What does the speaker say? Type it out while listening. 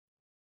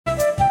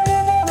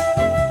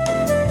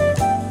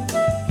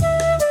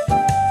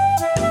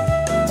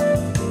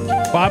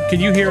Bob,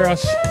 can you hear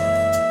us?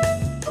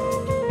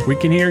 We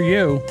can hear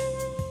you.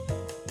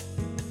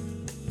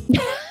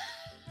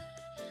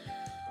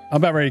 I'm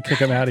about ready to kick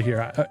him out of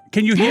here.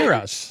 Can you hear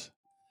us?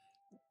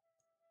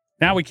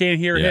 Now we can't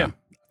hear him.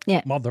 Yeah.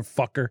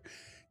 Motherfucker.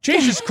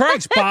 Jesus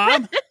Christ,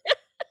 Bob.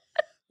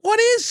 What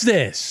is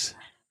this?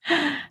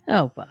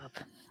 Oh, Bob.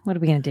 What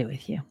are we going to do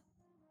with you?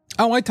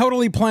 Oh, I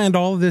totally planned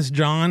all of this,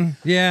 John.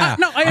 Yeah.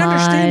 No, I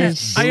understand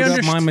that. I Boot up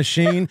understand my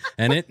machine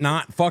and it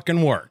not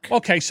fucking work.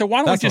 Okay, so why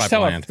don't That's we just what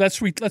I tell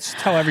planned. let's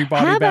tell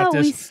everybody How about about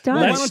this. we start?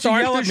 Why Let's don't you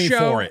start yell the at me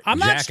show. for it, I'm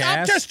not. I'm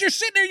jackass? just. You're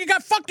sitting there. You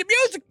got fucking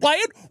music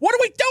playing. What are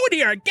we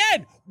doing here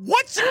again?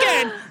 Once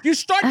again, you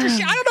start your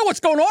shit. I don't know what's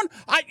going on.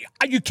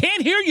 You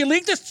can't hear. You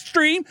leave the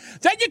stream.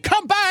 Then you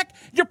come back.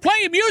 You're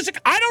playing music.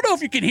 I don't know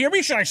if you can hear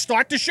me. Should I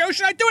start the show?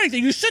 Should I do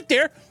anything? You sit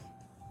there,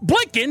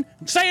 blinking,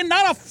 saying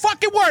not a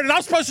fucking word, and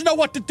I'm supposed to know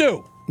what to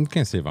do. You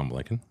can't see if I'm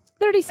blinking.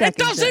 30 seconds. It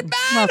doesn't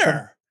matter.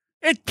 Welcome.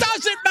 It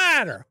doesn't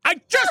matter.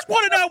 I just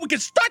want to know we can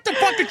start the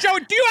fucking show.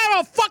 Do you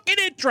have a fucking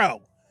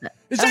intro?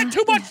 Is that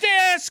too much to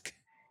ask?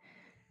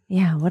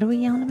 Yeah, what are we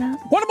yelling about?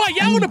 What am I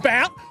yelling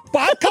about?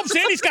 Bob comes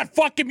in. He's got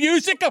fucking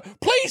music.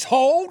 Please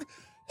hold.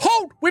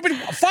 Hold. We've been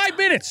 5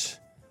 minutes.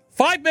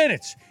 5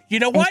 minutes. You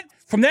know what?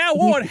 From now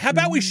on, how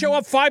about we show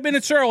up 5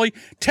 minutes early,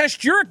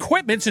 test your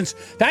equipment, since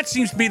that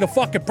seems to be the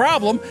fucking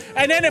problem,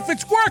 and then if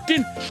it's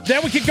working,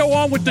 then we can go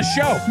on with the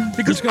show.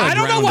 Because I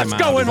don't know what's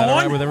going on. All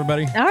on. right with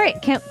everybody? All right.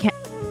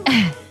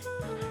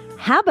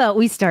 How about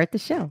we start the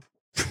show?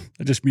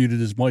 I just muted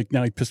his mic.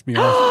 Now he pissed me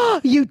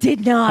off. You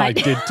did not. I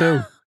did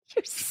too.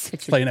 You're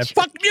such Playing a that jerk.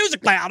 fucking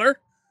music louder.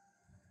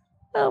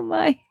 Oh,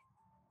 my.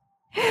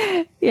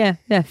 Yeah.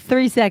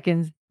 3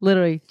 seconds.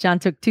 Literally, John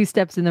took 2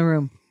 steps in the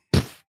room.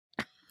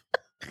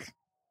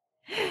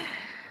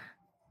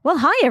 Well,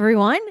 hi,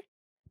 everyone.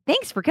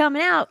 Thanks for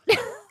coming out.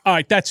 All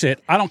right, that's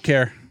it. I don't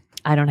care.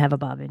 I don't have a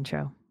Bob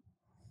intro.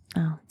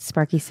 Oh,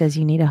 Sparky says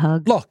you need a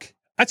hug. Look,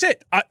 that's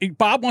it.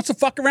 Bob wants to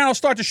fuck around. I'll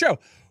start the show.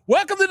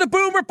 Welcome to the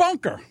Boomer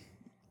Bunker,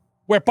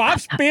 where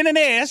Bob's being an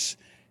ass,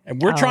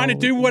 and we're trying to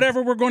do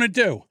whatever we're going to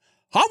do.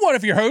 I'm one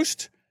of your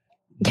hosts,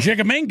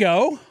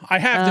 Jigamingo. I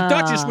have the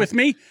Duchess with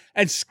me,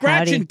 and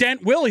Scratch Howdy. and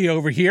Dent Willie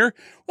over here.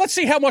 Let's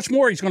see how much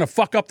more he's going to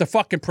fuck up the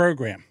fucking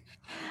program.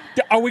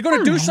 Are we going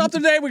to do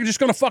something today? We're just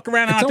going to fuck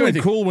around and It's not do only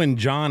anything. cool when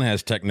John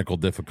has technical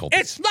difficulties.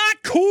 It's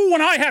not cool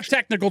when I have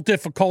technical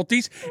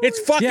difficulties. It's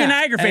fucking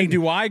aggravating. And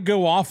do I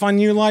go off on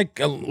you like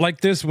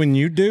this when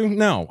you do?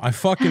 No, I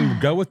fucking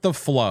go with the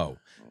flow.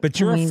 But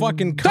you're a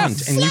fucking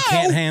cunt and you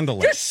can't handle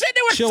it. You're sitting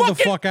there with Chill fucking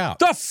the fuck out.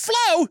 The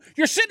flow.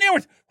 You're sitting there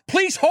with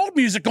please hold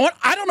music on.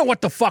 I don't know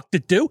what the fuck to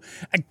do.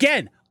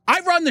 Again,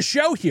 I run the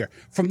show here.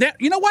 From that,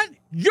 you know what?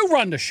 You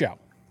run the show.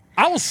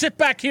 I will sit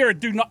back here and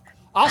do not.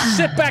 I'll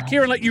sit back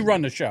here and let you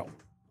run the show.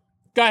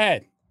 Go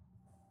ahead.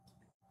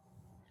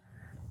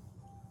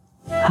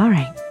 All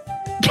right.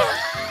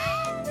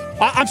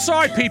 I'm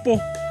sorry, people.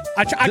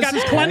 I got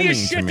is plenty of calming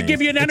shit to to me.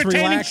 give you an It's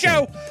entertaining relaxing.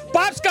 show.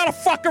 Bob's got to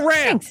fuck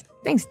around.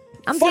 Thanks.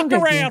 I'm doing Fuck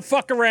good, around. man.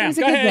 Fuck It around. was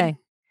a Go good ahead. day.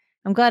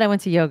 I'm glad I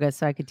went to yoga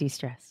so I could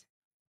de-stress.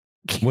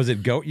 Was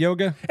it goat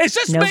yoga? Is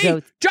this No me?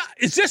 goats.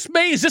 Is this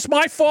me? Is this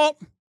my fault?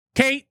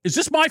 Kate, is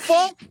this my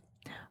fault?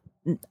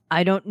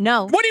 I don't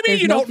know. What do you mean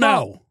There's you no don't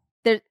fault. know?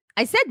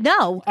 I said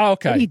no. Oh,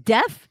 okay. Are you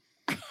deaf?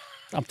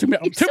 I'm too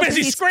You're so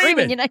busy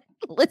screaming. You're not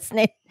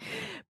listening.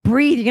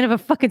 Breathe. You're going to have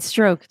a fucking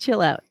stroke.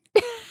 Chill out.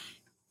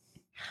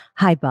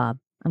 Hi, Bob.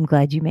 I'm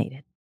glad you made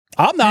it.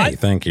 I'm not. Hey,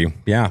 thank you.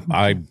 Yeah,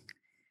 I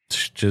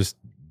just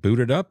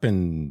booted up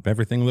and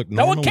everything looked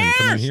No normal. one and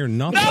couldn't cares. hear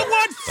nothing. No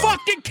one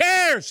fucking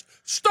cares.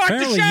 Start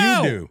Apparently the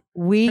show. you do.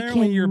 We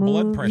Apparently can your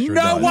blood move- pressure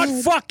No does.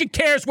 one fucking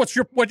cares what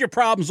your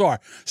problems are.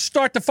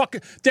 Start the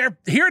fucking. They're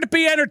here to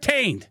be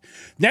entertained.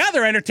 Now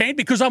they're entertained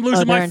because I'm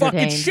losing my they're fucking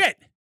entertained. shit.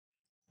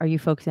 Are you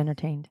folks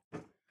entertained?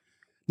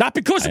 Not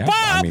because of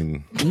Bob.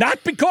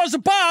 Not because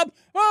of Bob.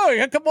 Oh,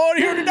 I come on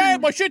here today.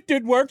 My shit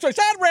didn't work. So I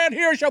sat around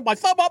here and shoved my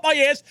thumb up my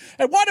ass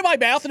and one in my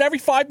mouth, and every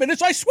 5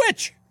 minutes I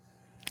switch.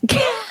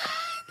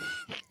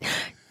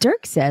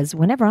 Dirk says,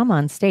 whenever I'm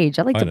on stage,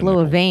 I like to Find a blow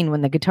a nickel. vein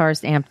when the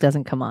guitarist amp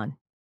doesn't come on.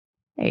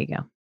 There you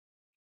go.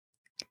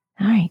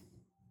 All right.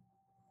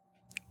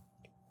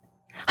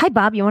 Hi,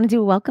 Bob. You want to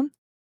do a welcome?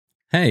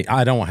 Hey,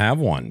 I don't have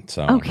one.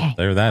 So Okay.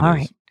 there that All is.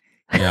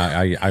 right.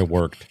 Yeah, I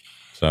worked.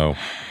 So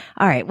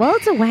All right. Well,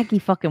 it's a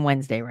wacky fucking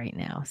Wednesday right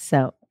now.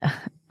 So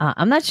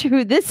I'm not sure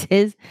who this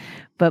is,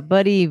 but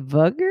Buddy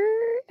Vugger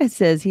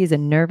says he has a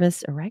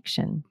nervous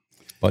erection.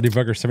 Buddy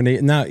Bugger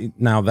 78.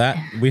 Now that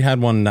we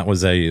had one that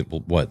was a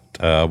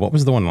what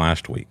was the one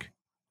last week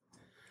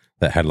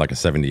that had like a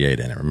 78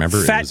 in it?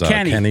 Remember? Fat it was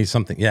Kenny. Kenny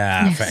something.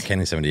 Yeah, Yes. Fat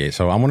Kenny 78.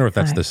 So I wonder if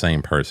that's All right. the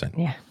same person.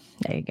 Yeah.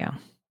 There you go.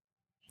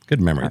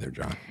 Good memory there,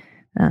 John.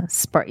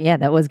 Yeah,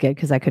 that was good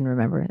because I couldn't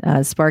remember.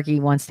 Sparky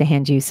wants to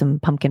hand you some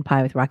pumpkin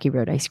pie with Rocky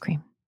Road ice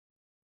cream.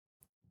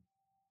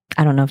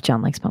 I don't know if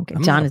John likes pumpkin.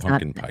 I'm John not a is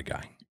pumpkin not. pie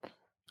guy.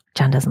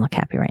 John doesn't look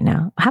happy right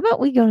now. How about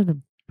we go to the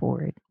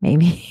board,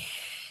 maybe?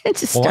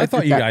 Just Well, I start thought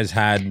this you up. guys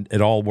had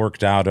it all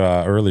worked out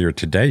earlier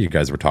today. You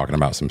guys were talking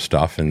about some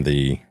stuff in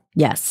the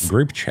Yes.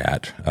 group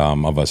chat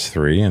of us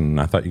three, and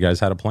I thought you guys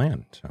had a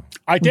plan. So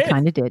I did.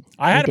 Kind of did.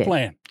 I had We a did.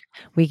 plan.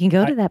 We can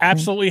go to that. plan.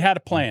 Absolutely had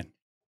a plan.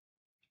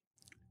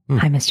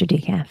 Hi, Mr.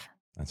 Decaf.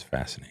 that's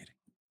fascinating.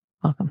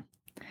 Welcome.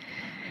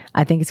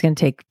 I think it's going to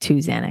take 2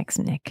 Xanax,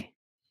 Nick.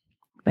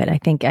 But I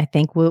think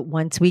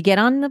once we get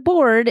on the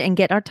board and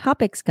get our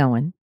topics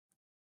going,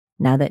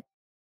 now that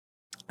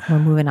we're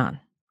moving on,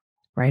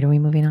 right? Are we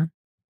moving on?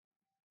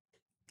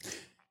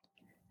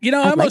 You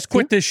know, I'd I almost like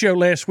quit this show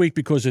last week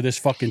because of this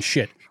fucking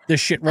shit. This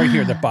shit right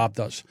here that Bob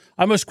does.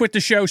 I almost quit the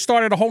show,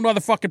 started a whole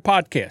nother fucking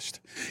podcast.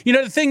 You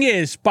know, the thing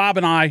is, Bob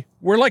and I,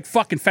 we're like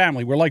fucking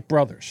family. We're like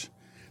brothers.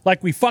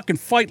 Like, we fucking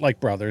fight like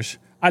brothers.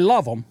 I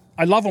love him.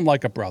 I love him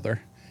like a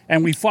brother.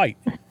 And we fight.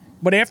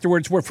 But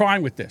afterwards, we're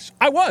fine with this.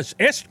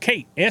 Ask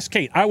Kate.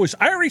 I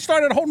already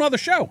started a whole nother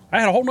show. I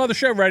had a whole nother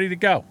show ready to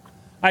go.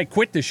 I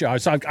quit the show.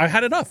 I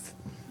had enough.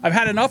 I've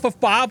had enough of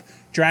Bob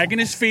dragging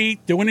his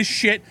feet, doing his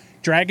shit,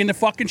 dragging the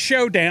fucking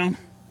show down.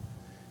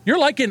 You're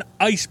like an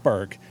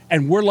iceberg,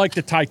 and we're like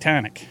the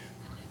Titanic.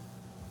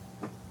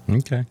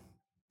 Okay.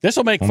 This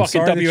will make I'm fucking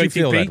sorry that you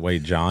feel that WATP. way,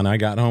 John. I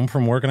got home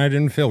from work and I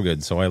didn't feel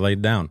good, so I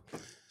laid down.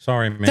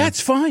 Sorry, man.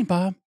 That's fine,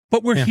 Bob.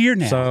 But we're here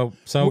now.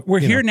 So we're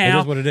you here know, now.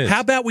 It is what it is.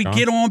 How about we John?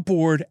 get on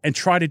board and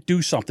try to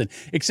do something?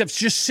 Except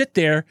just sit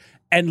there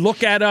and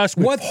look at us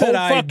with What whole did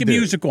I fucking do?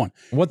 music on.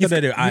 What did I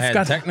do? I you've had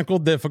got- technical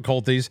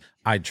difficulties.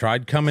 I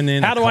tried coming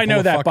in. How do I know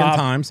of that, fucking Bob?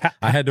 Times.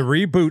 I had to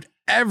reboot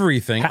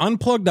everything,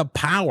 unplug the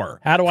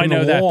power. How do I from the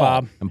know that, wall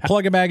Bob? And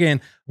plug it back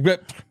in.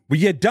 But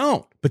you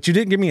don't. But you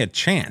didn't give me a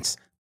chance.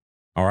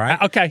 All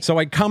right. Okay. So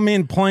I come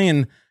in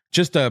playing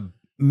just a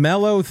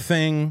mellow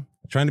thing,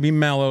 trying to be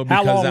mellow.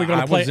 How because long are we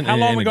gonna I play- wasn't how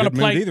long in are we a gonna good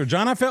mood play- either,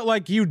 John. I felt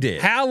like you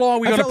did. How long are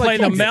we I going to felt play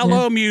like the you did.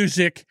 mellow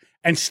music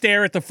and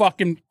stare at the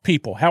fucking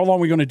people? How long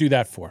are we going to do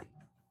that for?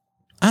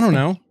 I don't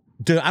know.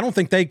 I don't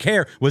think they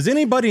care. Was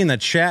anybody in the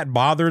chat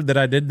bothered that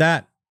I did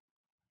that?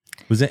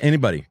 Was it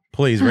anybody?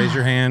 Please raise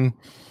your hand.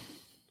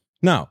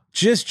 No,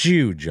 just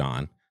you,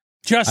 John.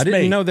 Just I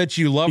didn't me. know that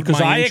you loved Because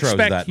my I intros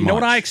expect, that you know what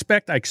much. I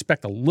expect? I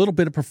expect a little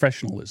bit of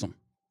professionalism.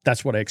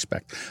 That's what I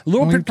expect. A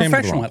little Well, bit you of came to the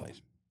wrong professionalism.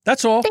 place.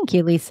 That's all. Thank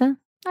you, Lisa.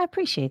 I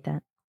appreciate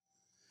that.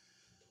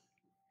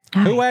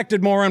 All Who right.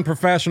 acted more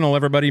unprofessional,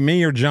 everybody?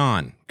 Me or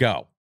John?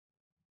 Go.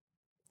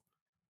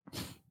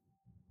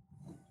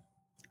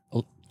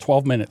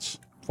 12 minutes.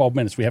 12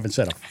 minutes. We haven't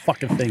said a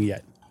fucking thing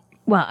yet.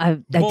 Well, I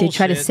did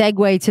try to Bullshit.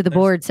 segue to the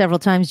board several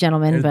times,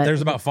 gentlemen, but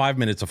There's about 5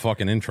 minutes of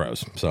fucking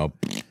intros. So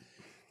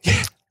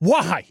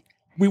Why?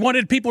 We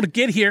wanted people to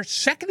get here.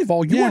 Second of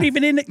all, you Yeah. weren't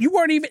even in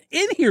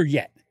here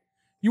yet.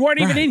 You weren't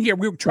even Right. in here.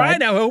 We were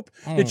trying to hope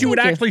that you would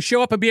Thank you. actually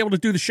show up and be able to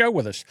do the show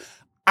with us.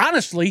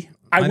 Honestly,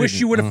 I wish didn't-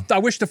 you would have. I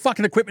wish the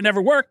fucking equipment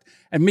never worked,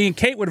 and me and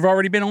Kate would have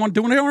already been on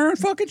doing our own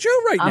fucking show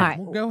right all now. right.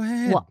 well, go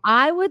ahead. Well,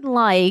 I would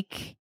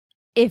like,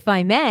 if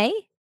I may,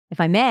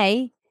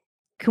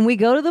 can we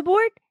go to the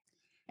board?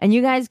 And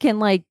you guys can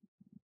like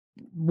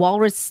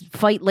walrus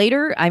fight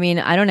later. I mean,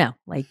 I don't know.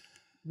 Like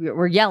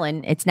we're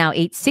yelling. It's now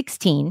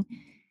 8:16.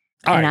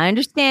 All And right. I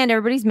understand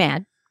everybody's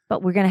mad,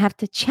 but we're gonna have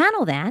to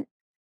channel that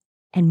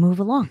and move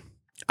along.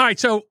 All right,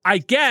 so I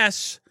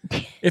guess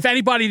if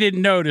anybody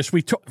didn't notice,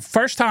 we took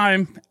first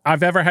time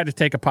I've ever had to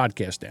take a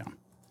podcast down.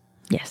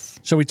 Yes.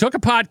 So we took a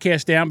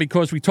podcast down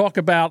because we talked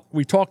about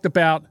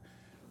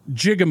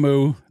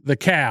Jigamoo the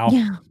cow,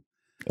 Yeah.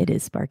 It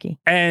is Sparky.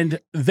 and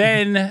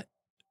then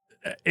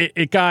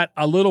it got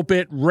a little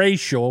bit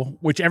racial,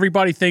 which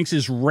everybody thinks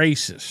is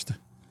racist.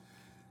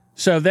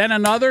 So then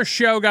another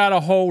show got a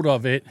hold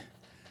of it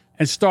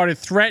and started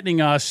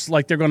threatening us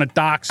like they're going to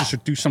dox us or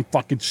do some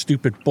fucking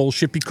stupid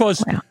bullshit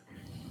because Wow.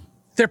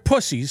 they're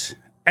pussies.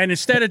 And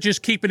instead of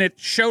just keeping it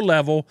show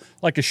level,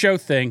 like a show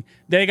thing,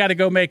 they got to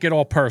go make it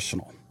all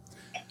personal.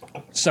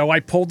 So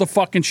I pulled the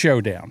fucking show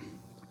down.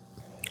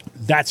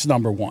 That's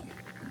number one.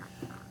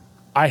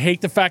 I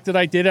hate the fact that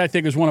I did it. I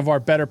think it was one of our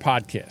better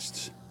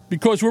podcasts.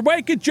 Because we're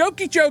making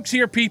jokey jokes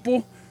here,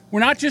 people. We're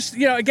not just,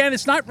 again,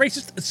 it's not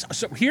racist.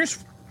 So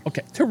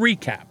to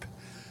recap.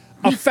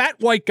 A fat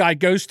white guy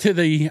goes to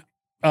the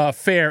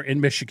fair in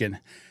Michigan,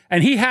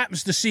 and he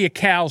happens to see a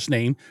cow's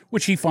name,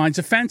 which he finds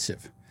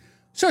offensive.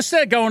 So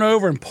instead of going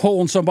over and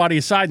pulling somebody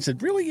aside and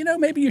said, really,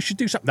 maybe you should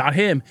do something. Not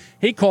him.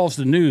 He calls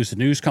the news. The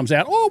news comes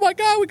out. Oh, my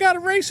God, we got a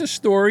racist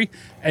story.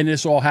 And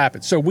this all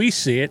happens. So we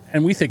see it,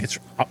 and we think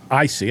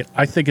I see it.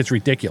 I think it's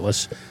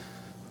ridiculous.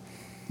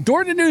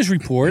 During the news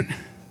report,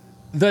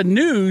 the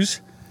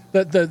news,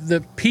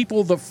 the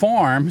people, the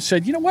farm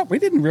said, you know what? We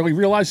didn't really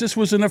realize this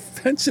was an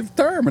offensive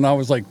term. And I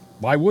was like,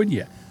 why wouldn't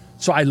you?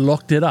 So I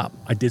looked it up.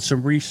 I did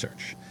some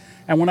research.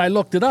 And when I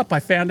looked it up, I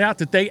found out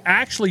that they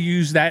actually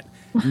use that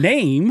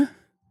name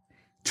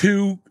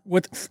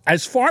what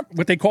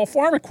they call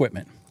farm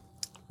equipment.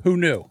 Who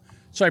knew?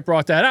 So I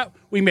brought that up.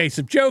 We made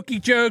some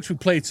jokey jokes. We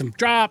played some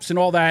drops and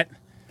all that.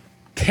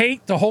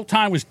 Kate the whole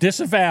time was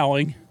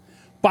disavowing.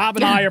 Bob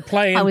and I are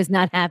playing. I was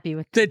not happy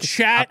with The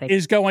chat topic.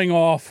 is going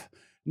off.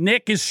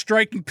 Nick is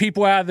striking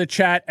people out of the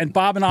chat, and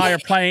Bob and I are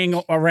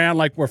playing around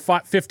like we're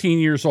 15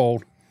 years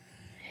old.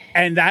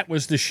 And that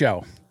was the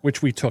show,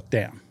 which we took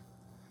down.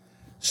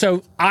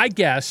 So I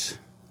guess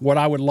what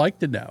I would like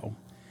to know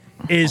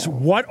is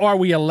what are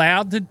we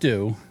allowed to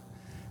do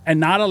and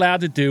not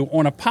allowed to do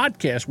on a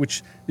podcast,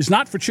 which is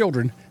not for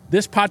children.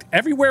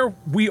 Everywhere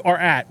we are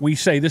at, we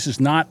say this is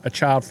not a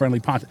child-friendly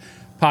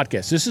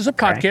podcast. This is a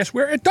podcast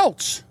where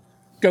adults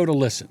go to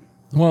listen.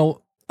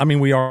 Well, I mean,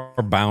 we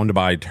are bound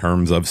by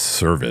terms of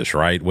service,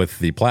 right, with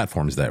the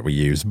platforms that we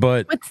use.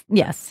 But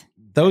yes,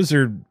 those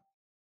are,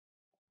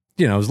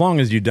 as long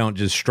as you don't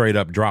just straight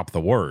up drop the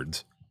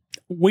words,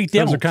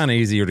 those are kind of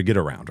easier to get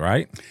around,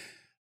 right?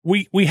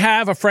 We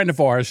have a friend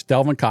of ours,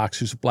 Delvin Cox,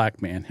 who's a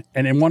black man,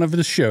 and in one of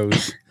the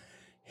shows,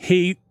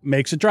 he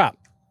makes a drop.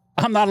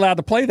 I'm not allowed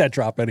to play that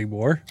drop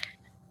anymore,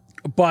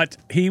 but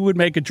he would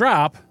make a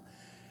drop,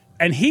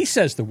 and he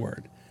says the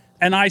word.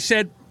 And I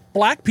said,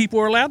 black people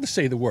are allowed to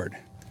say the word.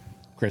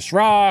 Chris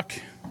Rock,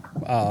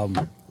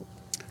 Dave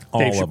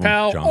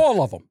Chappelle,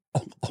 all of them.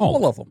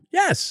 All of them.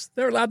 Yes,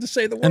 they're allowed to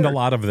say the word. And a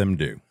lot of them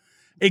do.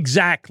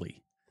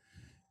 Exactly.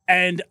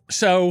 And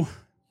so,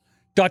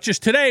 Duchess,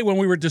 today, when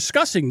we were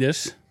discussing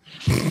this,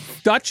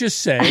 Duchess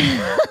said...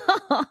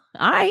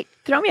 All right,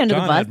 throw me under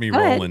John the bus. Had me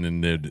rolling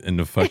in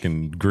the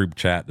fucking group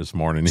chat this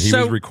morning. He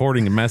was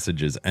recording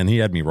messages, and he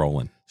had me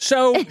rolling.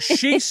 So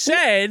she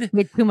said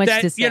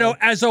that,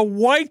 as a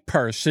white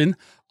person,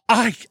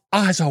 I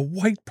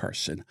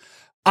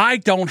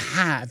don't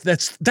have,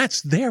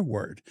 that's their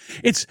word.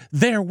 It's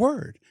their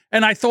word.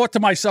 And I thought to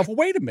myself, well,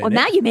 wait a minute. Well,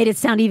 now you made it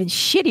sound even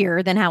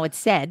shittier than how it's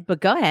said, but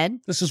go ahead.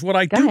 This is what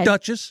I do,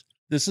 Duchess.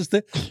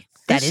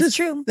 That is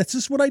true. This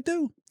is what I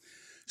do.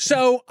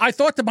 So I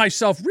thought to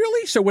myself,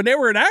 really? So when they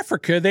were in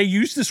Africa, they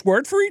used this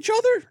word for each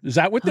other? Is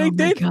that what they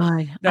did? Oh,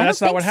 my God. No,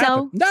 that's not what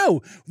happened.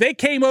 No, they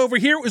came over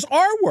here. It was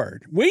our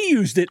word. We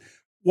used it.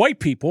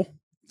 White people,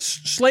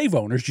 slave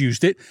owners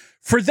used it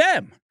for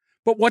them.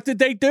 But what did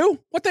they do?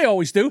 What they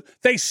always do.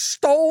 They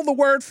stole the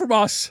word from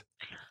us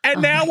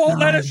and now won't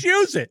let us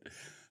use it.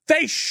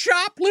 They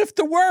shoplift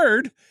the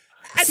word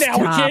and now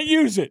we can't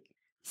use it.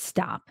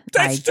 Stop.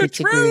 That's the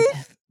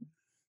truth.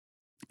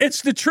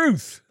 It's the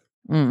truth.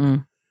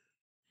 Mm-mm.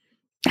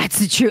 That's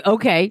the truth.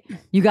 Okay.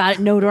 You got it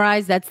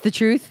notarized. That's the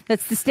truth.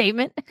 That's the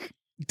statement.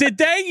 Did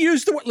they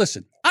use the word?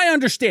 Listen, I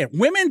understand.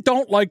 Women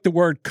don't like the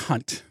word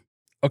cunt.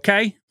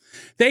 Okay?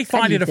 They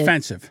find it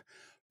offensive.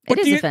 It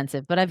is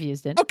offensive, but I've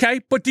used it. Okay,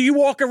 but do you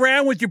walk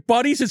around with your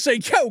buddies and say,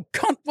 yo,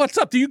 cunt, what's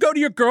up? Do you go to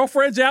your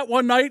girlfriends out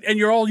one night and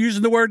you're all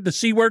using the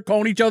C word,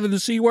 calling each other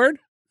the C word?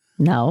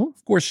 No.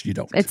 Of course you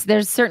don't.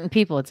 There's certain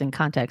people it's in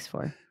context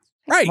for.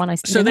 Right.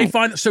 So they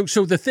find, so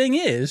the thing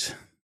is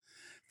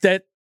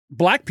that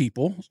black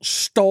people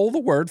stole the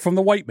word from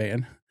the white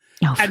man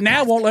and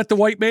now won't let the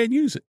white man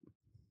use it.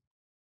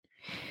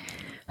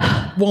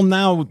 Well,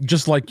 now,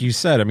 just like you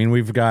said, I mean,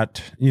 we've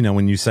got,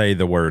 when you say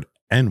the word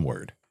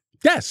N-word.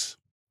 Yes.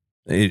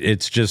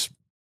 It's just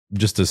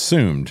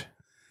assumed.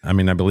 I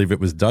mean, I believe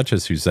it was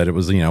Duchess who said it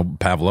was,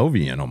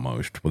 Pavlovian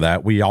almost.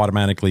 That we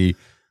automatically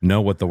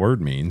know what the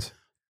word means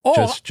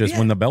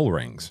when the bell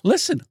rings.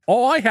 Listen,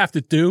 all I have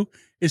to do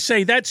is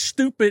say that's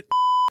stupid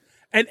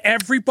and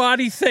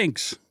everybody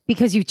thinks.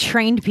 Because you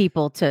trained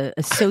people to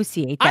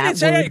associate that I didn't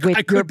say word with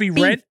it could be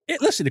red.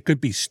 Listen, it could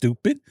be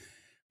stupid.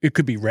 It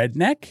could be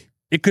redneck.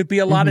 It could be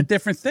a lot of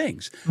different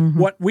things. Mm-hmm.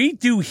 What we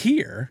do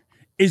here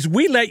is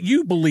we let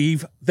you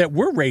believe that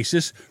we're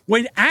racist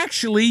when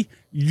actually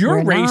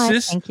you're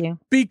racist. Thank you.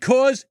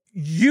 Because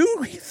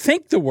you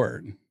think the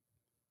word.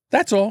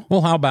 That's all. Well,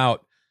 how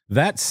about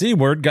that C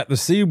word got the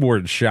C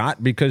word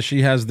shot because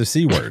she has the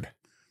C word?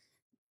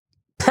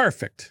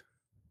 Perfect.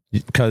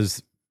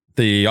 Because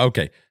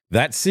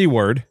that C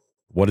word,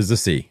 what is the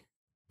C?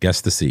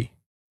 Guess the C.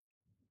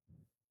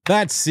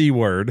 That C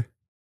word.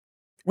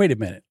 Wait a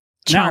minute.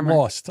 Charmer. Now I'm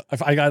lost.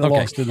 I got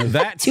lost in this.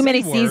 That Too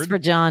many C's for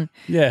John.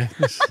 Yeah.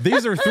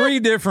 These are three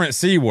different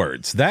C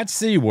words. That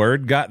C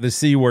word got the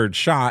C word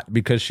shot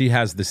because she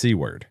has the C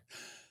word.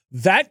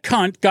 That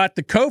cunt got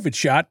the COVID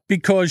shot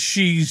because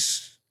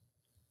she's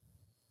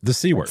the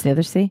C word. What's the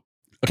other C?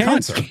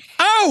 Cancer.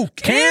 Oh,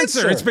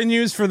 cancer. It's been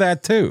used for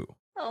that too.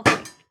 Oh,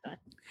 my God.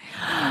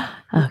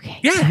 Okay.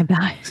 Yeah. I'm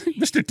back.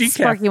 Mr. Decaf.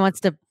 Sparky wants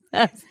to.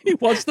 He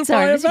wants to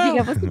Sorry, buy a Mr.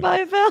 Decaf wants to buy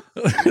a bell.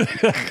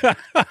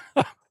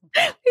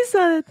 We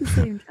saw that at the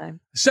same time.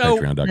 So,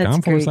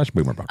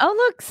 Patreon.com/boomerbox. Oh,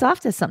 look,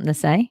 Soft has something to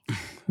say.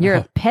 You're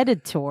a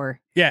peditor.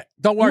 Yeah,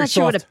 don't worry, I'm not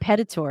sure what a Soft.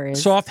 peditor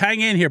is. Soft,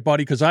 hang in here,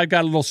 buddy, because I've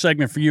got a little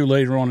segment for you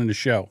later on in the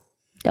show.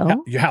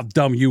 Oh? How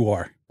dumb you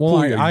are. Well,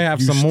 Boy, I have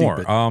some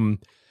stupid. more.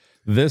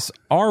 This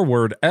R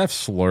word, F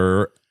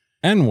slur,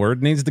 N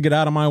word needs to get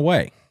out of my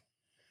way.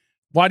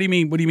 What do you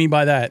mean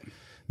by that?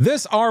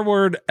 This R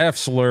word, F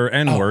slur,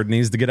 N word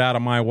needs to get out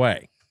of my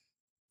way.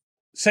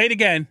 Say it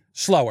again,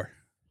 slower.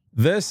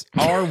 This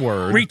R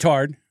word,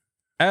 retard,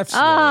 F slur.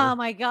 Oh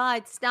my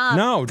God! Stop.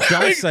 No,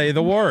 don't say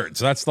the words.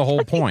 That's the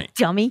whole point.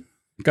 Dummy.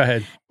 Go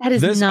ahead. That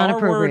is this not R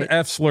appropriate. word,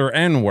 F slur,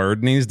 N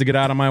word needs to get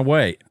out of my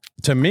way.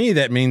 To me,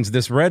 that means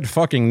this red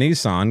fucking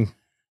Nissan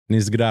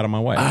needs to get out of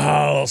my way.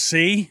 Oh,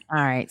 see? All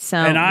right. So,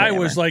 and I whatever.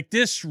 was like,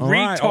 this All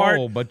right. retard.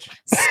 Oh, but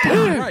Stop.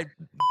 right.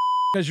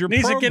 Because you're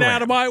needs to get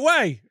out of my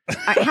way.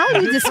 How are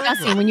we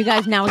discussing when you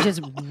guys now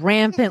just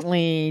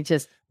rampantly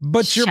just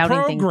But you're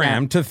shouting things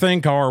programmed to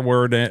think R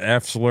word,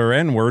 F slur,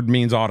 N word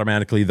means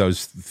automatically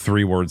those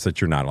 3 words that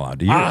you're not allowed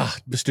to use.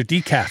 Mr.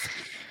 Decaf.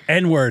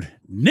 N-word.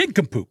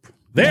 Nincompoop.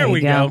 There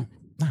we go.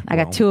 I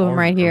got 2 of them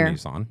right here.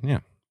 Nissan. Yeah.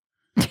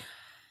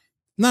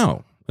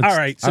 No. All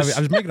right. So, I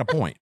was making a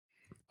point.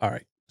 all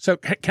right. So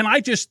can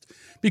I just,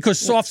 because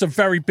Soft's a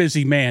very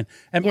busy man,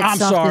 and Yeah, I'm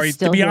Soft is sorry,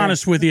 still to be here.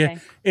 honest with you, Okay.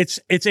 it's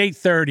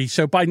 8:30.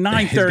 So by He's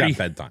 9:30, got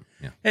bedtime.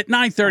 Yeah. at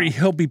 9:30,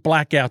 he'll be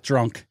blackout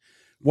drunk,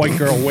 white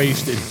girl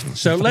wasted.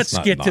 So let's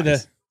not get to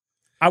nice.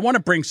 I want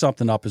to bring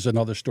something up as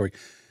another story.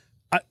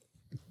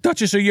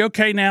 Duchess, are you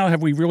okay now?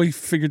 Have we really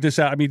figured this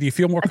out? I mean, do you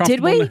feel more Did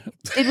comfortable? we?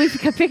 Did we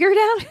figure it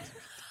out?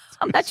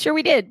 I'm not sure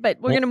we did, but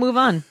we're going to move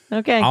on.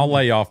 Okay. I'll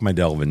lay off my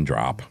Delvin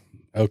drop,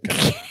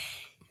 Okay.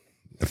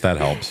 if that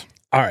helps.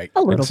 All right.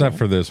 A little Except bit.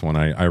 for this one.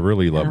 I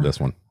really love this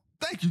one.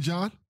 Thank you,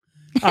 John.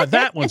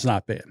 That one's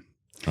not bad.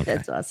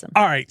 That's awesome.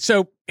 All right.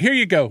 So here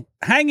you go.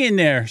 Hang in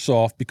there,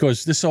 Soft,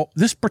 because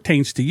this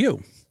pertains to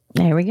you.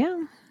 There we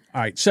go.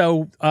 All right.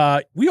 So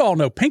we all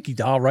know Pinky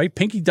Doll, right?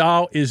 Pinky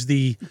Doll is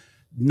the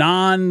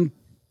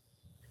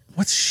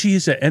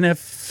she's a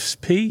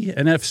NFP,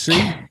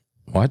 NFC?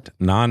 What?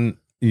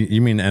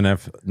 You mean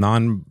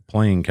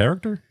non-playing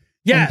character?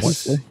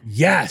 Yes.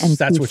 Yes.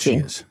 That's what she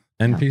NPC. is.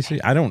 NPC?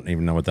 I don't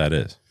even know what that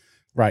is.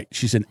 Right.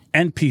 She's an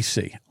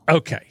NPC.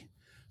 Okay.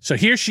 So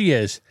here she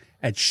is,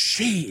 and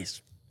she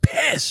is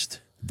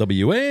pissed.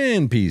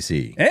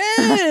 WNPC.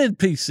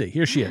 NPC.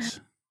 Here she is.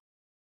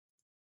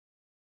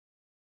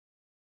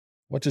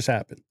 What just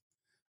happened?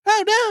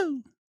 Oh,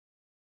 no.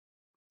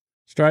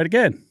 Let's try it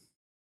again.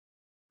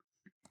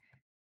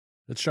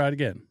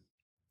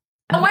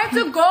 I went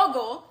to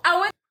Google.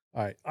 All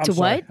right. I'm To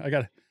sorry. what? I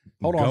got to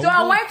hold on. So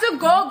I went to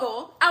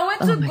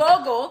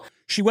Google.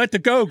 She went to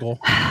Google.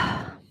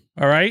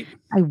 All right.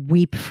 I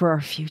weep for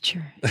our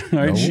future. All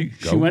right. She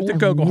went to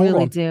Google. I Hold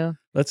really on. do.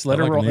 Let's let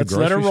her Like a roll. new Let's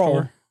let her grocery roll.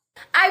 store?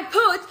 I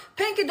put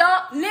Pinky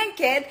Doll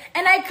naked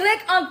and I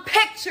click on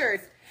pictures.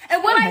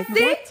 And what I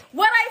see,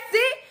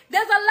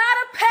 there's a lot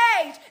of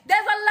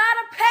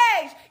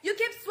page. You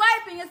keep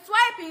swiping and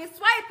swiping and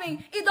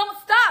swiping. It don't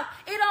stop.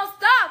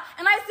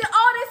 And I see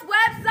all this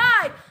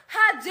website.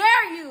 How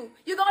dare you?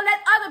 You gonna let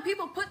other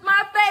people put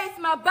my face,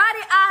 my body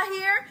out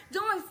here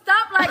doing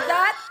stuff like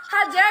that?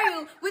 How dare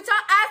you?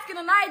 Without asking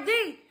an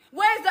ID.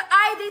 Where's the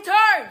ID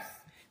terms?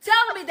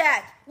 Tell me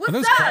that. What's Are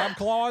those up? crab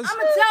claws? I'm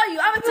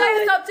gonna tell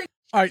you something.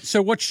 All right.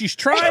 So what she's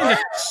trying to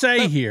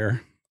say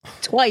here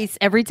Twice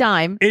every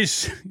time.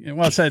 is,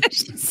 well, it's that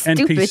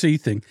Stupid. NPC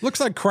thing. Looks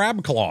like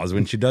crab claws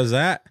when she does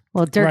that.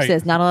 Well, Dirk Right.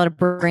 says not a lot of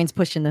brains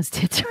pushing those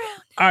tits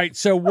around. All right.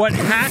 So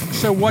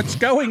what's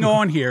going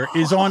on here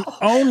is on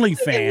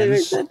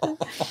OnlyFans.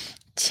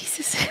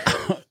 Jesus.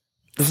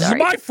 This is Sorry.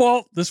 my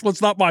fault. This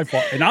one's not my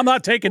fault. And I'm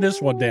not taking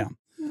this one down.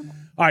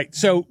 All right.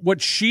 So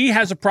what she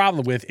has a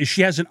problem with is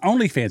she has an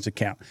OnlyFans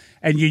account.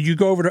 And you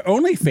go over to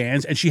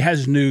OnlyFans and she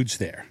has nudes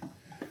there.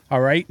 All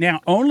right.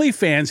 Now,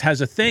 OnlyFans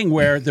has a thing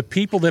where the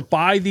people that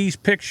buy these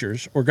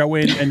pictures or go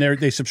in and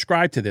they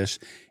subscribe to this,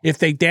 if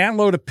they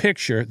download a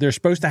picture, they're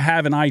supposed to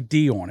have an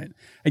ID on it.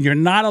 And you're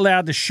not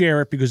allowed to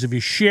share it because if you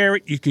share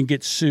it, you can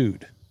get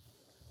sued.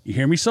 You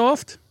hear me,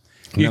 Soft?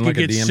 And then like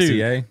a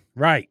DMCA?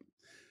 Right.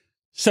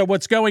 So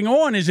what's going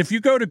on is if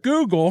you go to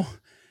Google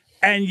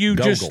and you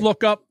just Google.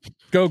 look up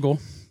Google,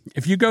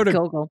 if you go to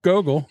Google.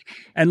 Google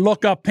and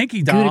look up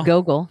Pinky Go Doll, to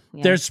Google.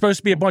 Yeah. there's supposed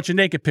to be a bunch of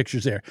naked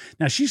pictures there.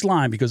 Now she's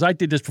lying because I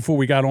did this before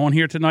we got on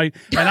here tonight,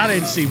 and I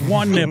didn't see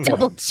one nipple.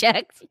 double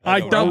checked.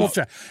 I double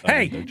checked.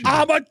 Hey,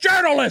 I'm a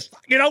journalist.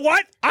 You know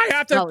what? I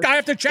have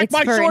to check it's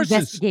my for sources.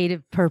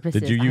 investigative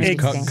purposes. Did you I use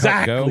understand.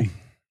 cut go?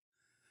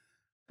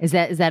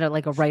 Exactly. Is that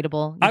like a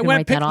writable? You I can went.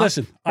 write that off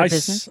Listen, for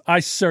business? I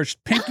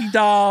searched Pinky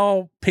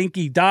Doll,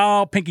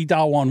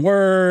 one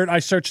word. I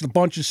searched a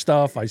bunch of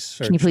stuff. I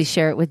searched. Can you please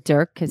share it with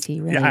Dirk because he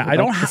really? Yeah, would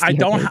like to see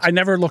her page. I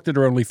never looked at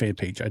her OnlyFans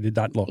page. I did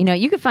not look. You know,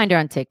 you can find her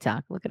on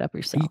TikTok. Look it up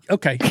yourself.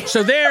 Okay,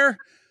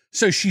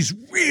 so she's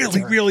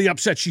really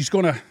upset. She's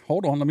gonna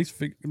hold on. Let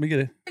me get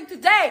it.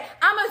 Today,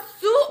 I'm gonna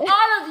sue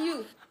all of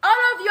you. All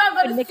of you, I'm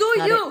gonna Nick's sue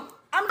got you.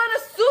 I'm gonna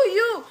sue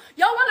you.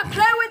 Y'all wanna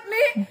play with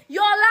me? You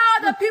allow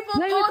other people to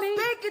Play with post me?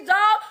 Pinky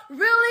Doll?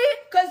 Really?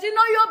 Because you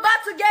know you're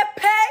about to get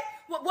paid?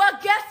 Well,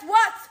 guess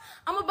what?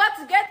 I'm about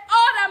to get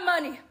all that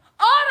money.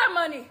 All that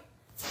money.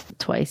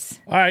 Twice.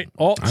 All right.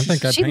 I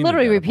think I She painted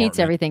literally that repeats apartment.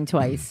 everything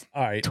twice.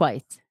 All right.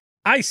 Twice.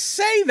 I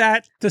say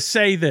that to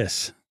say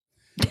this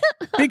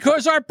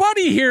because our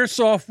buddy here,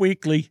 Soft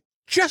Weekly,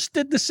 just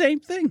did the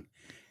same thing.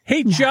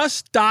 He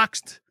just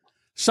doxed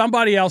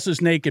somebody else's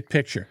naked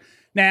picture.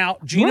 Now,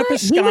 Gina What?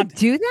 He would Pisconti,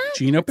 do that?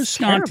 Gina That's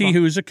Pisconti, terrible.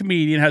 who is a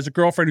comedian, has a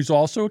girlfriend who's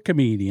also a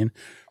comedian.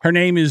 Her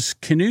name is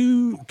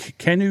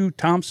Kenu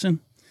Thompson.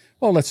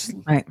 Well, All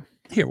right.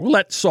 we'll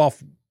let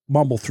Soft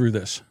mumble through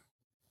this.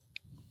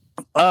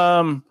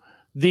 The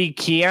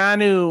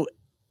Keanu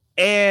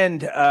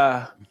and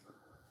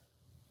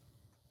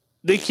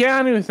The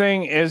Keanu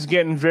thing is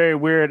getting very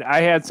weird. I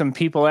had some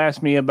people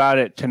ask me about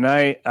it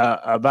tonight,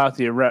 about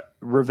the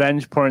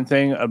revenge porn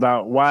thing,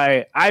 about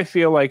why I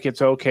feel like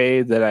it's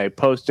okay that I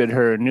posted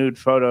her nude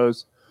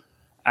photos.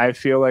 I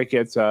feel like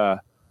it's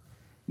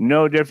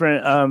no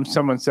different.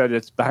 Someone said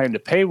it's behind a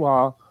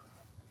paywall,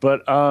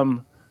 but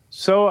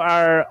so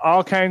are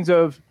all kinds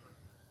of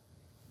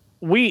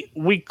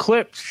we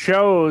clip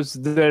shows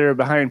that are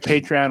behind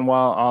Patreon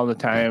wall all the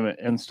time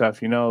and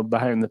stuff,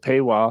 behind the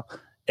paywall.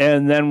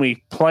 And then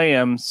we play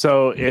them.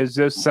 So is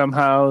this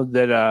somehow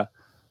that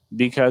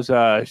because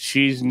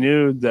she's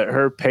nude that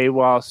her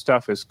paywall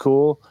stuff is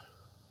cool?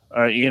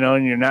 And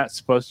you're not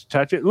supposed to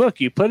touch it?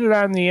 Look, you put it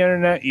on the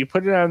internet. You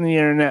put it on the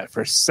internet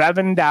for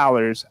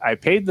 $7. I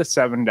paid the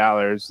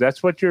 $7.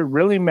 That's what you're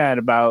really mad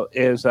about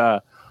is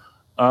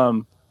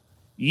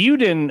you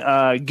didn't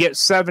get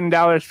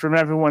 $7 from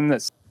everyone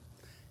that's...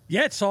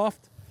 Yeah, it's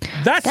soft.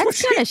 That's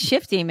kind of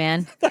shifty,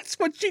 man. That's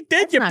what she did,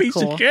 That's you not piece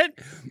cool. of shit.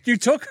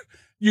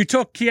 You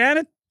took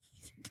Kiana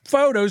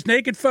photos,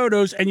 naked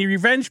photos, and you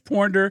revenge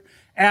porned her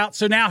out.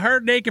 So now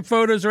her naked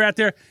photos are out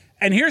there.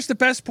 And here's the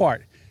best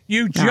part.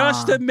 You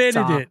just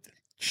admitted it.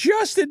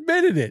 Just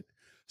admitted it.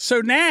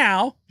 So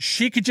now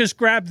she could just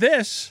grab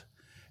this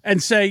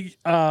and say,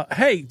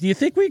 hey, do you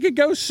think we could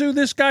go sue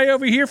this guy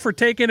over here for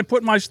taking and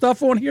putting my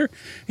stuff on here?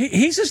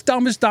 He's as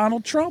dumb as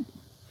Donald Trump.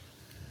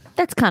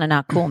 That's kind of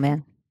not cool,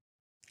 man.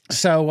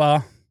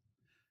 So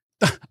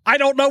I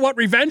don't know what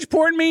revenge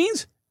porn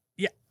means.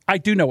 Yeah, I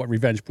do know what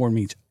revenge porn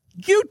means.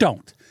 You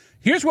don't.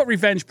 Here's what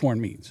revenge porn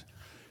means.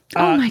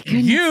 Oh, my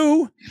goodness.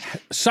 You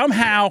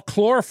somehow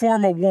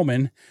chloroform a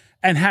woman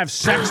and have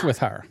sex with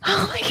her.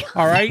 Oh, my God.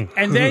 All right?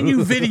 And then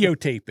you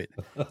videotape it.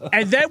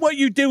 And then what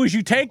you do is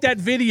you take that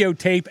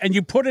videotape and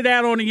you put it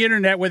out on the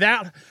internet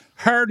without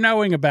her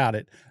knowing about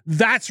it.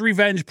 That's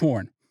revenge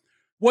porn.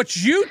 What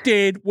you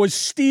did was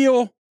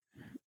steal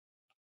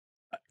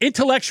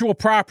intellectual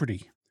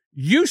property.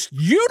 You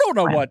don't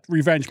know what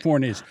revenge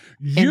porn is.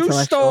 You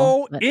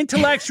stole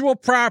intellectual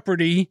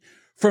property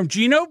from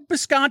Gino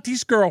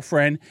Bisconti's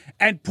girlfriend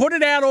and put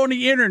it out on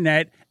the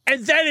internet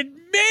and then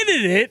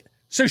admitted it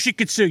so she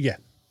could sue you.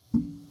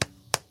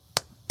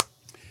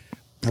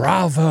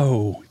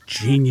 Bravo,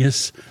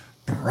 genius.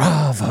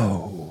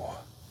 Bravo.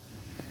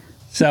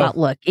 So But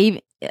look,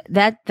 even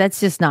that's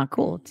just not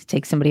cool to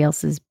take somebody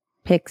else's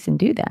pics and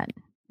do that.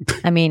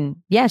 I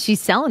mean, yeah, she's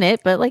selling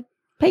it, but like,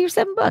 pay your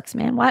 $7,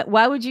 man.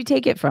 Why would you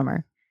take it from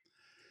her?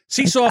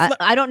 see, so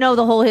I don't know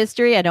the whole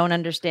history. I don't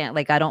understand.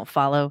 Like, I don't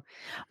follow.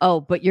 Oh,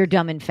 but you're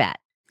dumb and fat.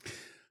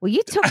 Well,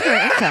 you took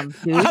her income,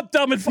 dude. I'm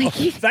dumb and fat.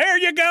 There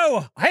you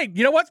go. Hey,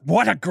 you know what?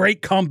 What a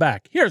great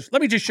comeback.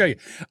 Let me just show you.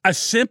 A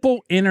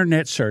simple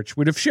internet search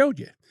would have showed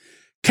you.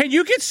 Can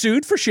you get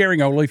sued for sharing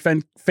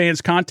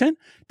OnlyFans content?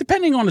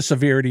 Depending on the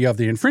severity of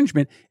the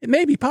infringement, it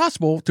may be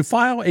possible to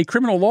file a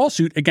criminal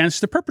lawsuit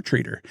against the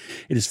perpetrator.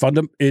 It is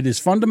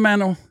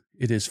fundamental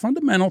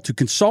to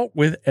consult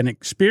with an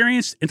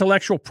experienced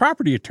intellectual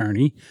property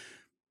attorney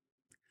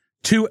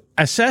to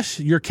assess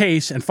your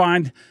case and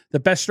find the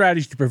best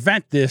strategy to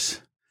prevent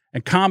this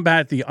and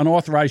combat the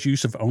unauthorized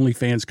use of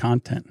OnlyFans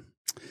content.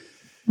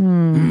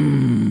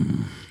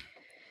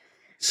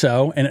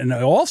 So, and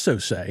I also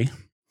say,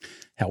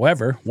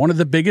 however, one of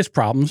the biggest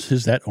problems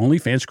is that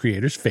OnlyFans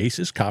creators face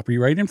is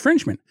copyright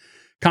infringement.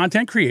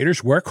 Content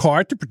creators work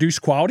hard to produce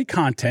quality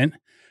content,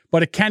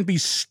 but it can be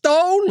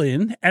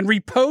stolen and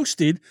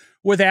reposted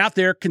without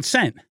their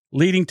consent,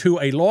 leading to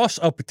a loss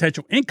of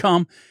potential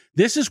income.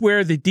 This is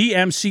where the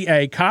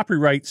DMCA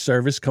copyright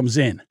service comes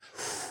in.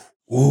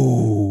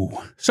 Ooh.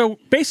 So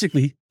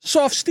basically,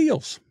 soft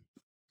steals.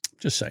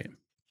 Just saying.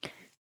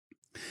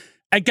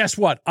 And guess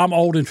what? I'm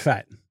old and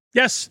fat.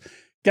 Yes.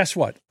 Guess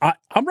what?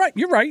 I'm right.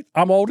 You're right.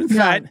 I'm old and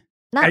fat.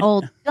 Not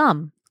old.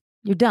 Dumb.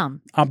 You're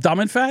dumb. I'm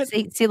dumb and fat?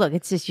 See, look,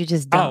 it's just, you're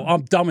just dumb. Oh,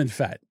 I'm dumb and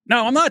fat.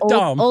 No, I'm not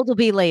dumb. Old will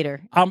be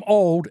later. I'm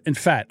old and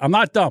fat. I'm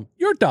not dumb.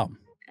 You're dumb.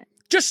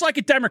 Just like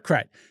a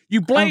Democrat. You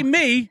blame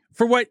me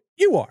for what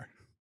you are.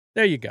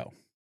 There you go.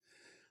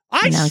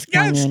 You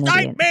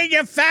snipe me,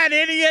 you fat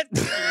idiot.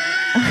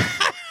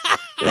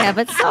 Yeah,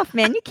 but soft,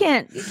 man, you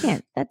can't.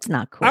 That's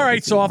not cool. All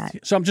right, soft.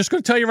 So I'm just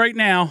going to tell you right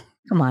now.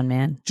 Come on,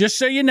 man. Just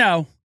so you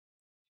know,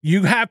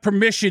 you have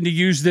permission to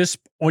use this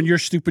on your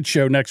stupid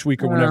show next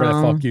week or whenever the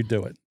fuck you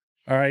do it.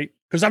 All right?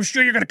 Because I'm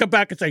sure you're going to come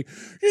back and say,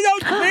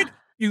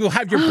 you will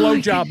have your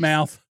blowjob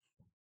mouth.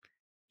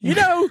 You're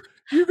going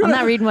to. I'm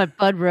not reading what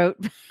Bud wrote.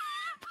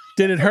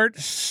 Did it hurt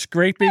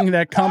scraping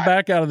that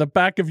comeback out of the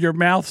back of your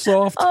mouth,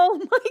 soft? Oh,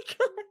 my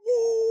God.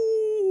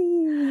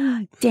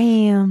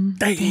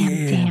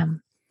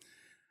 Damn.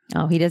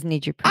 Oh, he doesn't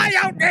need your permission.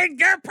 I don't need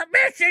your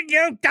permission,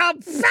 you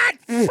dumb fat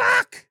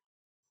fuck.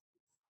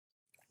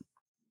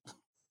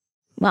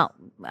 Well,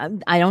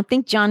 I don't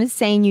think John is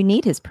saying you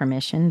need his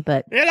permission,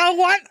 but... You know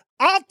what?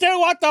 I'll do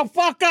what the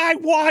fuck I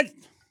want.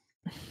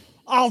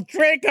 I'll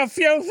drink a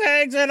few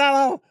things and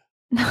I'll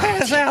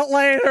pass out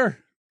later.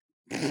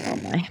 Oh,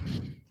 my.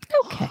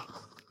 Okay.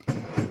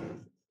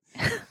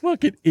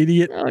 Fucking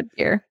idiot. Oh,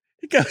 dear.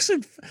 He goes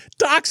and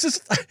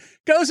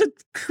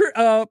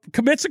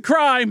commits a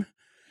crime,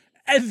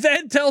 and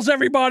then tells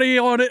everybody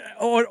on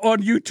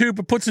YouTube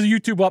and puts the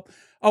YouTube up.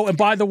 Oh, and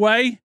by the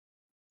way,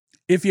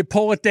 if you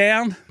pull it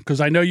down,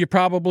 because I know you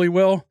probably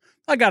will,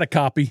 I got a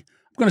copy.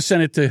 I'm going to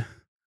send it to,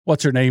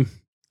 what's her name?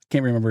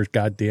 Can't remember his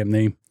goddamn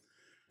name.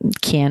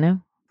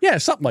 Keanu? Yeah,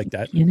 something like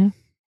that. Canoe?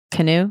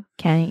 Canoe?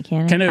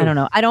 Canoe. I don't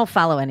know. I don't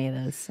follow any of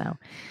those. So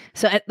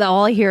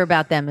all I hear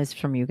about them is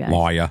from you guys.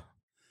 Lawyer.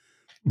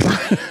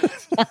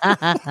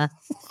 The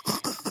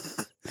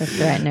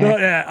threatener. No,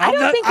 yeah, I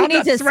don't think you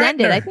need to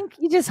send it. threatener. I think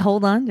you just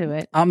hold on to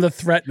it. I'm the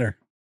threatener.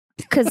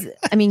 Because,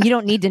 I mean, you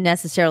don't need to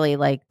necessarily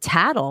like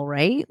tattle,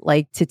 right?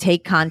 Like to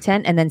take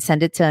content and then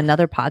send it to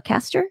another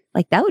podcaster.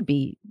 Like that would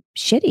be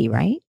shitty,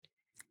 right?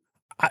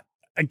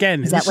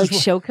 Again, Is that like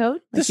show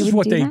code? This is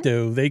what they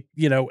do. They,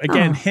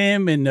 again,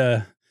 him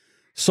and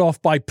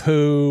Soft by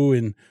Pooh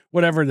and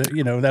whatever,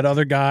 that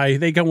other guy,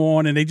 they go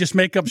on and they just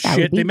make up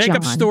shit. They make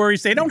up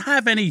stories. They don't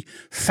have any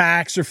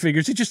facts or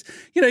figures. They just,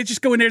 they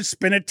just go in there and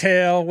spin a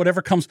tale,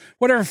 whatever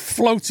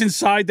floats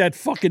inside that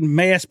fucking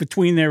mass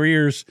between their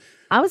ears.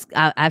 I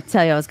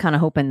tell you, I was kind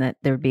of hoping that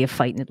there would be a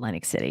fight in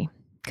Atlantic City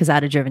because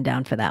I'd have driven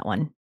down for that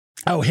one.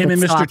 Oh, him and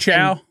Mr.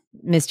 Chow?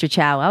 Mr.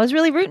 Chow. I was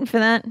really rooting for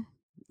that.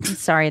 I'm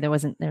sorry, there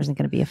wasn't going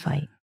to be a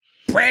fight.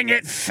 Bring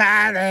it,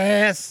 fat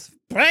ass.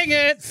 Bring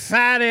it,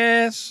 fat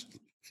ass.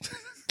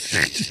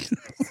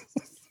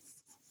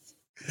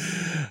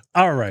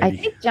 All right. I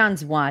think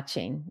John's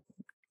watching,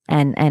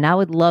 and I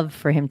would love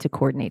for him to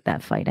coordinate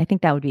that fight. I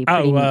think that would be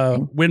pretty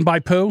win by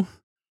Pooh?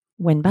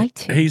 Win by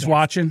 2. He's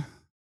watching?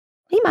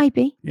 He might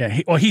be. Yeah.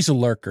 He's a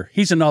lurker.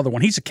 He's another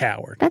one. He's a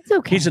coward. That's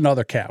okay. He's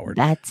another coward.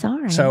 That's all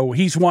right. So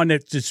he's one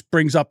that just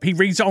brings up, he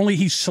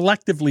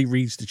selectively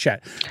reads the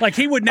chat. Like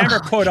he would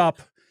never put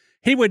up,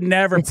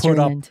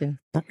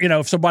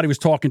 if somebody was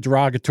talking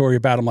derogatory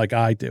about him like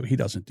I do, he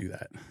doesn't do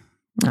that.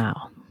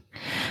 Oh.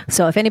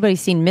 So if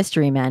anybody's seen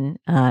Mystery Men,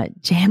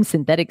 Jam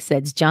Synthetic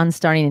says John's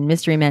starting in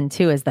Mystery Men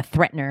 2 as the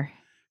threatener.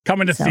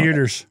 Coming to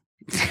theaters.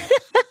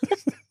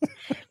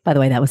 By the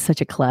way, that was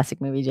such a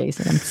classic movie,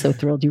 Jason. I'm so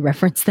thrilled you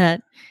referenced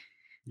that.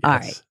 Yes. All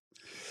right.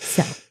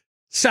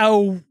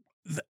 So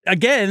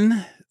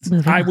again,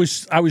 I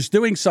was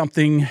doing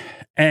something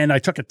and I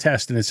took a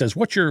test and it says,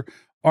 what's your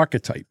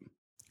archetype?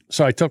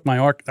 So I took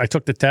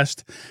the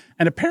test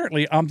and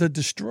apparently I'm the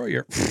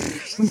destroyer.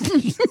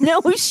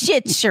 No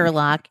shit,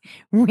 Sherlock.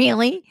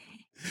 Really?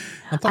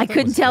 I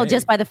couldn't tell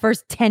just by the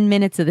first 10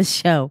 minutes of the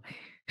show.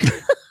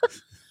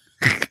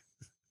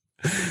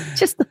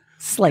 Just the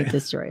slight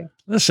destroyer.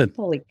 Listen.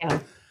 Holy cow.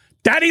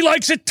 Daddy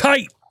likes it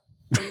tight.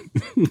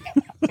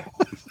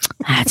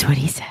 That's what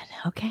he said.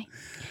 Okay.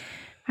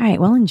 All right.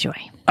 Well, enjoy.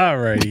 All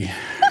righty.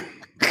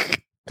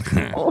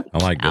 I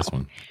like this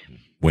one.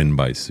 Win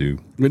by Sue.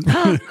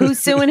 Who's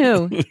suing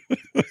who?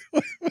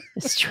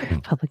 Destroy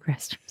public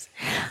restrooms.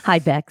 Hi,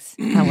 Bex.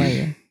 How are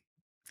you?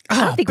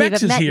 I don't think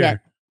Bex we've met here. yet.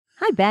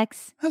 Hi,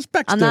 Bex. How's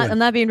Bex I'm doing?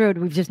 not being rude.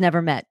 We've just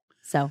never met.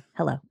 So,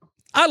 hello.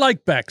 I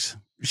like Bex.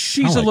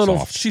 She's a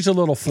little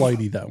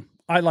flighty though.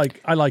 I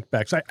like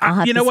Bex. I'll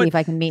have to see if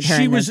I can meet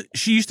her.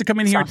 She used to come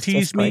in here and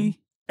tease me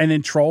and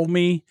then troll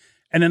me,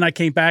 and then I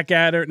came back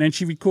at her, and then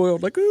she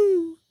recoiled like,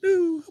 "Ooh,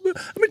 no,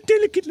 I'm a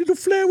delicate little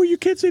flower. You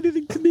can't say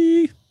anything to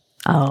me."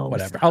 Oh,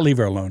 whatever. Stop. I'll leave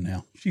her alone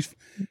now.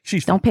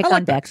 She's don't pick on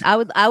like Bex. I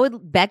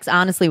would. Bex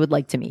honestly would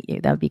like to meet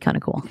you. That would be kind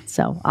of cool.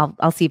 So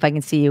I'll see if I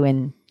can see you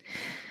in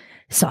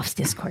Soft's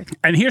Discord.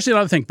 And here's the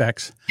other thing,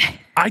 Bex.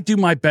 I do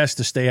my best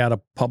to stay out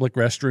of public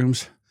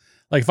restrooms.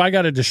 Like if I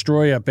got to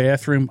destroy a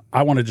bathroom,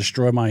 I want to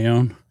destroy my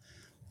own.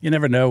 You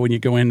never know when you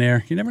go in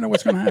there. You never know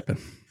what's going to happen.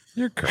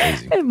 You're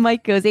crazy.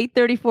 Mike goes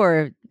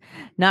 8:34.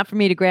 Not for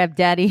me to grab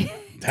Daddy.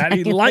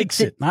 Daddy likes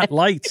it, not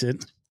lights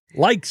it.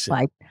 Likes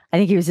it. I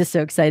think he was just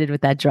so excited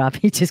with that drop.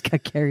 He just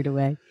got carried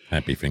away.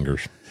 Happy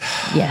fingers.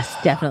 Yes,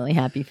 definitely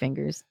happy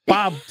fingers.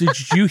 Bob,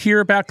 did you hear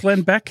about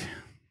Glenn Beck?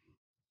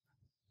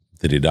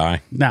 Did he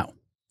die? No.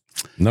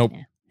 Nope.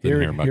 Yeah.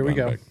 Didn't hear about Here we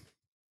Glenn go. Beck.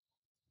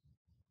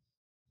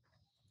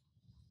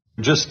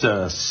 Just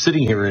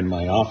sitting here in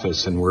my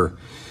office, and we're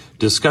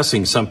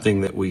discussing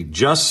something that we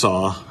just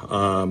saw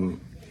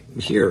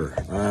here.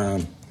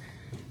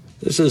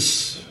 This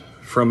is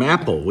from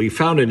Apple. We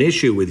found an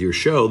issue with your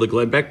show, the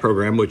Glenn Beck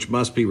program, which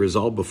must be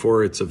resolved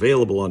before it's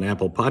available on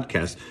Apple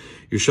Podcast.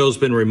 Your show's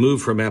been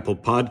removed from Apple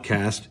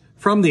Podcast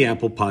from the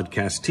Apple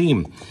Podcast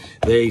team.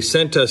 They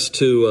sent us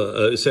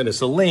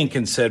a link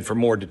and said for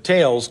more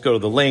details, go to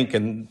the link,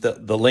 and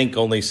the link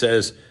only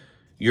says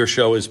your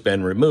show has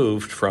been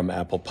removed from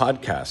Apple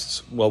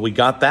Podcasts. Well, we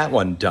got that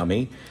one,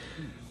 dummy.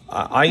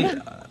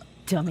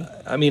 Dummy.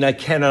 I mean, I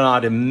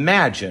cannot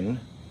imagine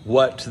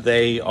what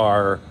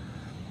they're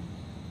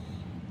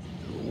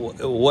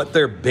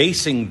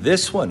basing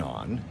this one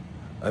on.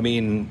 I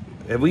mean,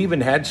 have we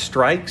even had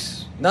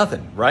strikes?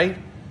 Nothing, right?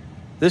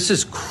 This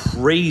is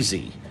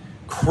crazy.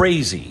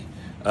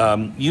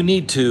 You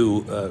need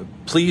to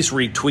please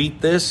retweet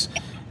this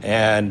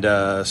and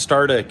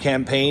start a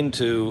campaign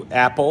to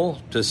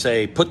Apple to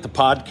say, put the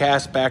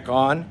podcast back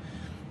on.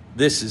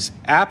 This is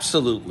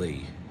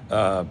absolutely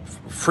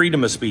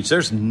freedom of speech.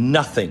 There's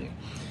nothing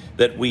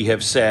that we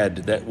have said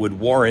that would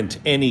warrant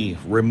any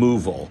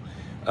removal.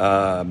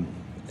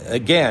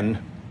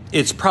 Again,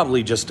 it's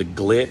probably just a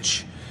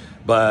glitch,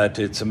 but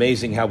it's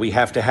amazing how we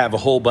have to have a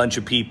whole bunch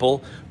of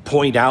people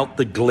point out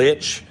the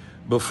glitch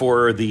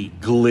before the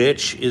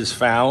glitch is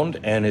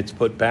found and it's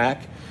put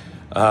back.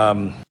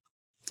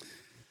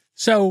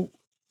 So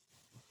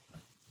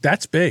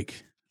that's big.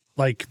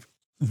 Like,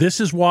 this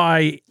is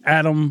why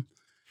Adam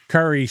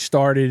Curry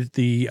started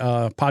the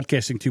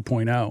Podcasting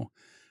 2.0.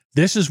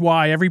 This is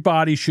why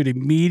everybody should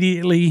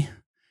immediately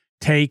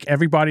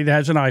everybody that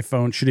has an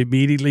iPhone should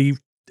immediately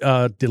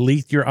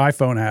delete your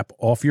iPhone app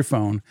off your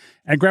phone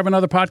and grab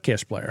another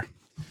podcast player.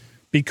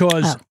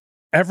 Because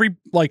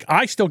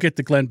I still get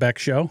the Glenn Beck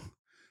Show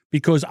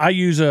because I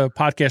use a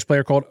podcast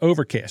player called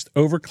Overcast.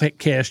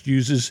 Overcast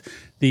uses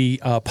the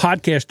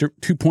Podcast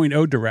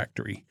 2.0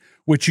 directory,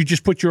 which you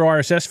just put your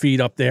RSS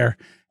feed up there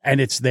and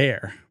it's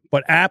there.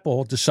 But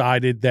Apple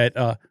decided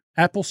that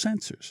Apple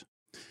censors.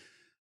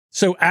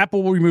 So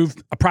Apple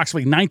removed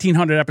approximately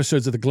 1,900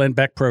 episodes of the Glenn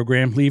Beck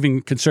program,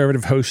 leaving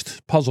conservative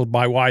hosts puzzled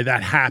by why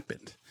that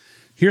happened.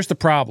 Here's the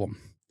problem.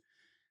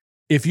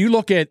 If you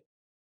look at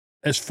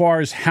as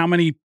far as how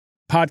many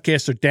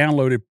podcasts are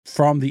downloaded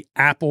from the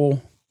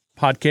Apple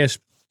podcast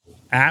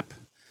app,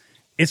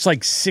 it's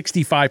like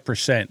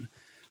 65%.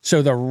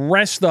 So the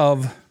rest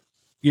of,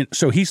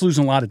 so he's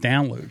losing a lot of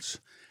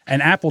downloads.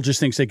 And Apple just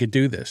thinks they could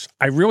do this.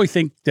 I really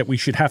think that we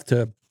should have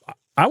to,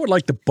 I would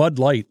like to Bud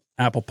Light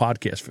Apple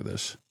Podcast for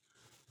this.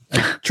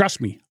 And trust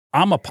me,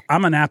 I'm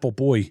an Apple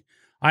boy.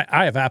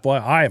 I have Apple.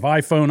 I have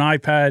iPhone,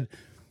 iPad,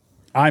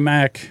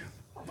 iMac,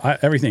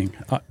 everything.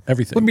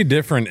 Everything. It would be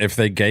different if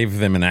they gave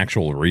them an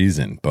actual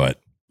reason,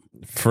 but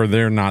for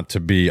there not to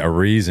be a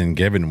reason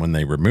given when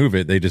they remove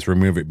it, they just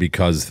remove it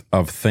because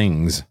of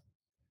things.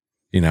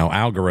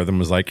 Algorithm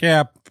was like,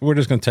 yeah, we're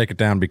just going to take it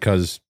down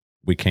because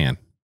we can.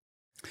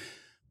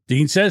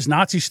 Dean says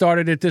Nazis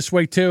started it this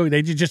way too.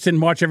 They just didn't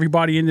march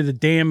everybody into the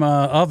damn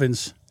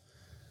ovens.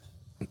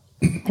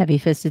 Heavy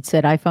Fisted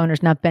said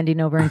iPhoneers not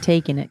bending over and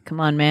taking it. Come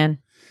on, man.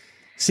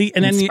 See,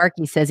 and then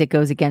Sparky says it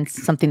goes against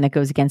something that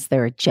goes against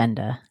their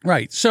agenda.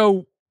 Right.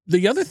 So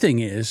the other thing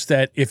is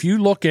that if you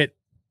look at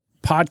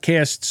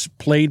podcasts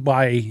played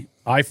by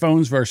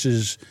iPhones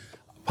versus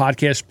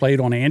podcasts played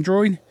on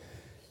Android,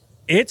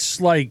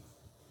 it's like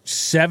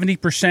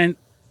 70%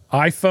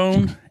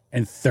 iPhone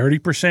and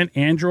 30%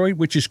 Android,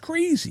 which is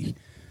crazy.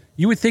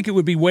 You would think it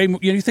would be way more,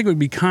 you think it would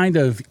be kind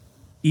of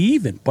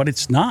even, but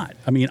it's not.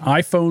 I mean,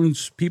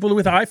 people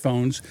with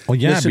iPhones. Well,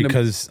 yeah,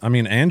 because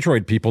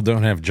Android people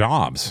don't have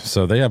jobs,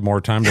 so they have more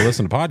time to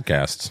listen to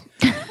podcasts.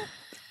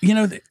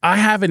 I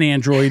have an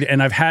Android,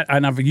 and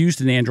I've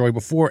used an Android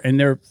before, and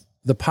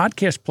the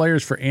podcast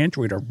players for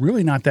Android are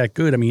really not that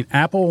good. I mean,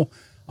 Google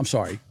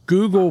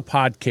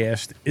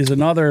Podcast is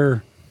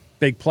another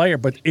big player,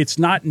 but it's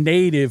not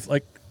native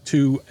like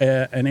to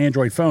an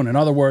Android phone. In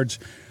other words,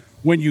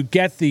 when you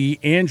get the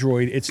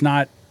Android, it's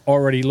not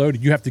already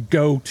loaded. You have to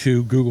go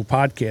to Google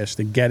Podcast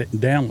and get it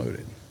and download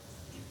it.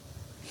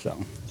 So,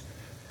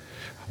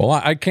 well,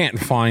 I can't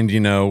find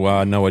No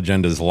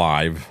Agendas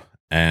live,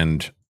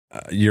 and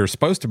you're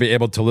supposed to be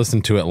able to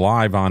listen to it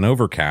live on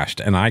Overcast,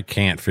 and I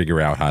can't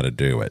figure out how to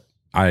do it.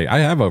 I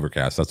have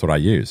Overcast, that's what I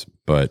use,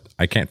 but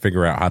I can't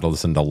figure out how to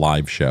listen to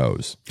live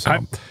shows.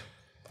 So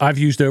I've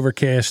used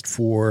Overcast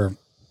for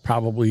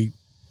probably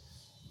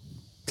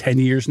 10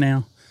 years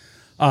now.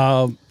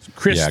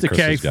 Chris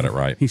has got it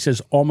right. He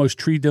says almost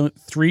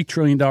 $3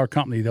 trillion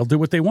company. They'll do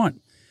what they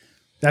want.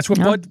 That's what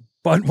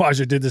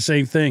Budweiser did the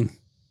same thing.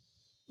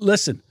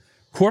 Listen,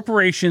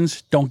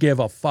 corporations don't give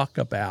a fuck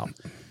about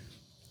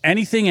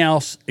anything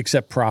else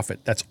except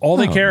profit. That's all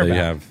they care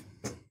about.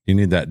 You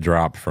need that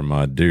drop from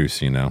Deuce,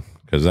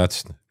 because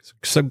that's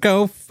so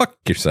go fuck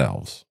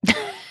yourselves.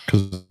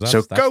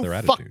 That's go their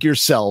attitude. fuck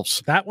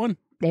yourselves. That one?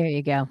 There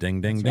you go.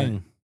 Ding, ding, That's ding.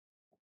 right.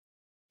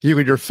 You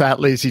and your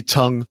fat, lazy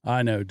tongue.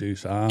 I know,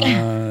 Deuce.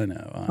 I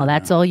know. Well,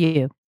 that's all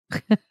you.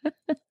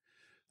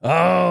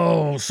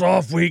 Oh,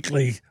 Soft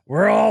Weekly.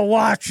 We're all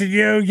watching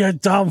you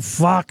dumb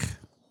fuck.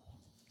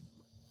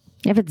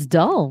 If it's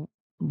dull,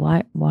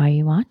 why are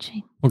you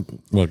watching?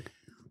 Look,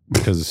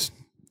 because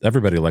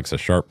everybody likes a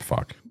sharp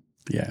fuck.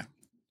 Yeah.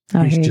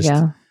 Oh, here you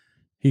go.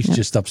 He's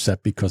just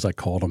upset because I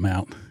called him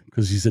out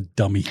because he's a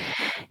dummy.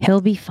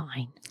 He'll be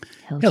fine.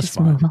 He'll just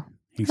fine. move on.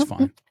 He's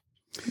fine.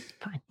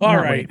 Fine. All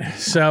Not right. worried.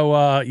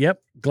 So,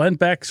 Glenn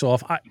Beck's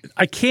off.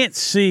 I can't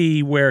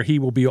see where he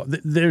will be.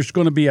 There's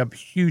going to be a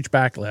huge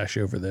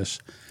backlash over this.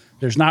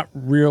 There's not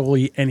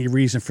really any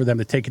reason for them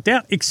to take it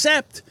down,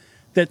 except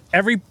that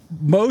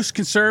most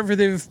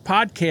conservative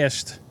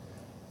podcast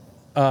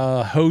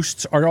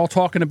hosts are all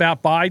talking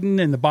about Biden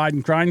and the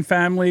Biden crime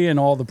family and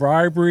all the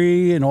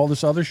bribery and all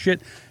this other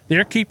shit.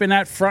 They're keeping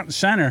that front and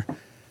center.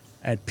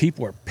 And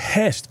people are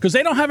pissed because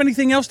they don't have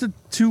anything else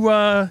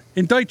to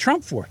indict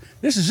Trump for.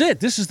 This is it.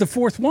 This is the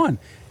fourth one.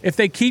 If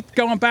they keep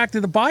going back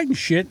to the Biden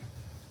shit,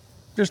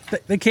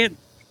 they can't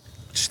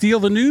steal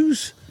the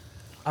news.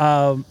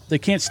 They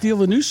can't steal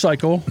the news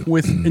cycle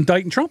with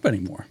indicting Trump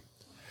anymore.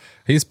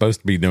 He's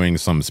supposed to be doing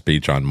some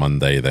speech on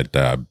Monday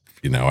that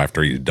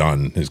after he's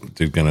done, he's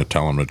going to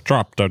tell him to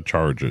drop the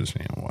charges,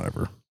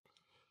 whatever.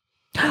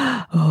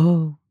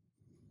 Oh.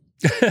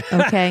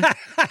 Okay.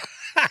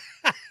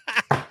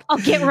 I'll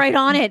get right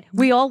on it.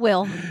 We all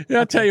will. Yeah,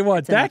 I'll tell you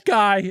what, that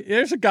guy,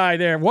 there's a guy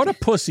there. What a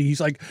pussy.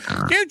 He's like,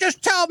 dude,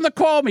 just tell him to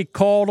call me.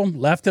 Called him,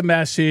 left a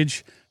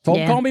message, told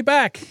him call me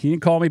back. He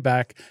didn't call me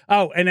back.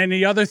 Oh, and then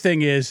the other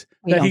thing is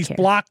that he's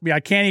blocked me. I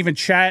can't even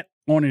chat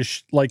on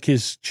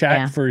his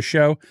chat for his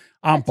show.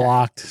 I'm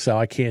blocked, so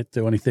I can't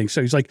do anything.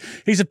 So he's like,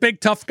 he's a big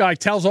tough guy,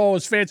 tells all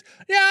his fans,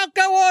 yeah, I'll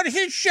go on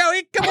his show.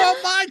 He can come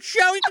on my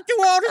show. He can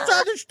do all this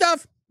other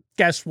stuff.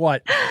 Guess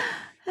what?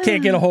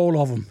 Can't get a hold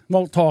of him.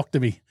 Won't talk to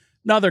me.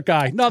 Another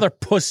guy, another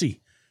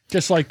pussy.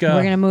 Just like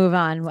we're gonna move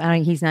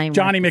on. He's not even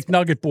Johnny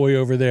McNugget boy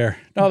over there.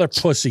 Another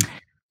pussy.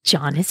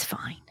 John is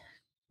fine.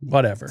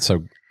 Whatever.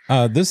 So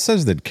this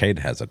says that Kate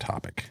has a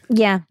topic.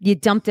 Yeah, you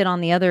dumped it on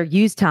the other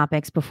used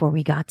topics before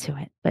we got to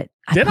it, but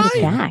did put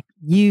it back.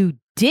 You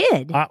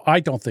did.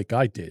 I don't think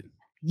I did.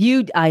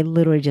 I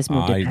literally just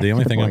moved it back. The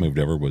only to thing board. I moved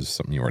over was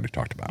something you already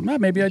talked about. Well,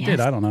 maybe I did.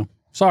 I don't know.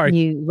 Sorry.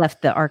 You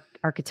left the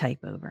archetype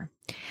over.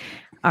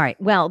 All right.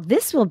 Well,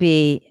 this will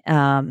be.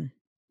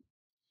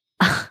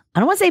 I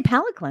don't want to say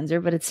palate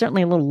cleanser, but it's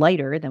certainly a little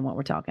lighter than what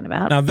we're talking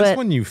about. Now, this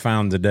one you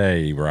found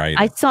today, right?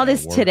 I saw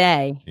this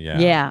today.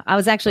 Yeah. I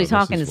was actually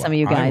talking to some of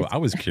you guys. I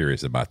was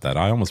curious about that.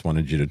 I almost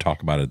wanted you to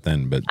talk about it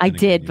then, but I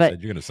did. But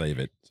you're going to save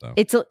it.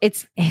 So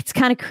it's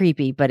kind of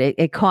creepy, but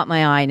it caught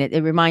my eye, and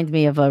it reminds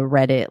me of a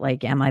Reddit,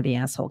 like, am I the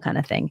asshole kind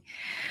of thing.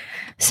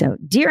 So,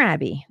 dear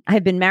Abby, I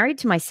have been married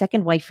to my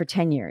second wife for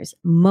 10 years.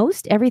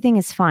 Most everything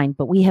is fine,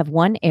 but we have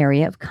one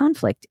area of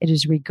conflict. It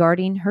is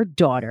regarding her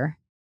daughter,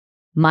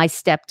 my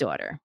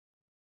stepdaughter.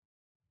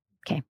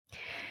 Okay.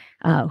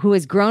 Who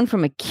has grown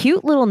from a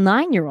cute little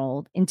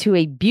 9-year-old into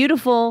a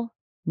beautiful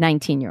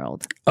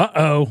 19-year-old.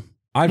 Uh-oh.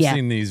 I've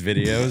seen these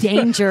videos.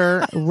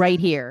 Danger right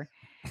here.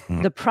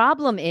 The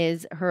problem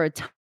is her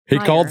attire. He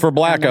called for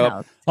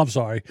blackout. I'm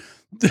sorry.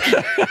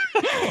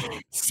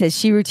 Says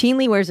she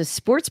routinely wears a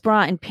sports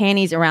bra and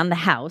panties around the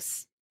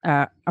house,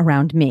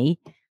 around me.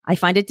 I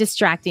find it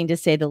distracting, to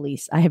say the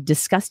least. I have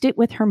discussed it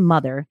with her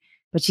mother,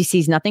 but she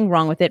sees nothing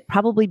wrong with it,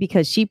 probably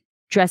because she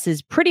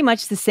dresses pretty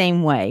much the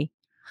same way.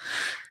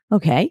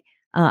 Okay.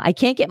 I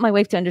can't get my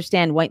wife to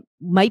understand what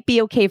might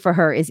be okay for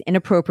her is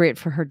inappropriate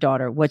for her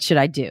daughter. What should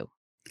I do?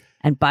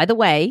 And by the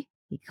way,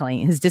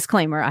 his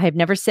disclaimer, I have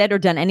never said or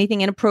done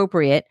anything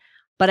inappropriate,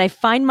 but I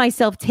find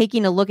myself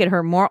taking a look at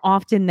her more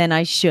often than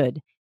I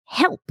should.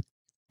 Help.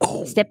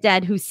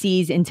 Stepdad who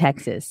sees in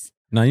Texas.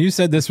 Now, you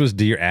said this was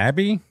Dear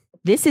Abby?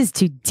 This is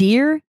to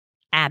Dear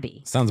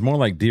Abby. Sounds more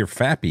like Dear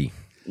Fappy.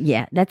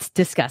 Yeah, that's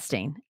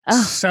disgusting.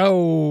 Ugh.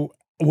 So,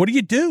 what do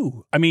you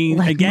do? I mean,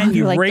 like, again,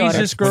 you raise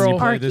this girl. When you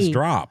play this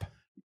drop.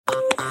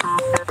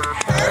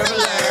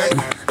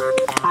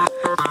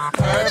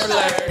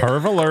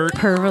 Perv alert.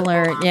 Perv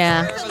alert,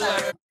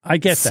 yeah. I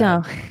get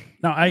that.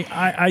 No,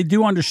 I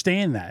do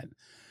understand that.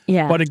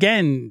 Yeah. But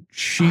again,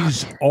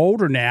 she's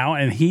older now,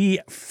 and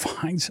he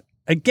finds,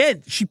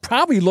 again, she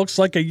probably looks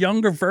like a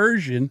younger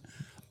version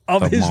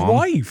of his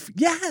wife.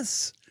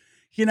 Yes.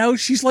 You know,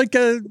 she's like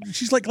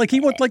he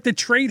would like to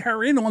trade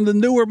her in on the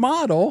newer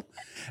model,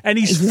 and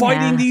he's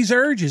fighting these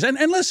urges. And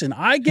listen,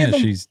 I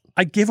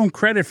give him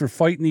credit for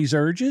fighting these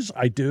urges.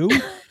 I do.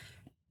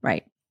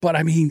 Right. But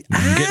I mean,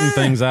 getting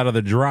things out of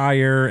the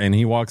dryer, and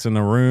he walks in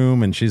the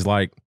room, and she's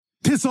like,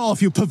 "Piss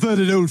off, you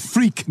perverted old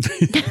freak."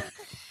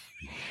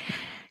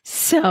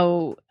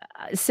 So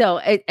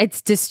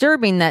it's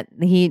disturbing that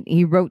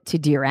he wrote to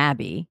Dear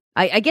Abby.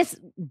 I guess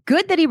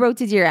good that he wrote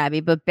to Dear Abby,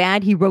 but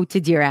bad he wrote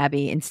to Dear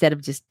Abby instead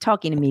of just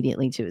talking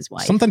immediately to his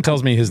wife. Something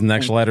tells me his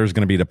next letter is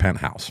going to be to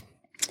Penthouse.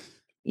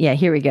 Yeah,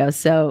 here we go.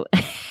 So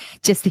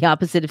just the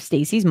opposite of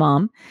Stacy's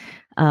mom.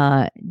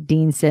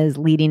 Dean says,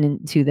 leading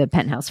into the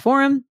Penthouse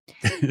forum.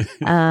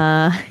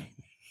 And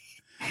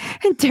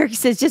Dirk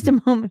says, just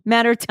a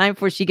matter of time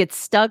before she gets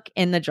stuck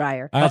in the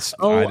dryer.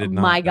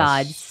 My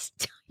God.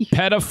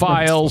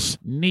 Pedophiles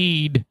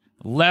need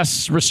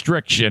less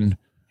restriction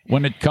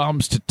when it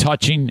comes to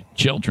touching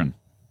children.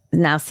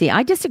 Now, see,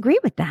 I disagree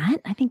with that.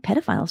 I think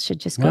pedophiles should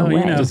just go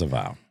away.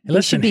 Disavow.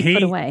 Listen, should be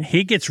put away.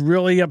 He gets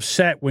really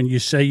upset when you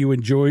say you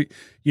enjoy,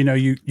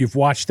 you've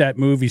watched that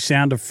movie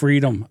Sound of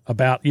Freedom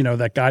about,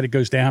 that guy that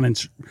goes down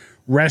and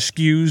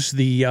rescues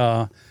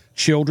the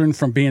children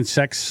from being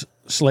sex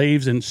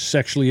slaves and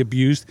sexually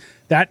abused.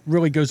 That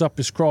really goes up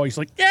his crawl. He's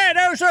like, yeah,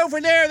 those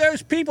over there,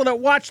 those people that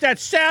watch that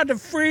Sound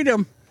of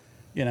Freedom,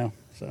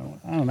 So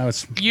I don't know.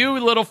 It's you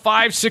little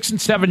 5, 6, and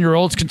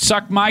 7-year-olds can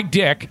suck my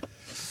dick.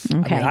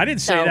 Okay, I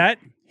didn't say that.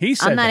 He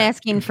said I'm not that.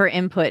 asking for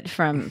input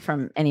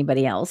from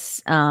anybody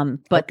else.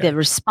 But the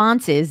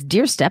response is,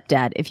 dear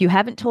stepdad, if you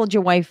haven't told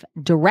your wife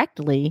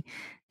directly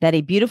that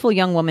a beautiful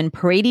young woman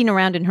parading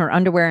around in her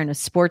underwear and a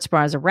sports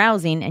bra is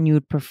arousing, and you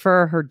would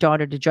prefer her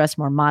daughter to dress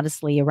more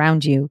modestly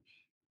around you,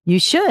 you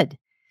should.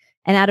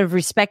 And out of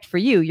respect for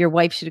you, your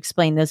wife should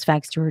explain those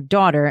facts to her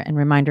daughter and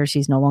remind her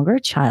she's no longer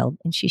a child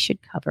and she should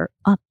cover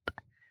up.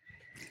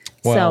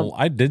 Well,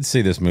 I did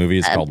see this movie.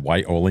 It's called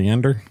White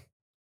Oleander.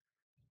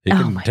 He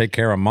can take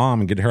care of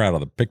mom and get her out of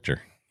the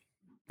picture.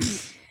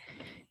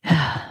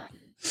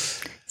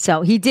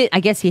 So he did,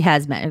 I guess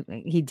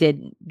he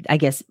did, I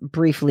guess,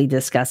 briefly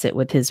discuss it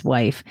with his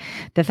wife.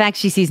 The fact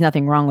she sees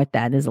nothing wrong with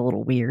that is a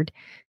little weird.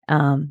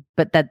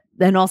 But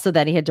then also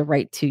that he had to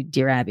write to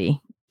Dear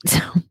Abby. So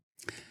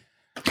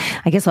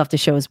I guess I'll have to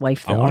show his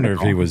wife. I wonder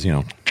if he was,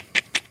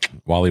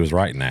 while he was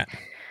writing that.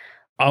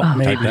 Oh,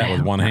 maybe. Type that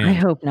with one hand. I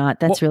hope not.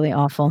 That's really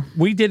awful.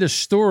 We did a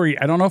story.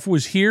 I don't know if it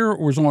was here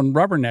or was on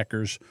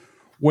Rubberneckers,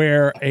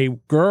 where a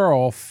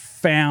girl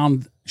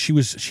found she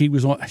had an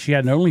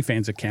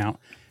OnlyFans account.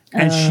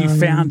 And she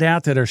found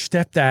out that her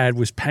stepdad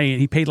was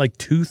he paid like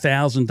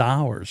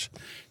 $2,000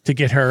 to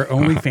get her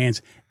OnlyFans.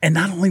 And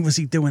not only was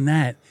he doing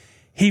that,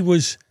 he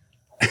was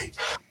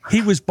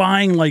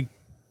buying like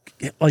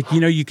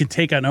you could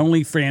take an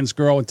OnlyFans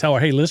girl and tell her,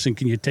 hey, listen,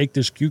 can you take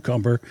this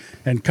cucumber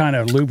and kind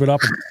of lube it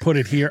up and put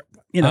it here?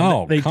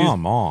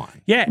 Come on.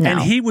 Yeah. No. And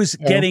he was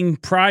getting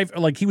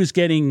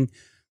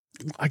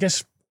I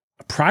guess,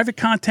 private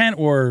content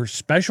or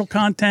special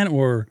content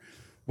or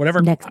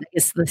whatever. Next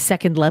is the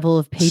second level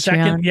of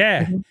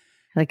Patreon.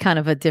 Like kind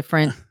of a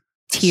different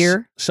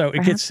tier. So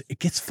it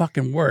gets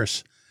fucking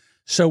worse.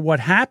 So what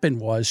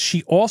happened was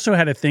she also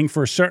had a thing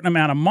for a certain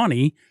amount of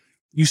money.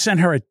 You sent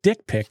her a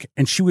dick pic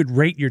and she would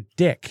rate your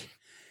dick.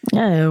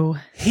 No.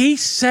 He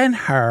sent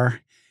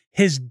her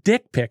his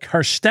dick pic.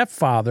 Her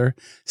stepfather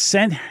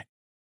sent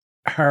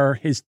her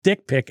his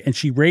dick pic and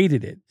she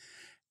rated it.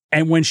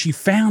 And when she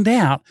found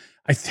out,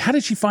 how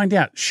did she find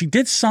out? She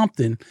did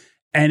something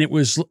and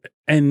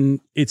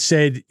it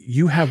said,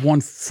 you have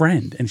one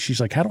friend. And she's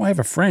like, how do I have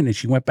a friend? And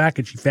she went back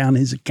and she found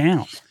his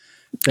account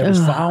that was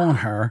following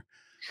her.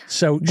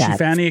 So she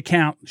found the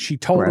account. She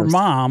told her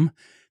mom.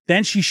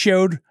 Then she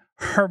showed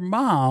her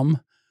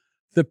mom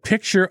the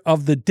picture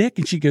of the dick.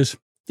 And she goes,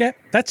 yeah,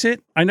 that's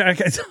it. I know. I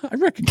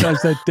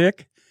recognize that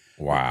dick.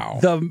 Wow.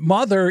 The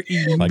mother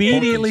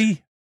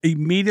immediately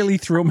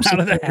threw him out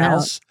of the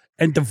house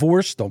and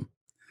divorced him.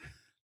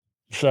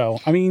 So,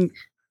 I mean,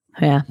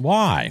 yeah.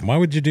 Why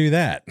would you do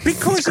that?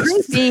 Because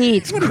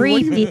it's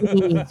creepy.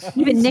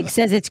 Even Nick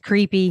says it's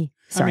creepy.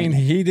 Sorry. I mean,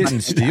 he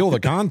didn't steal the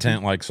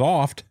content like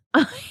Soft.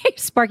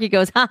 Sparky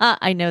goes, haha,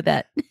 I know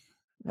that.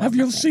 Have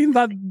you seen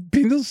that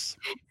penis?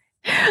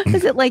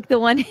 Is it like the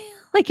one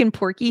like in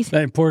Porky's?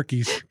 In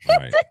Porky's.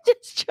 Right.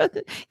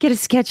 Get a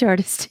sketch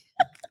artist.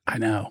 I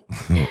know.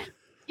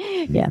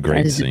 Yeah, Great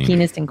that is scene. the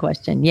penis in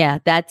question. Yeah,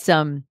 that's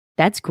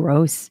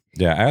gross.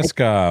 Yeah, ask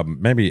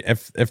maybe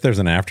if there's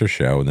an after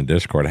show in the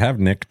Discord, have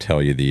Nick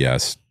tell you the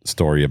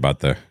story about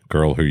the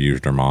girl who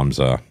used her mom's.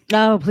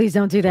 No, please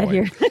don't do that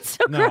here. That's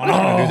so No, gross. I'm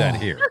not going to do that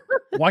here.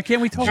 Why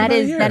can't we talk about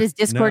it here? That is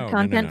Discord No,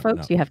 content,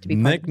 folks. You have to be.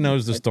 Nick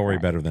knows the story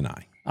better than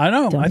I. I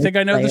know. Don't I think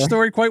I know the player.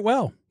 story quite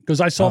well because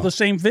I saw the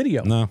same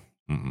video. No.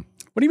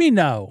 What do you mean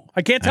no?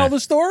 I can't tell the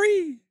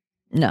story?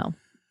 No.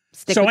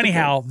 Stick So with the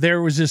anyhow,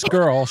 there was this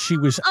girl. She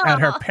was at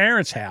her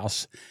parents'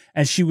 house,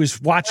 and she was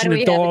watching Why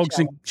the do we have a dogs,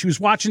 and child? she was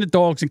watching the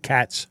dogs and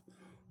cats.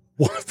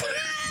 What?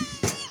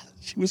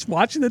 She was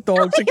watching the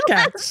dogs and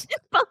cats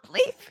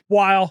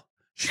while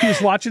she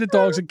was watching the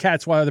dogs and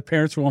cats while the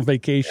parents were on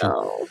vacation,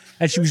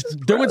 and she was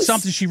doing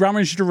something. She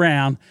rummaged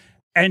around,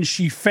 and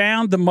she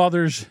found the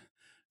mother's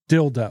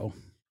dildo.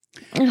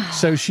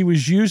 So she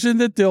was using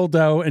the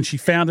dildo, and she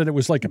found that it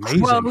was like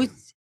amazing.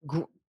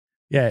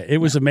 Yeah, it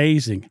was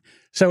amazing.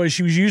 So as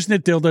she was using the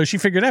dildo, she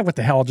figured out, what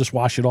the hell, I'll just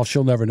wash it off.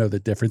 She'll never know the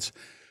difference.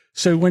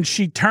 So when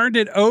she turned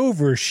it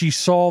over, she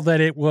saw that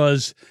it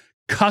was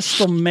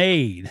custom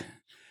made.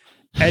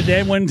 And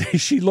then when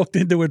she looked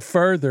into it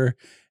further,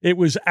 it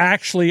was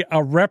actually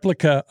a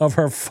replica of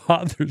her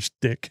father's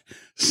dick.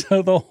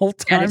 So the whole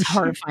time That is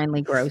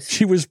horrifyingly gross.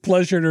 she was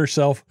pleasuring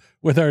herself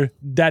with her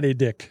daddy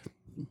dick.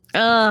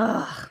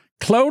 Ugh.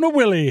 Clone a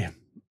Willie.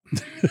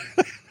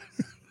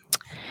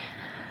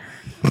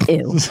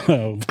 Ew.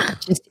 So,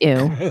 Just ew.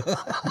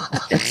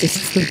 That's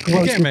just the You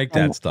grossest can't make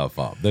that thing. stuff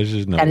up. There's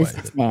just no That way. is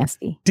just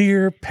nasty.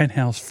 dear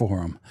Penthouse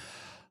Forum,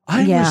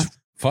 I Yeah. was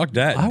Fuck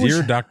that. I was-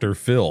 Dear Dr.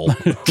 Phil.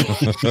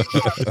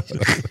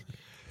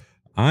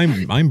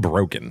 I'm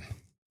broken.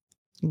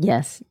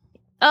 Yes.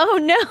 Oh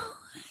no.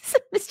 So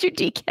Mr.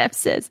 Decaf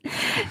says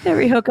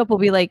every hookup will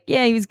be like,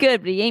 yeah, he was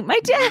good, but he ain't my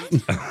dad.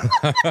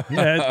 Yeah,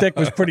 that dick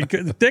was pretty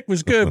good. The dick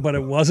was good, but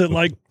it wasn't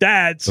like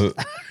dad's.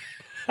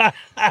 Daddy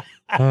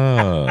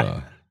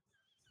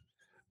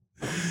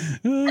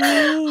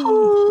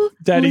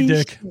Holy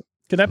dick. shit.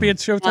 Could that be a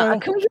show title?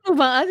 Can we move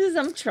on?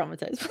 I'm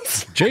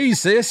traumatized. Gee,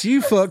 sis,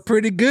 you fucked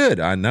pretty good.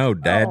 I know.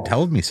 Dad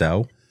told me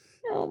so.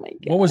 Oh my god.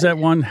 What was that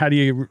one? How do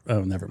you?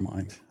 Oh, never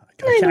mind.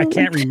 I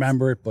can't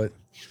remember it, but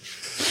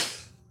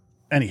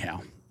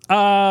anyhow,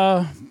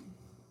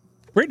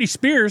 Britney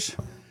Spears.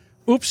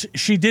 Oops,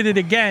 she did it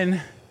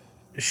again.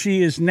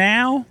 She is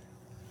now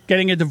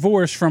getting a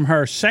divorce from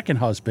her second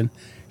husband.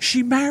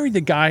 She married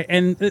the guy,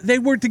 and they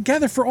were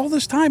together for all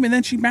this time, and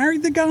then she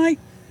married the guy,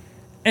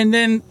 and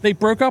then they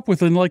broke up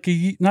within like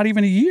not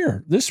even a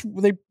year.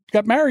 They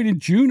got married in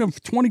June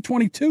of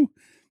 2022.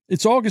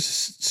 It's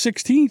August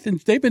 16th, and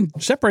they've been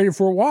separated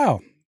for a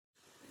while.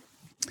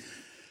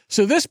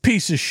 So this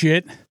piece of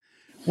shit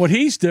What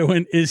he's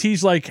doing is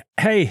he's like,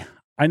 hey,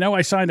 I know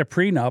I signed a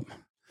prenup,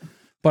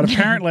 but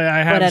apparently I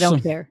have But I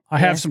don't care. I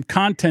have some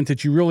content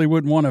that you really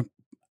wouldn't want to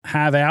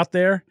have out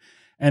there.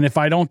 And if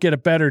I don't get a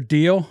better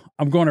deal,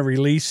 I'm going to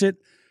release it.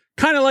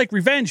 Kind of like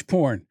revenge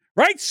porn.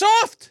 Right,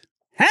 Soft?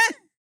 Huh?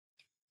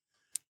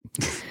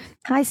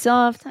 Hi,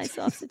 Soft. Hi,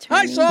 Soft's attorney.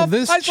 Hi, Soft.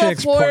 This Hi,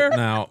 chick's Soft lawyer.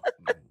 putting out.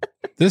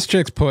 This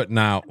chick's putting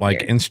out like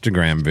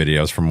Instagram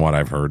videos, from what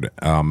I've heard,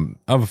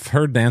 of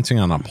her dancing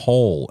on a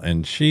pole,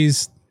 and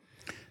she's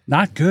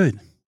not good.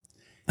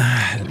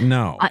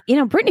 No,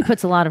 Britney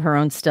puts a lot of her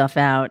own stuff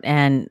out,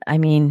 and I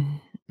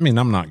mean,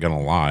 I'm not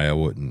gonna lie, I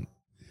wouldn't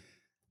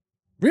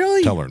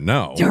really tell her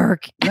no.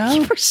 Dirk,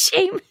 No. for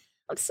shame.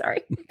 I'm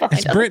sorry.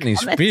 It's Britney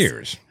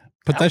Spears.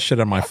 Put that shit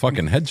on my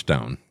fucking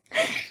headstone.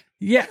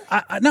 Yeah,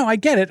 I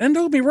get it. And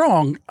don't get me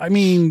wrong. I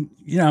mean,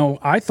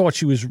 I thought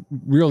she was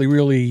really,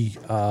 really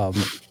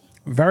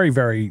very,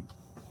 very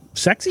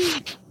sexy.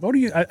 What are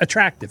you?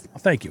 Attractive.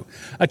 Thank you.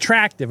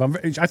 Attractive.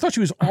 I thought she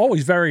was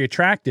always very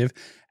attractive,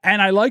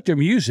 and I liked her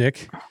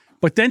music.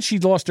 But then she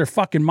lost her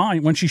fucking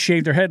mind when she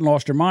shaved her head and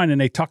lost her mind, and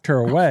they tucked her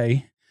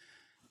away.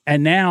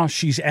 And now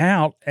she's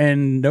out,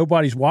 and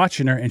nobody's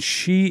watching her, and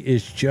she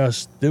is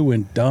just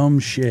doing dumb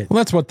shit. Well,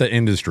 that's what the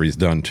industry's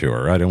done to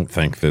her. I don't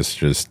think this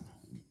just...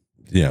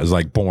 is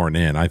like born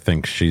in. I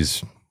think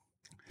she's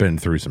been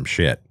through some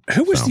shit.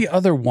 Who was the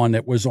other one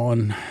that was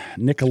on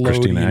Nickelodeon?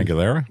 Christina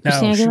Aguilera? No,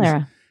 Christina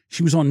Aguilera.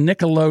 She was on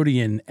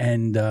Nickelodeon,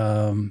 and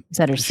is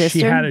that her sister?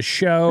 She had a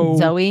show.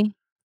 Zoe?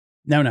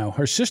 No,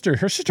 her sister.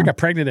 Her sister got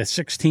pregnant at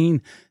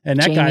 16, and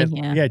that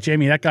Jamie,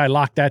 Jamie, that guy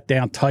locked that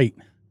down tight.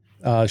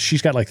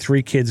 She's got like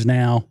 3 kids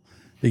now.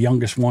 The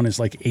youngest one is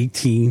like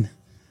 18.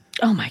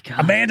 Oh my God.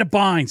 Amanda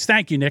Bynes.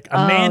 Thank you, Nick.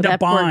 Amanda that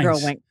Bynes. Poor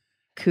girl went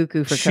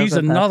cuckoo for She's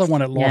Cocoa another Puffs.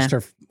 one that lost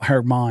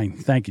her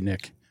mind. Thank you,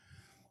 Nick.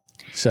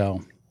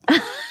 So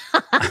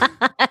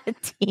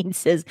Teen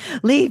says,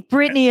 leave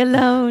Britney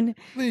alone.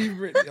 Leave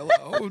Britney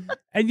alone.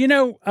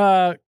 And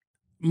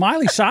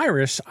Miley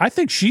Cyrus, I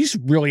think she's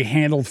really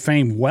handled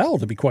fame well,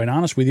 to be quite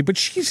honest with you. But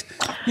she's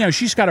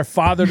got her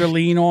father to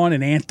lean on,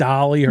 and Aunt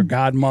Dolly, her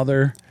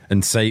godmother,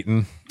 and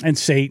Satan.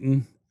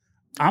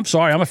 I'm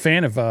sorry, I'm a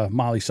fan of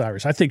Miley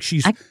Cyrus. I think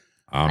she's.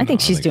 I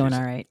think she's doing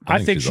all right.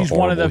 I think she's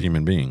one of the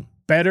human being.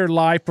 Better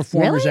live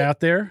performers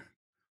out there.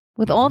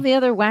 With all the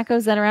other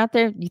wackos that are out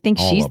there, you think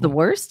she's the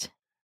worst?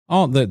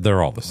 Oh,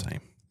 they're all the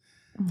same.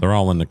 They're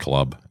all in the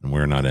club, and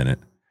we're not in it.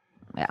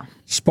 Yeah.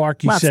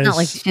 Sparky says... it's not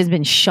like she's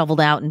been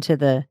shoveled out into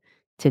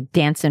to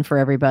dancing for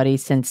everybody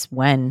since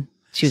when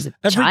she was a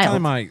Every child.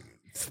 time I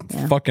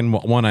fucking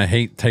want to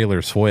hate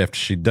Taylor Swift,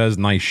 she does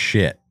nice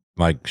shit.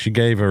 Like, she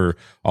gave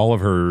all of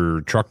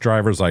her truck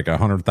drivers like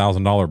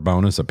 $100,000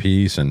 bonus a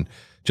piece, and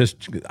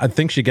I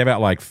think she gave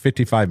out like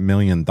 $55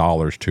 million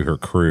to her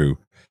crew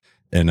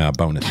in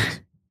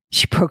bonuses.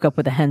 She broke up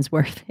with a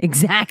Hemsworth.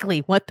 Exactly.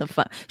 What the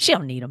fuck? She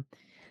don't need him.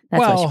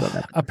 That's why she broke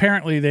up.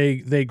 Apparently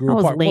they grew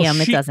apart. Liam,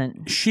 Well, it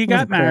doesn't. She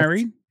got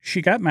married.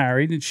 She got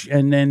married,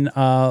 and then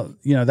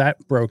that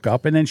broke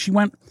up. And then she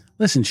went.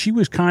 Listen, she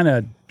was kind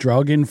of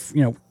drugging.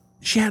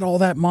 She had all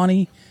that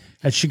money,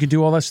 and she could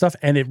do all that stuff,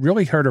 and it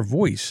really hurt her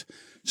voice.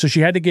 So she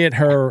had to get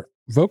her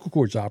vocal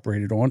cords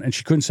operated on, and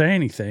she couldn't say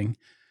anything.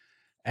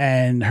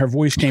 And her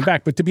voice came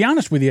back. But to be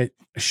honest with you,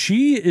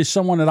 she is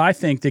someone that I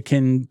think that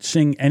can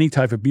sing any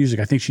type of music.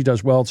 I think she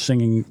does well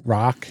singing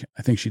rock.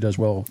 I think she does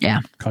well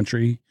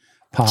country,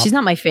 pop. She's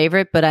not my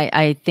favorite, but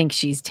I think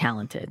she's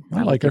talented.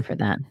 I like her for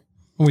that.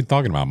 What are we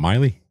talking about,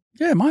 Miley?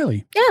 Yeah,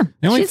 Miley. Yeah,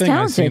 the only she's thing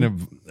talented. I've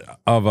seen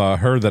of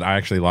her that I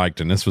actually liked,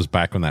 and this was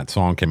back when that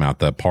song came out,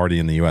 the Party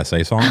in the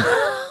USA song.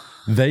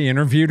 They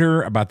interviewed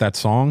her about that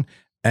song,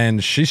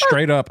 and she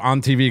straight up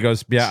on TV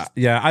goes,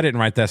 yeah, I didn't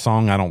write that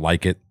song. I don't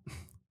like it.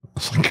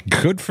 It's like,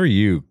 good for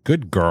you.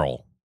 Good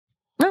girl.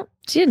 Well,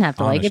 she didn't have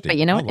to like it, but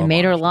you know what? It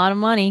made her a lot of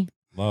money.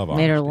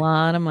 Made her a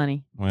lot of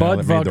money. Well,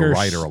 it made the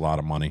writer a lot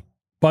of money.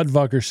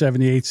 Budvugger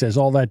 78 says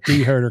all that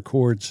D hurt her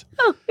chords.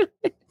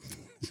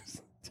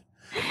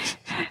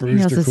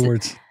 Bruised her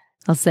chords.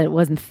 I'll say it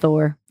wasn't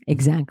Thor.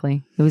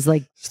 Exactly. It was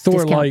like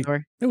Thor Light.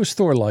 Thor. It was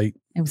Thor Light.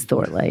 It was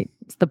Thor Light.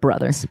 It's the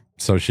brother.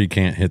 So she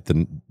can't hit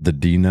the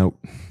D note?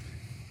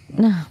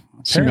 No.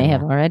 She may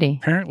have already.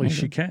 Apparently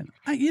she can.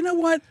 You know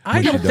what?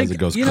 I don't think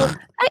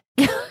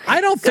I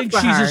don't think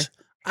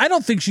I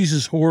don't think she's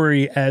as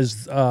hoary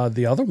as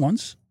the other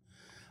ones.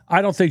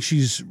 I don't think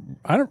she's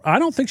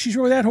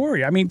really that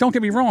hoary. I mean, don't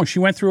get me wrong. She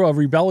went through a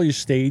rebellious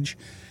stage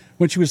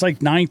when she was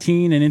like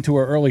 19 and into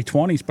her early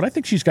 20s, but I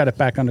think she's got it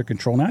back under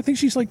control now. I think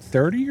she's like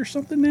 30 or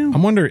something now. I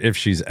wonder if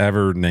she's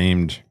ever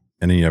named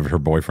any of her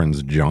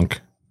boyfriend's junk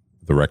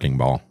the Wrecking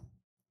Ball.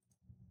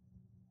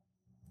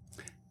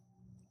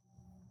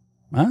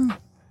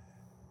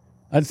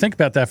 I'd think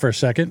about that for a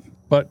second,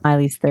 but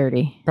Miley's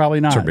 30. Probably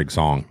not. It's her big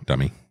song,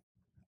 dummy.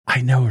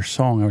 I know her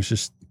song. I was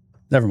just,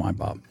 never mind,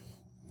 Bob.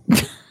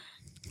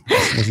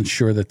 I wasn't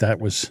sure that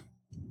was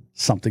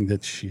something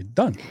that she had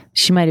done.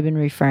 She might have been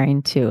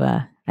referring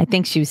to, I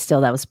think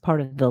that was part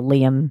of the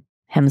Liam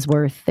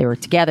Hemsworth. They were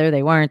together.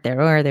 They weren't. They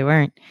were. They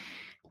weren't.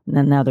 And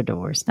then now they're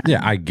divorced.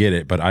 Yeah, I get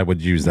it, but I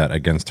would use that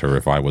against her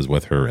if I was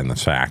with her in the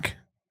sack.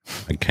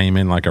 I came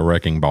in like a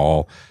wrecking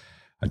ball.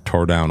 I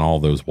tore down all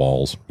those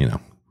walls,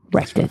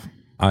 Wrecked it.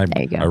 I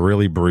There you go. I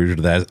really bruised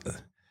that,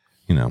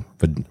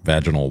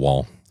 vaginal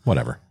wall.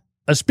 Whatever.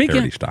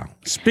 Parody style.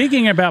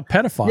 Speaking about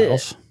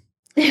pedophiles,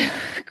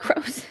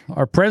 Gross.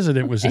 our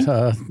president was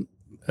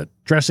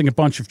addressing a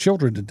bunch of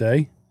children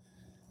today.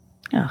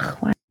 Ugh,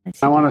 why?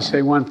 I want to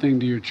say one thing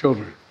to your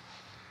children.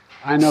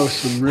 I know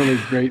some really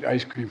great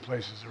ice cream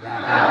places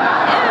around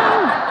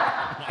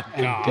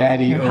here. And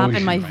Daddy You're owes hopping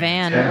you, my right?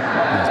 van.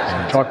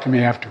 Yeah. So talk to me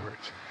afterwards.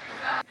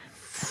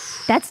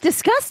 That's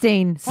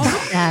disgusting.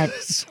 Stop that.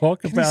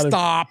 Talk about it.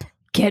 Stop.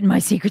 Get in my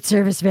Secret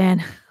Service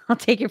van. I'll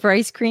take it for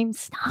ice cream.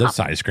 Stop. This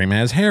ice cream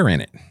has hair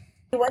in it.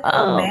 A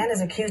 21-year-old man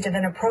is accused of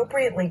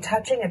inappropriately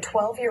touching a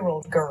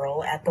 12-year-old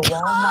girl at the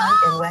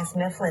Walmart in West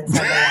Mifflin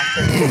Sunday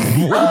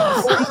afternoon.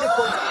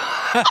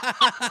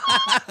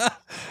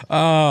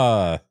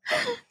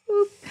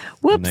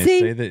 And they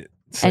say Whoopsie. that,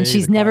 And say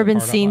she's the never quiet been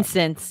part out seen loud.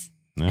 since.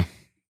 No.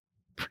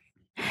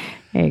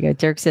 There you go.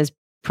 Dirk says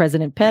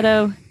President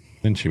Pedo.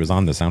 Then she was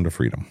on The Sound of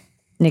Freedom.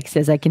 Nick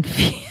says I can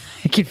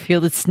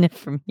feel the sniff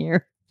from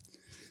here.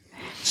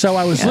 So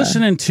I was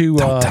listening to.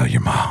 Don't tell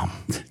your mom.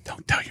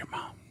 Don't tell your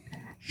mom.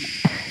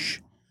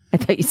 I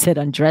thought you said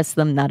undress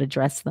them, not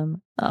address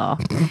them. Oh,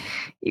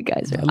 you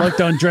guys are. I'd like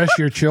to undress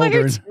your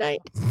children.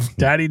 tonight.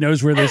 Daddy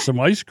knows where there's some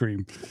ice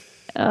cream.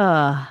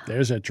 Ah,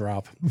 There's a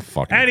drop.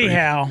 Fucking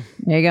Anyhow,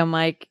 there you go,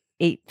 Mike.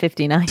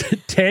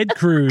 8:59. Ted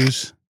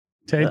Cruz.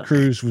 Ted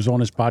Cruz was on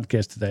his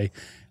podcast today,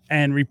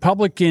 and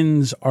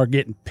Republicans are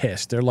getting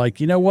pissed. They're like,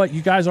 you know what?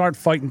 You guys aren't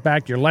fighting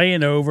back. You're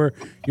laying over.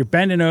 You're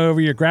bending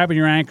over. You're grabbing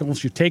your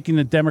ankles. You're taking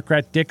the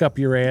Democrat dick up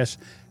your ass.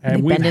 They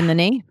And bending the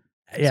knee.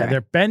 Yeah, Sorry.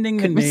 they're bending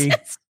the knee.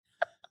 Resist.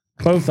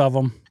 Both of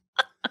them.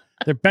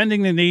 They're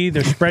bending the knee.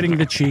 They're spreading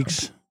the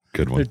cheeks.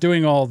 Good They're one.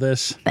 doing all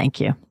this. Thank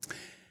you.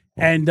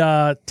 And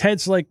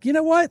Ted's like, you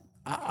know what?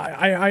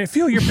 I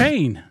feel your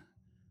pain.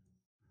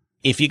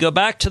 If you go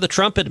back to the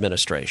Trump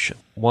administration,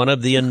 one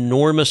of the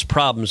enormous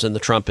problems in the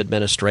Trump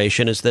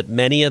administration is that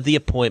many of the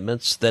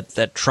appointments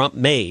that Trump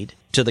made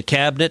to the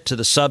cabinet, to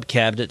the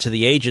sub-cabinet, to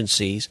the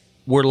agencies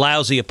were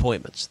lousy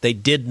appointments. They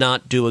did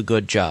not do a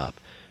good job.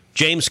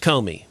 James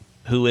Comey,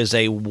 who is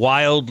a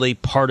wildly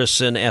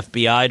partisan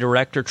FBI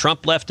director,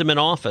 Trump left him in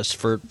office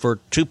for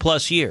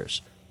 2+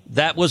 years.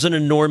 That was an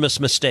enormous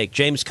mistake.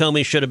 James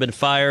Comey should have been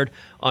fired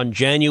on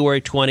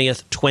January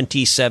 20th,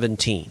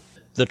 2017.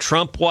 The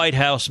Trump White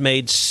House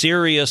made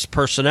serious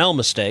personnel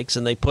mistakes,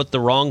 and they put the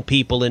wrong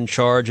people in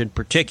charge, in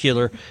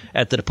particular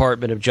at the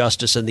Department of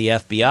Justice and the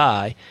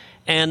FBI.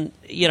 And,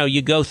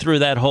 you go through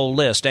that whole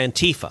list.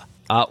 Antifa,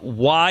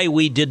 why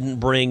we didn't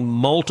bring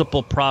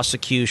multiple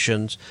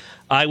prosecutions.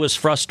 I was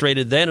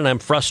frustrated then, and I'm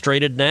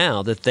frustrated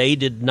now that they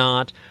did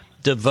not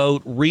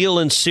devote real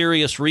and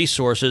serious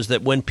resources,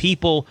 that when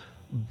people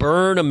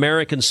burn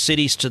American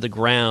cities to the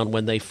ground,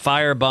 when they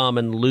firebomb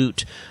and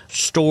loot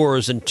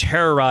stores and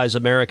terrorize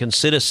American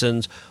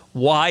citizens,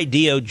 why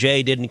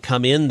DOJ didn't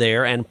come in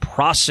there and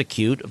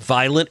prosecute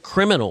violent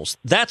criminals.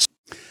 That's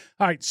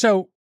All right.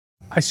 So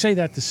I say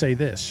that to say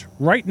this.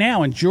 Right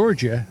now in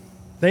Georgia,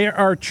 they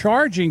are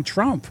charging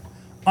Trump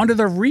under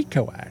the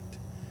RICO Act.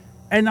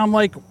 And I'm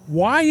like,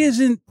 why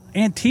isn't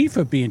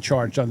Antifa being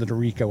charged under the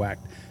RICO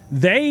Act?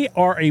 They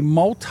are a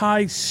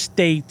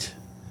multi-state,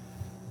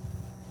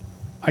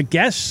 I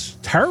guess,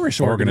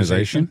 terrorist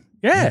organization.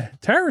 Yeah,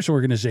 terrorist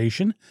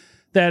organization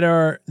that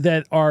are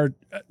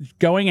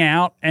going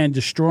out and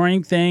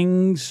destroying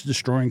things,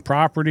 destroying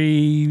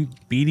property,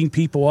 beating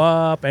people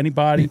up.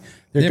 Anybody?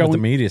 They're But the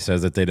media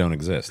says that they don't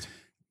exist.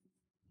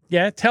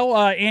 Yeah, tell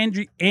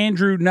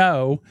Andrew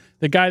No,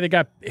 the guy that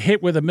got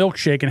hit with a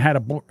milkshake and had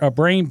a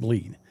brain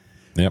bleed.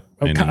 Yep.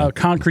 A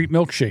concrete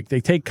milkshake. They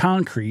take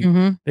concrete,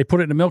 they put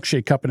it in a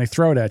milkshake cup, and they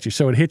throw it at you.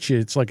 So it hits you.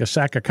 It's like a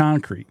sack of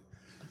concrete.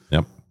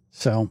 Yep.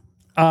 So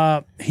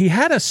he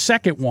had a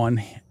second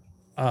one.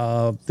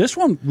 This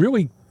one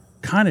really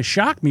kind of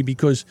shocked me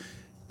because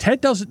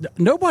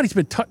nobody's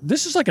been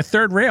this is like a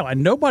third rail,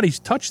 and nobody's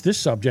touched this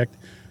subject.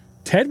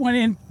 Ted went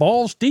in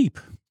balls deep.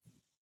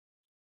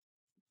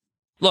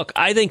 Look,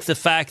 I think the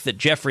fact that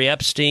Jeffrey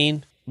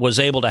Epstein was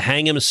able to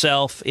hang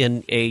himself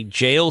in a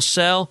jail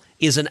cell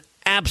is an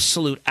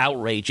absolute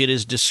outrage. It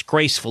is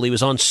disgraceful. He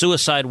was on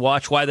suicide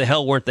watch. Why the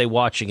hell weren't they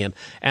watching him?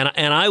 And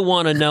I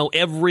want to know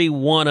every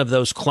one of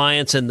those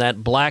clients in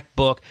that black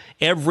book,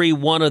 every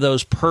one of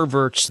those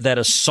perverts that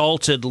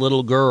assaulted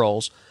little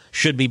girls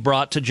should be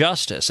brought to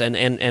justice.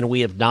 And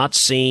we have not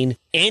seen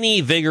any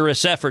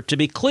vigorous effort, to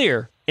be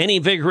clear, any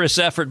vigorous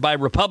effort by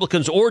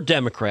Republicans or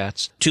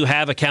Democrats to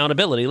have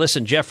accountability.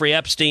 Listen, Jeffrey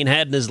Epstein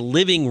had in his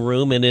living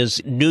room in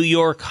his New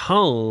York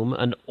home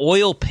an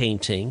oil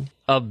painting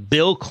of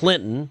Bill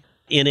Clinton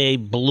in a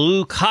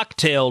blue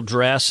cocktail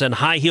dress and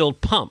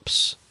high-heeled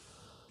pumps.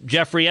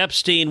 Jeffrey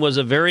Epstein was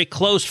a very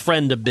close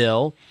friend of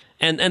Bill,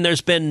 and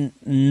there's been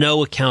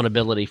no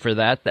accountability for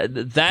that.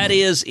 That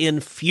is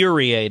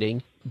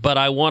infuriating, but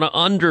I want to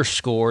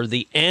underscore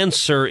the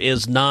answer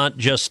is not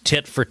just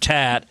tit for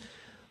tat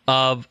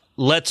of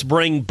let's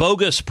bring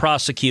bogus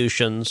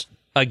prosecutions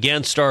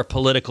against our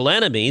political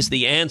enemies.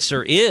 The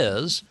answer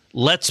is,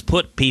 let's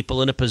put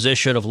people in a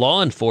position of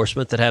law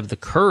enforcement that have the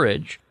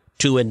courage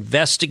to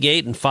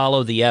investigate and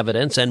follow the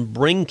evidence and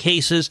bring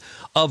cases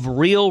of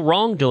real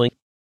wrongdoing.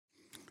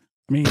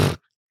 I mean,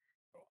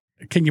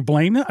 can you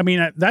blame them? I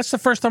mean, that's the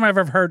first time I've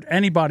ever heard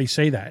anybody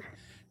say that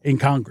in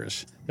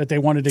Congress, that they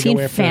wanted to go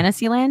after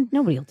Fantasyland?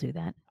 Nobody will do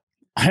that.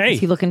 Hey. Is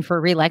he looking for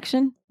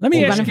re-election? Let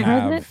me ask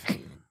you.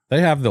 They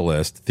have the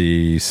list.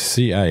 The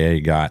CIA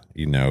got,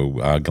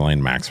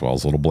 Ghislaine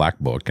Maxwell's little black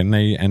book, and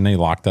they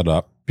locked it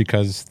up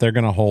because they're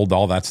going to hold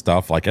all that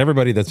stuff, like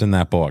everybody that's in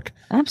that book.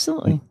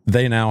 Absolutely.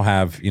 They now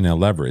have,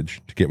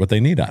 leverage to get what they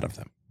need out of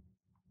them.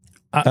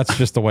 That's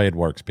just the way it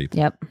works, people.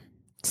 Yep.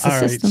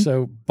 All right.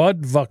 So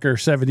Bud Vucker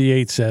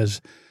 78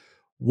 says,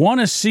 want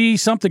to see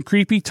something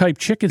creepy? Type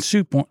chicken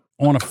soup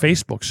on a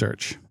Facebook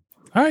search.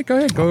 All right, go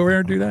ahead. Go over there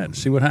and do that and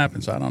see what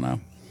happens. I don't know.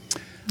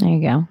 There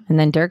you go. And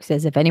then Dirk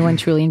says, if anyone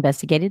truly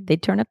investigated,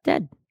 they'd turn up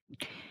dead.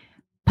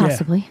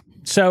 Possibly. Yeah.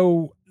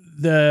 So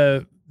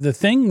the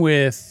thing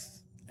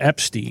with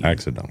Epstein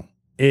accidental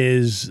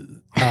is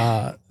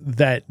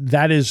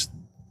that is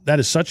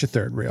such a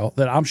third rail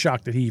that I'm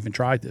shocked that he even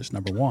tried this,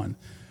 number one.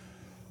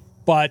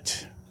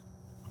 But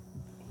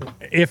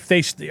if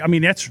they, I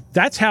mean,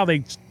 that's how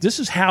this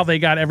is how they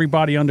got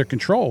everybody under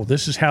control.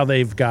 This is how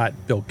they've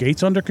got Bill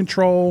Gates under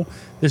control.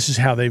 This is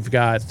how they've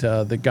got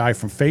the guy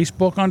from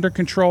Facebook under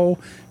control.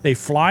 They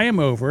fly him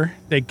over.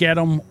 They get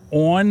him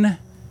on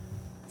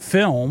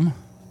film,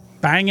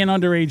 banging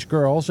underage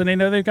girls, and they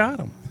know they got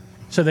him.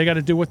 So they got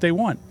to do what they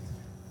want.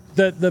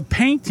 The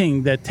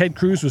painting that Ted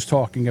Cruz was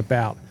talking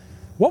about,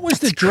 what was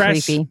the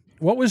dress? Creepy.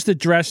 What was the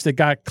dress that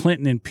got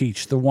Clinton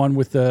impeached? The one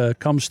with the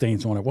cum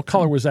stains on it. What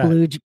color was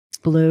that?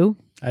 Blue.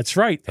 That's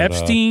right.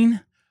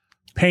 Epstein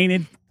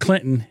painted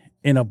Clinton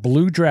in a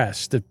blue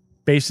dress to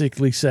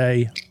basically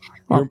say,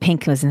 well,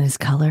 pink wasn't his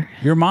color.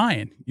 You're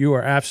mine. You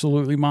are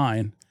absolutely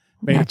mine.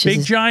 Made a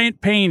big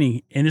giant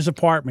painting in his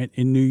apartment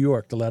in New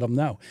York to let him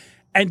know.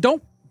 And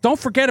don't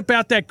forget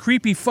about that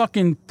creepy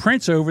fucking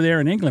prince over there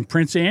in England,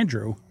 Prince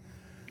Andrew,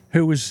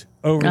 who was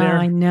over there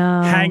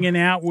hanging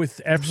out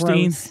with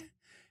Epstein. Gross.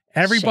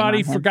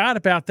 Everybody forgot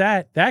about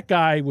that. That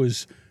guy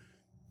was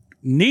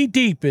knee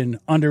deep in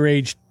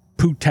underage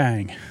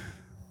poo-tang.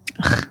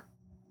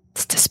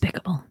 It's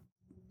despicable.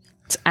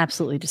 It's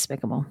absolutely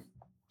despicable.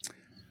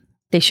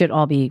 They should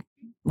all be,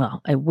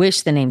 well, I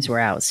wish the names were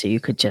out so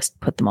you could just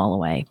put them all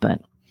away,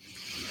 but.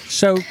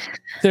 So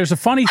there's a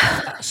funny,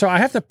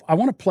 I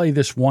want to play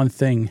this one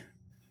thing.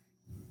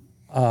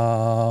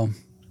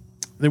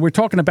 They were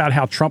talking about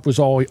how Trump was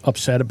all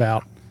upset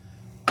about,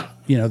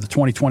 the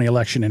 2020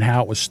 election and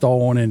how it was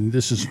stolen. And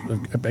this is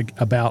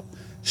about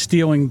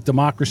stealing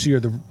democracy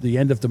or the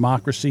end of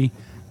democracy.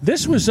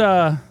 This was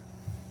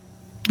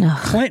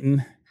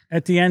Clinton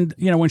at the end,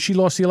 when she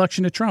lost the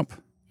election to Trump.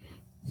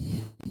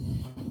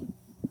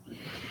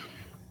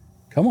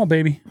 Come on,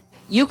 baby.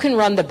 You can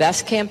run the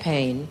best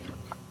campaign.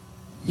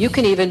 You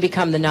can even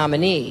become the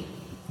nominee.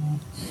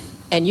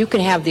 And you can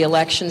have the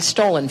election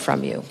stolen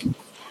from you.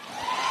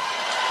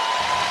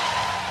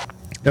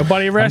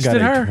 Nobody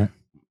arrested her?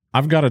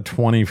 I've got a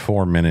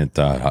 24-minute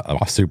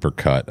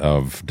supercut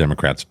of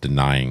Democrats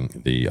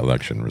denying the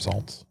election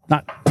results.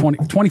 Not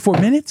 24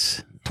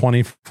 minutes?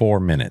 24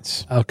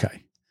 minutes.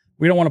 Okay.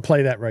 We don't want to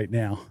play that right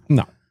now.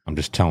 No, I'm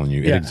just telling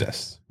you it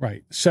exists.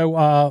 Right.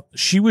 So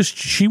she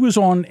was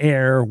on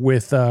air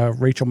with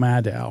Rachel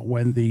Maddow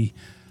when the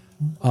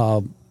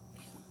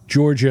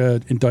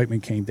Georgia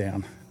indictment came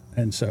down.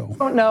 And so we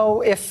don't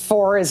know if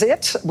 4 is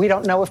it. We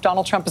don't know if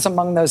Donald Trump is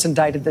among those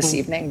indicted this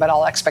evening, but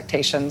all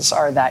expectations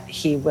are that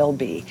he will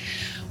be.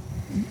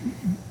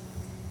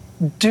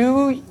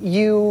 Do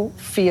you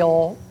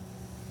feel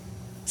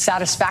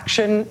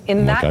satisfaction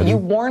in that? You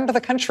warned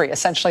the country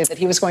essentially that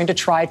he was going to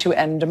try to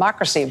end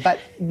democracy, but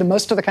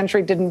most of the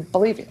country didn't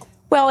believe you.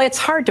 Well, it's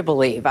hard to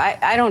believe.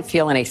 I don't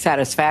feel any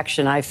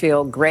satisfaction. I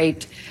feel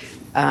great,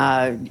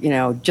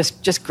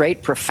 just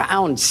great,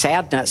 profound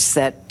sadness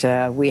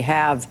that we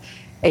have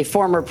a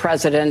former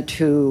president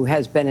who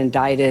has been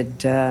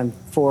indicted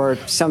for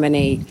so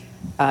many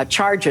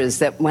charges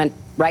that went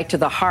right to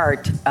the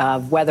heart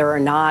of whether or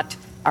not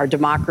our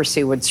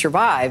democracy would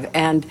survive.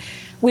 And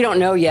we don't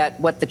know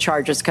yet what the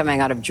charges coming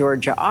out of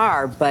Georgia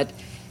are, but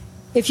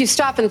if you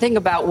stop and think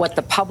about what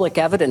the public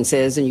evidence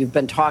is, and you've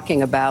been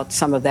talking about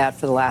some of that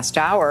for the last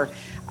hour,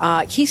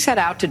 he set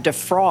out to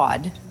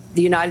defraud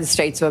the United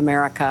States of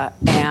America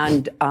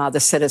and the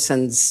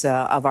citizens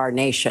of our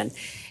nation.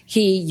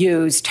 He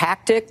used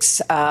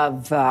tactics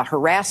of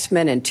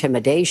harassment,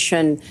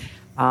 intimidation.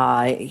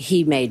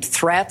 He made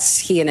threats.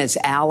 He and his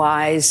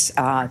allies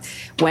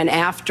went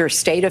after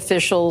state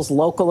officials,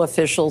 local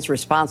officials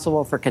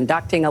responsible for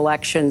conducting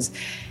elections.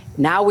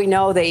 Now we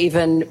know they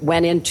even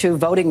went into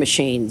voting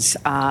machines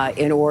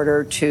in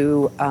order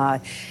to,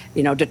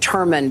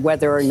 determine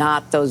whether or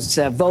not those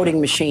voting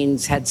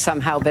machines had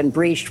somehow been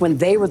breached when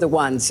they were the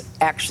ones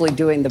actually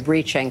doing the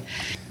breaching.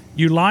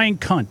 You lying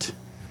cunt.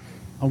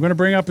 I'm going to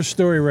bring up a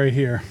story right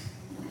here.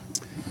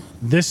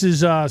 This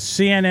is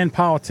CNN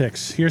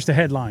Politics. Here's the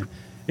headline.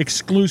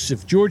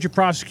 Exclusive. Georgia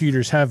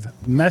prosecutors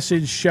have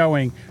message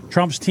showing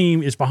Trump's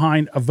team is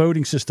behind a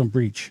voting system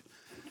breach.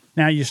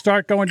 Now, you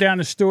start going down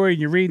the story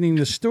and you're reading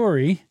the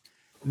story.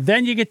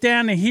 Then you get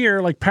down to here,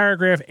 like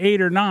paragraph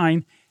 8 or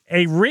 9,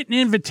 a written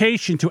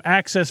invitation to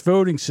access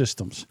voting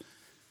systems.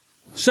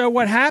 So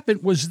what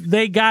happened was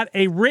they got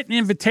a written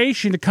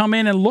invitation to come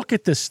in and look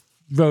at this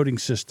voting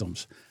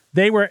systems.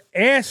 They were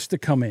asked to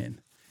come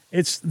in.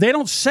 They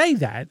don't say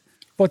that,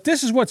 but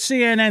this is what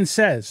CNN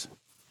says.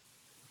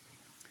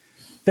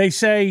 They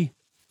say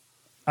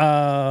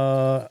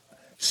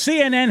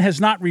CNN has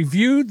not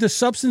reviewed the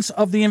substance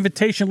of the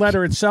invitation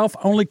letter itself,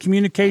 only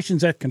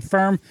communications that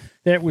confirm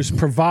that it was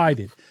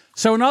provided.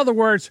 So in other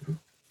words,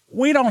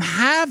 we don't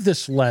have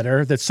this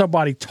letter that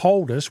somebody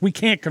told us. We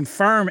can't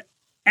confirm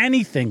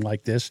anything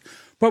like this,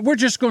 but we're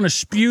just going to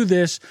spew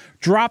this,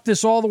 drop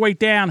this all the way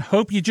down,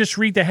 hope you just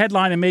read the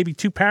headline and maybe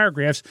 2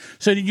 paragraphs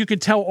so that you can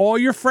tell all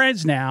your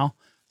friends now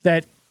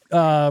that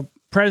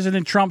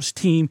President Trump's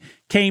team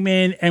came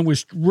in and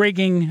was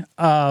rigging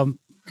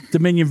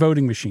Dominion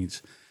voting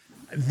machines.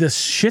 The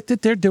shit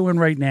that they're doing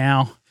right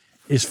now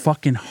is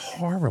fucking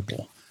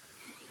horrible.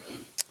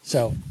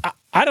 So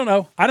I don't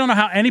know. I don't know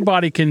how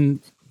anybody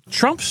can.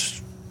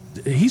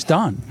 He's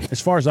done.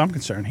 As far as I'm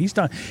concerned, he's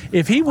done.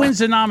 If he wins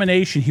the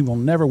nomination, he will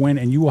never win,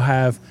 and you will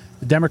have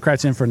the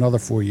Democrats in for another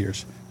 4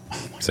 years.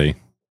 See?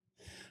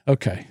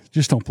 Okay,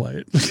 just don't play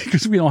it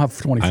because we don't have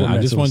 24 minutes.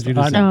 I just want you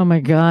to see. Oh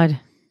my God.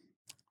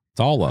 It's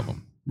all of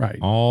them. Right.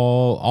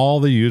 All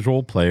the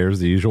usual players,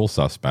 the usual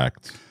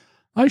suspects.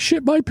 I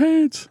shit my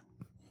pants.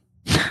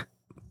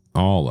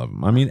 All of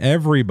them. I mean,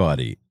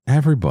 everybody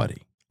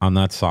on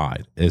that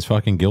side is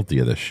fucking guilty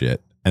of this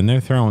shit, and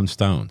they're throwing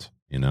stones,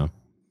 you know?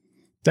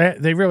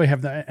 They really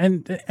have that.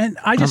 And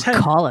I just had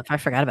McAuliffe. I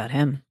forgot about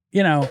him.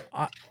 You know,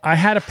 I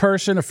had a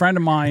person, a friend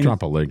of mine,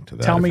 drop a link to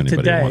that. Tell me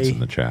today, wants in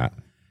the chat.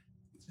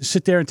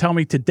 Sit there and tell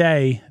me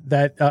today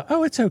that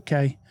it's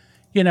okay.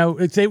 You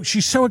know,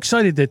 she's so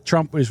excited that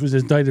Trump was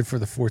indicted for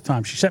the 4th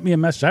time. She sent me a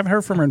message. I haven't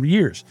heard from her in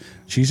years.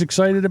 She's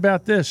excited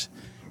about this.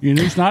 You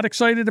know who's not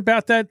excited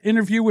about that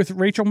interview with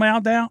Rachel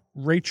Maddow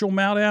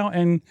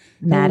and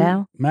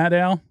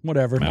Maddow,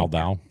 whatever.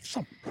 Maddow.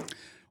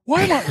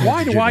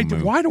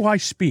 Why do I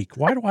speak?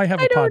 Why do I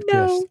have a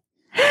podcast? Know.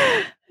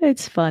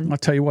 It's fun. I'll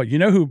tell you what. You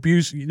know who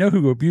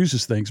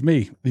abuses things?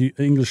 Me, the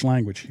English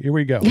language. Here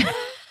we go.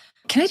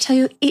 Can I tell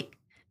you,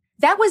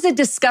 that was a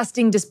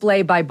disgusting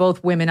display by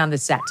both women on the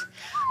set.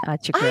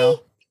 That's your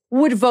girl. I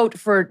would vote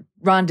for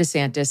Ron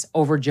DeSantis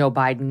over Joe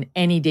Biden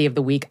any day of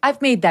the week. I've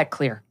made that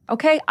clear.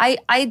 Okay,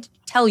 I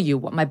tell you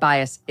what my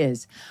bias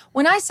is.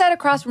 When I sat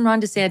across from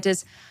Ron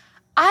DeSantis,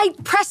 I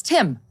pressed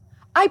him.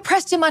 on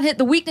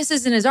the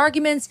weaknesses in his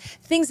arguments,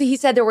 things that he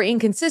said that were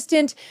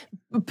inconsistent,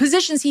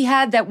 positions he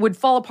had that would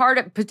fall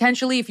apart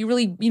potentially if you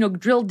really,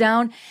 drilled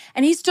down.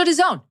 And he stood his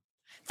own.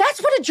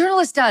 That's what a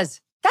journalist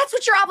does. That's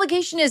what your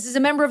obligation is as a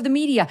member of the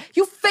media.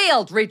 You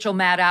failed, Rachel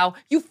Maddow.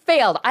 You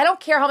failed. I don't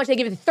care how much they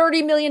give you,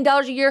 $30 million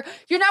a year.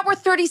 You're not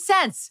worth 30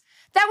 cents.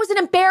 That was an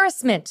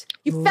embarrassment.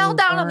 You fell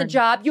down on the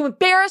job. You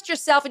embarrassed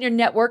yourself and your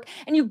network,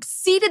 and you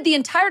ceded the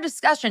entire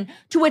discussion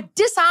to a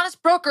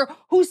dishonest broker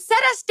who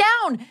set us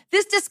down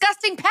this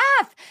disgusting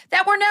path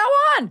that we're now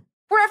on,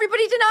 where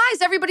everybody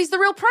denies everybody's the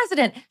real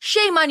president.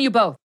 Shame on you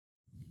both.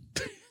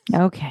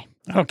 Okay.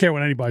 I don't care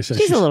what anybody says.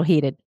 She's a little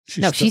heated.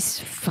 She's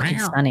fucking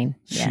stunning.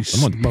 Yeah.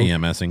 Someone's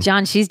PMSing.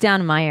 John, she's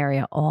down in my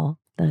area all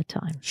the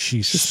time.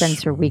 She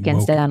spends her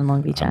weekends down in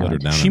Long Beach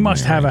Island. She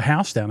must have a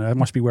house down there. That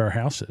must be where her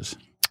house is.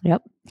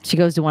 Yep. She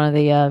goes to one of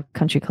the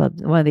country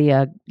clubs, one of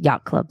the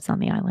yacht clubs on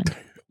the island.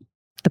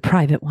 The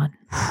private one.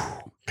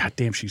 God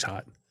damn, she's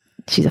hot.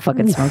 She's a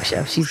fucking smoke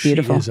show. She's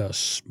beautiful. She is a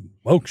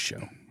smoke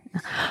show.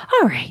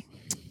 All right.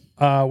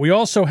 We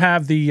also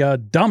have the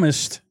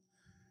dumbest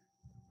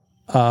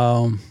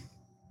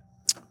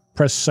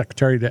press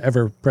secretary to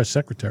ever press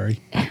secretary.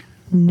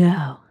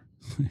 No.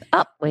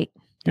 Oh, wait.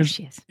 There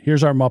she is.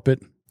 Here's our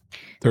Muppet.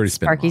 30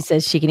 Sparky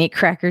says she can eat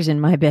crackers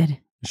in my bed.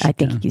 I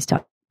think he's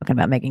talking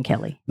about Megyn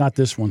Kelly. Not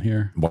this one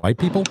here. White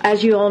people?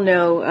 As you all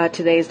know,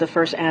 today is the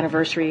first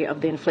anniversary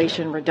of the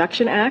Inflation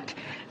Reduction Act.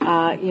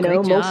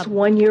 Most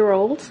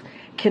 1-year-olds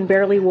can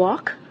barely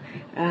walk.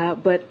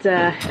 But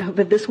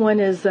this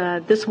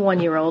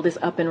 1-year-old is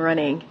up and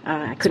running.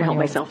 I couldn't help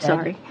myself.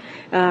 Sorry,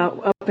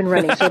 up and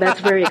running. So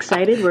that's very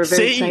excited. We're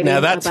very excited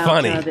about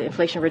the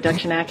Inflation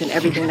Reduction Act and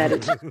everything that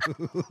it's.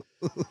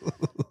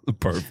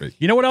 Perfect.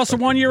 You know what else a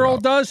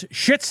 1-year-old does?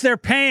 Shits their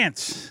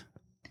pants.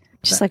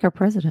 Just like our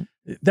president.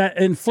 That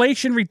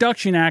Inflation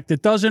Reduction Act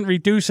that doesn't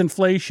reduce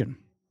inflation.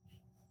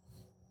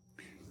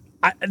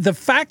 The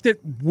fact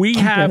that we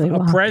have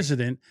a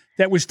president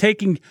that was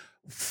taking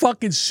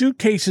fucking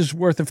suitcases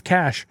worth of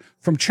cash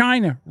from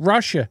China,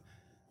 Russia,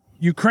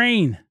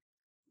 Ukraine,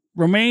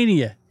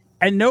 Romania,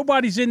 and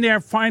nobody's in there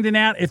finding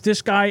out if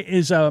this guy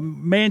is a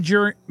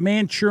Manchurian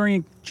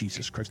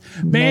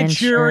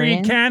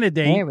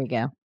candidate. There we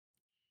go.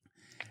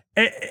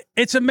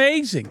 It's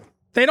amazing.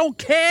 They don't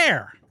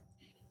care.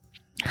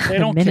 They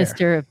don't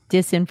Minister of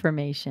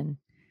Disinformation.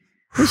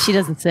 At least she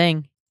doesn't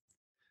sing.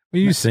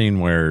 Have you seen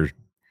where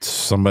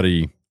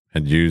somebody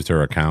had used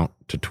her account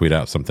to tweet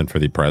out something for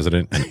the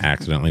president and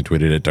accidentally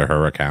tweeted it to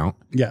her account?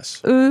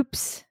 Yes.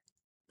 Oops.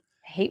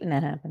 I hate when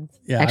that happens.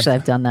 Yeah, Actually,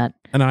 I've done that.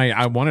 And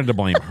I wanted to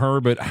blame her,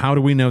 but how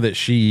do we know that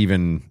she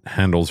even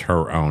handles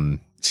her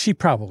own? She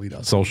probably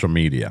does. Social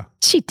media.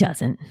 She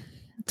doesn't.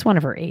 It's one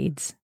of her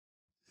aides.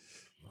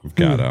 We've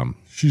got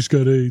She's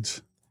got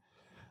AIDS.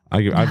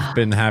 I've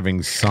been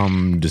having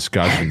some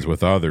discussions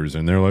with others,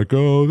 and they're like,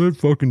 "Oh, that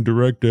fucking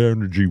direct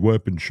energy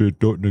weapon shit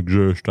doesn't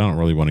exist." I don't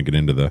really want to get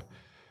into the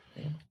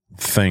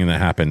thing that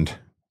happened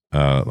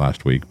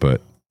last week,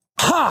 but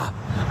ha!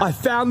 I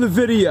found the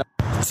video.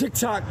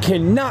 TikTok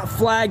cannot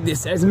flag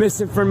this as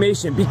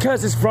misinformation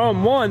because it's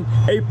from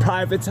a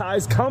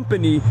privatized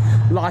company,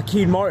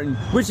 Lockheed Martin,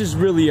 which is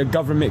really a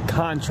government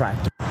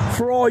contractor.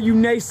 For all you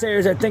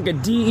naysayers that think a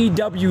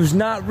DEW is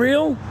not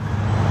real,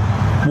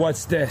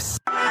 what's this?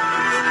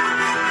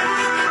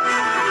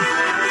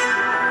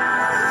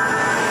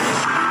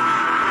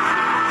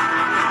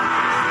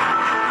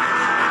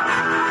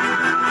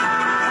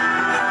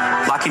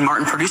 Lockheed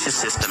Martin produces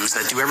systems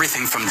that do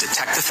everything from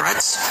detect the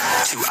threats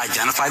to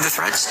identify the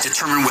threats,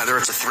 determine whether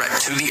it's a threat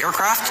to the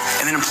aircraft,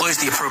 and then employs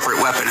the appropriate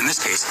weapon, in this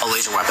case, a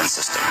laser weapon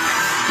system.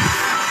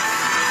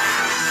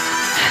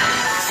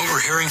 What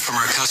we're hearing from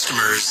our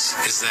customers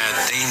is that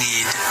they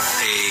need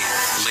a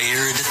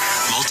layered,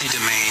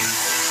 multi-domain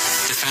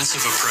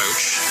defensive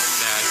approach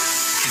that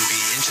can be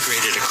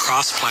integrated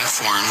across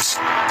platforms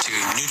to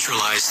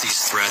neutralize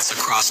these threats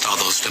across all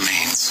those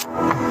domains.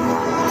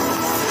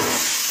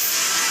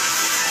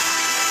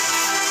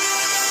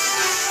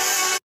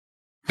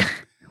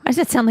 Why does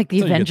it sound like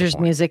the Avengers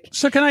music?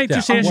 So can I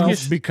just ask you?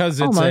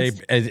 Because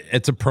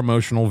it's a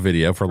promotional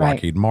video for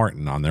Lockheed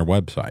Martin on their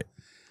website.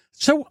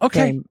 So,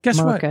 okay, guess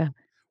what?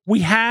 We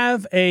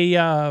have a,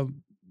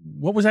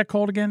 what was that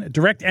called again? A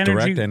direct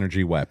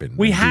energy weapon.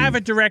 We have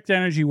a direct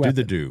energy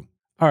weapon. Do.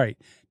 All right.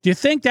 Do you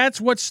think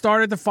that's what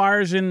started the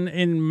fires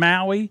in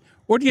Maui?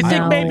 Or do you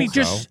think maybe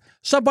just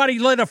somebody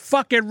lit a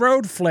fucking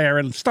road flare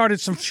and started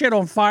some shit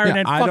on fire and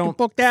then fucking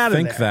booked out of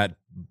there? I think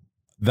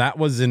that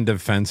was in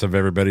defense of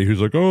everybody who's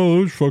like,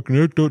 oh,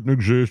 that doesn't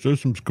exist.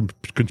 That's some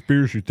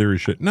conspiracy theory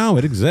shit. No,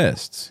 it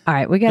exists. All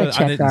right, we got to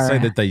check I didn't say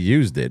that they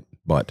used it,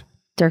 but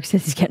Dirk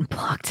says he's getting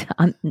blocked.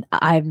 I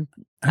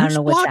don't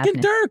know what's blocking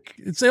happening. Dirk?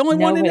 It's the only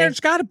one in there.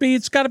 It's got to be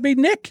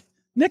Nick.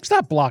 Nick's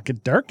not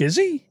blocking Dirk, is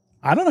he?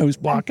 I don't know who's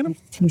blocking him.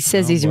 He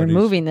says he's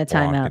removing the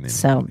timeout,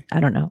 so I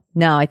don't know.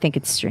 No, I think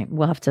it's streamed.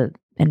 We'll have to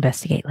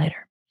investigate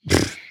later.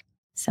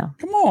 So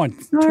come on,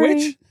 Twitch.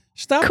 Right.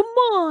 Stop. Come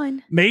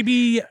on.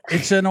 Maybe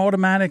it's an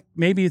automatic.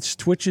 Maybe it's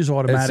Twitch's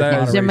automatic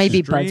moderation. There may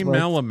be Stream buzzwords.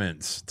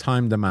 Elements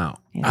timed them out.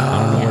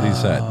 I don't know what he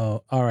said.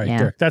 All right, Yeah.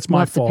 Dirk. That's We'll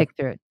my have to fault. pick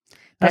through it.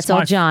 That's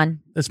all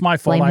John. That's my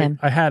fault. Blame him.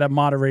 I had a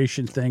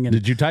moderation thing. And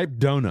did you type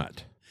donut?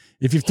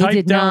 If you've He typed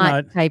did donut,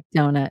 not type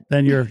donut.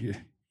 then you're He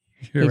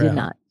out. did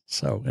not.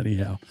 So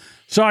anyhow,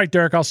 sorry,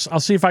 Dirk. I'll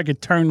see if I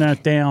could turn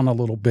that down a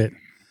little bit.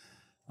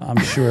 I'm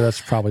sure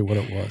that's probably what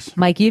it was.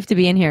 Mike, you have to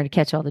be in here to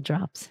catch all the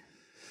drops.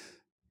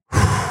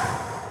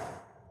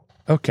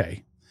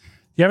 Okay.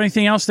 You have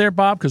anything else there,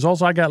 Bob? Because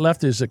all I got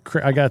left is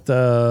I got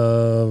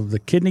the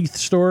kidney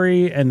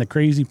story and the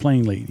crazy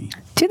plane lady.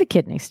 To the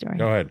kidney story.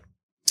 Go ahead.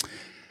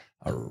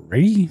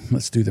 Alrighty,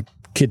 let's do the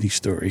kidney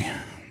story.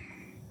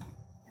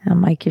 Oh,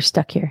 Mike, you're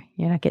stuck here.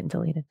 You're not getting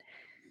deleted.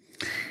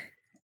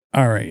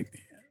 All right.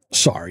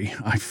 Sorry,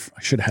 I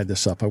should have had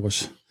this up. I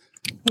was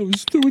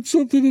doing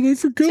something and I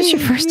forgot. Is this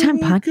your first time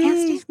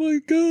podcasting? Oh my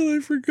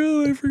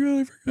God, I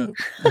forgot.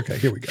 Okay,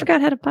 here we go.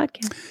 Forgot how to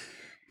podcast.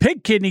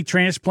 Pig kidney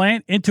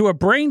transplant into a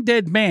brain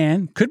dead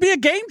man could be a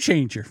game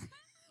changer.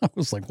 I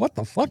was like, what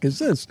the fuck is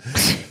this?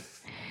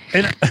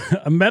 And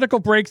a medical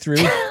breakthrough.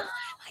 Oh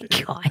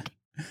my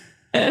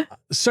God.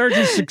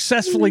 Surgeons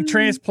successfully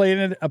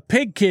transplanted a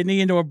pig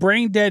kidney into a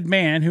brain dead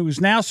man who has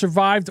now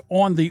survived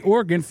on the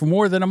organ for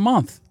more than a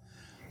month.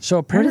 So Where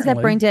apparently, does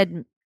that brain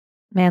dead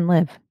man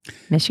live?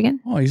 Michigan?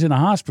 Oh, he's in a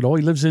hospital.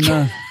 He lives in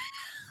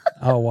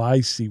oh,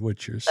 I see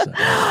what you're saying.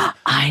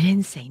 I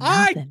didn't say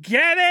I nothing.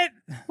 get it.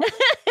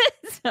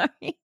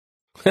 Sorry.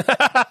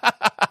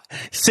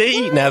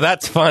 See, now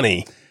that's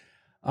funny.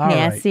 All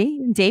yeah, right.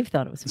 see? Dave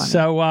thought it was funny.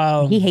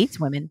 So he hates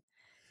women.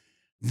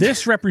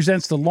 this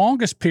represents the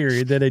longest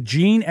period that a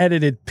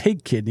gene-edited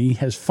pig kidney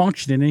has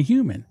functioned in a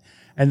human,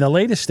 and the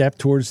latest step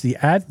towards the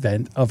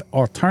advent of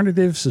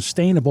alternative,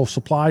 sustainable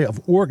supply of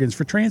organs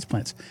for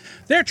transplants.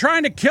 They're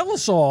trying to kill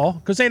us all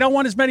because they don't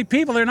want as many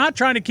people. They're not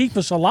trying to keep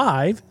us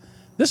alive.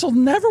 This will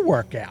never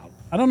work out.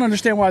 I don't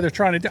understand why they're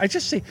trying to do.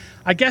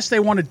 I guess they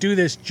want to do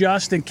this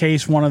just in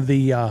case one of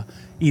the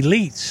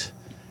elites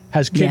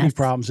has kidney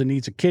problems and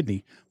needs a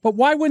kidney. But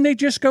why wouldn't they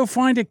just go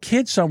find a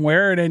kid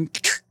somewhere and then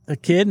a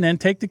kid and then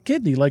take the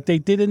kidney like they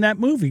did in that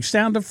movie,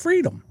 Sound of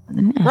Freedom?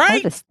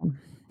 Right? Harvest them.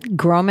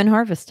 Grow them and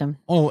harvest them.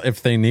 Well,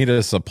 if they need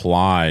a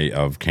supply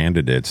of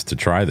candidates to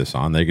try this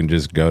on, they can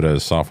just go to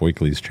Soft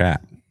Weekly's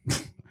chat.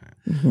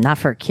 Not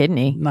for a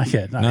kidney. Not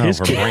yet. Not No, his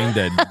for kid. brain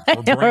dead, for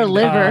Or brain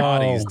liver. dead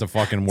bodies to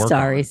fucking work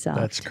Sorry, on. Soft.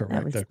 That's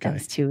correct. That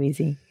was too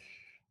easy.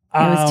 It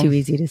was too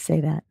easy to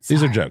say that.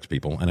 These are jokes,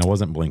 people, and I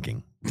wasn't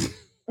blinking.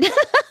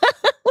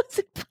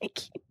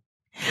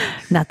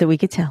 Not that we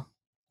could tell.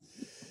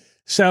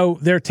 So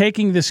they're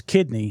taking this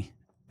kidney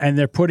and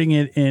they're putting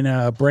it in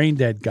a brain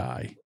dead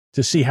guy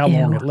to see how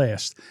long it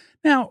lasts.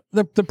 Now,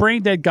 the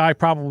brain dead guy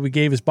probably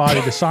gave his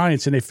body to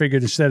science, and they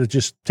figured instead of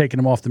just taking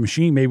him off the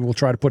machine, maybe we'll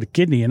try to put a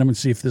kidney in him and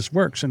see if this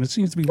works. And it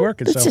seems to be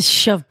working. Let's just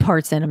shove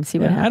parts in him, see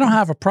what happens. I don't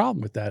have a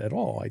problem with that at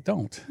all. I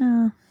don't.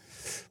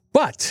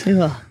 But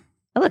oh,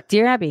 look,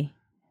 Dear Abby.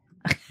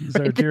 Is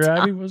there a Dear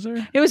Abby? Was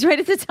there? It was right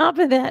at the top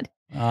of that.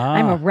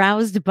 I'm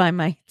aroused by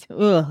my.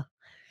 Ugh,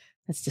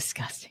 that's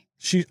disgusting.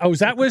 Is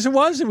that what it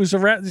was? It was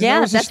a.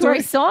 Yeah, that's where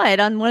I saw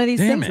it on one of these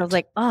things. I was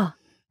like, oh,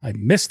 I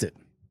missed it.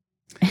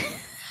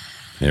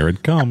 There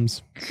it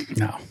comes.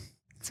 No.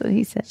 That's what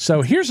he said.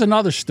 So here's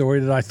another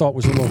story that I thought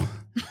was a little.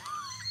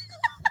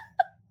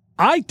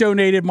 I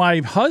donated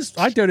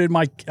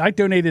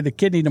a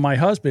kidney to my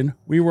husband.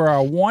 We were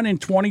a 1 in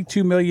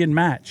 22 million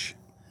match.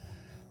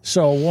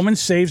 So a woman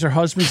saves her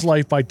husband's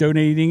life by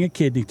donating a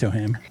kidney to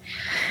him.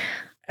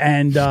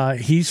 And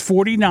he's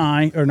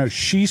 49, or no,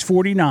 she's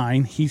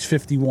 49. He's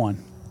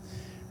 51.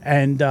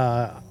 And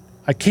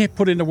I can't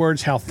put into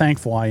words how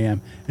thankful I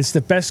am. It's the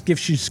best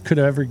gift she could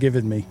have ever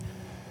given me.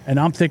 And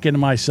I'm thinking to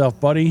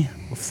myself, buddy,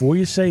 before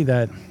you say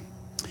that,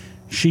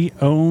 she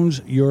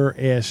owns your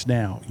ass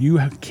now. You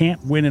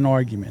can't win an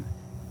argument.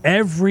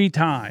 Every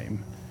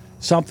time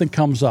something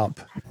comes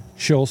up,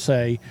 she'll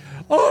say,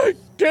 I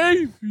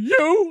gave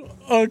you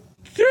a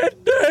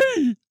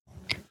kidney.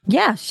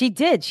 Yeah, she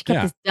did. She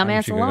kept this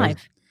dumbass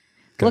alive.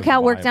 Look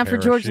how it worked out for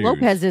George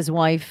Lopez's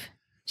wife.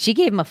 She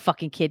gave him a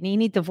fucking kidney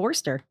and he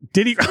divorced her.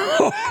 Did he?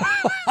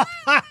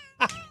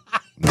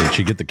 Did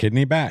she get the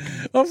kidney back?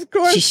 Of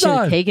course she should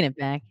not. have taken it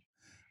back.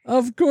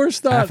 Of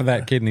course not. Half of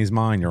that kidney's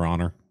mine, Your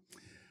Honor.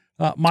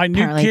 My new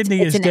Apparently kidney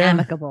it's is an down.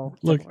 amicable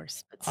Look,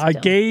 divorce. But I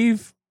still.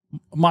 gave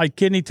my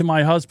kidney to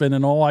my husband,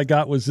 and all I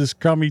got was this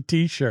crummy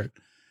T-shirt.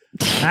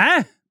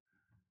 Huh?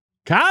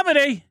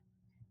 Comedy.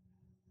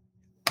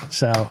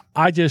 So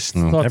I just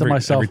thought to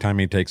myself, every time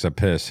he takes a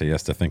piss, he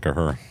has to think of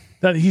her.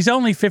 That he's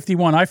only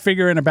 51. I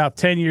figure in about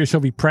 10 years he'll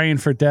be praying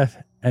for death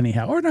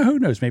anyhow. Or no, who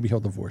knows? Maybe he'll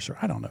divorce her.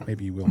 I don't know.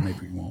 Maybe he will.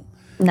 Maybe he won't.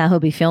 Now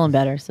he'll be feeling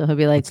better, so he'll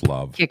be like, It's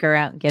love. kick her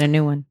out and get a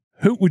new one.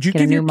 Who would you Get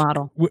give a new your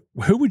model?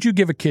 Who would you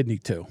give a kidney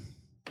to,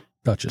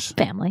 Duchess?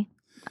 Family.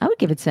 I would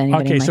give it to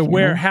anybody. Okay, in my so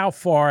family. how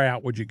far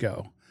out would you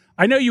go?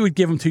 I know you would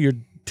give them to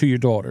your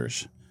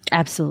daughters.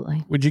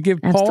 Absolutely. Would you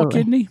give Paul a Absolutely.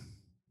 kidney?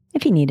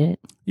 If he needed it.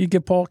 You'd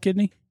give Paul a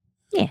kidney?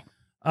 Yeah.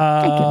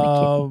 I'd give him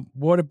a kidney.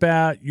 What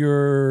about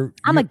your?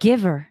 I'm a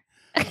giver.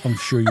 I'm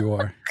sure you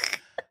are.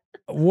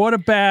 What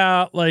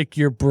about like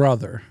your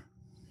brother?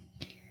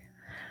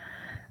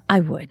 I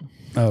would.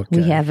 Okay.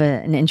 We have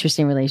an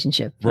interesting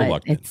relationship. But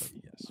Reluctantly,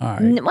 All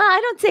right. Well, I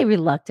don't say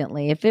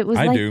reluctantly. If it was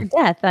I like do.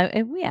 death,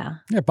 yeah.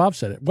 Yeah, Bob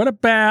said it. What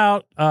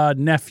about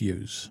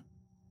nephews?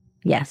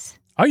 Yes.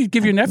 Oh, you'd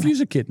give your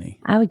nephews a kidney?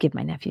 I would give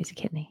my nephews a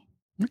kidney.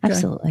 Okay.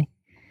 Absolutely.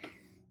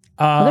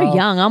 Well, they're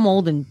young. I'm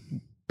old and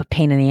a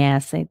pain in the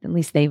ass. At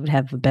least they would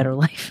have a better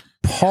life.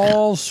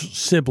 Paul's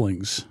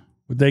siblings,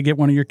 would they get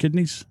one of your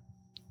kidneys?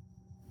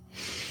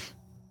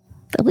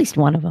 At least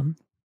one of them.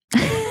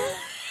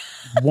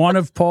 One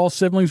of Paul's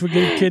siblings would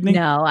get a kidney?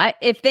 No,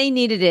 if they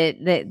needed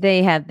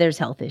it, there's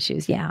health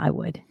issues. Yeah, I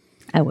would.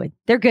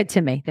 They're good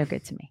to me.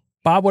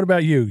 Bob, what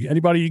about you?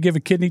 Anybody you give a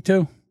kidney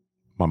to?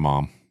 My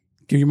mom.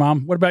 Give your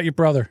mom? What about your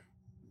brother?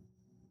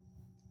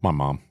 My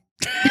mom.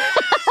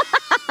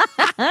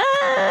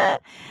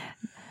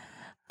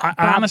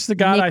 Honest to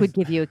God, Nick would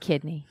give you a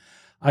kidney.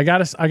 I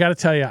gotta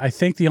tell you, I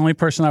think the only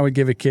person I would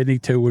give a kidney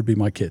to would be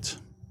my kids,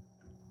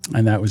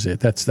 and that was it.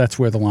 That's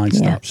where the line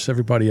stops.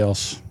 Everybody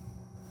else,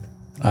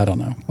 I don't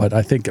know. But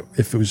I think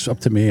if it was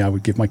up to me, I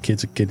would give my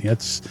kids a kidney.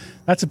 That's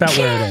about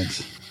where it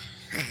ends.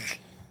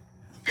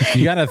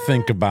 You got to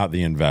think about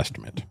the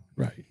investment,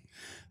 right?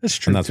 That's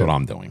true. And that's what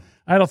I'm doing.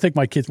 I don't think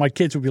my kids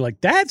would be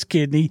like, Dad's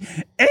kidney.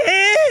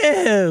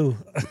 Ew.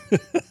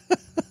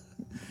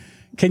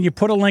 Can you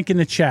put a link in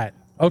the chat?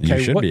 Okay,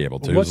 you should be able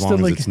to, as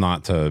long as it's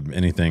not to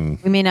anything.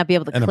 We may not be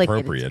able to click it.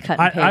 Inappropriate. It's cut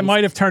and I paste.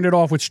 might have turned it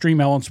off with Stream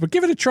Elements, but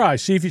give it a try.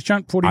 See if you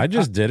shunt 40. I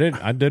just did it.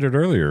 I did it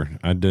earlier.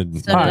 I did.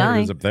 So did I.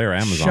 It was up there,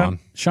 Amazon.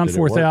 Shunt Did it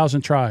work?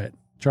 4000. Try it,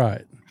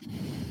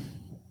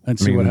 and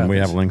see what happens. We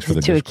have links for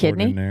the To a Discord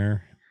kidney? in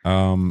there.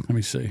 Let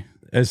me see.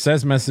 It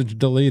says message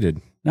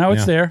deleted. Now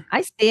it's Yeah. there.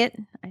 I see it.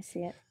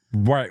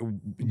 Right,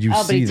 you Oh,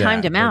 but see he that.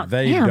 timed him but out.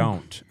 They Damn.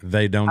 don't.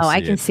 They don't. Oh, see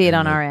I can see it In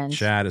on the our end.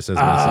 Chat, it says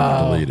message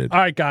deleted. All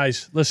right,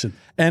 guys, listen.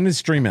 And it's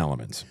Stream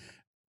Elements.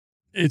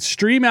 It's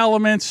Stream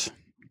Elements,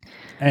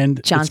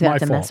 and John's it's my got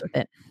to fault. mess with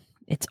it.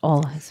 It's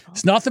all his fault.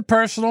 It's nothing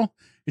personal.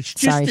 It's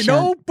just Sorry, an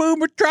Sean. old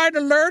boomer trying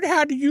to learn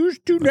how to use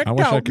new I wish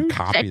I technology. could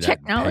copy that.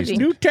 Technology.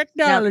 New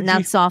technology.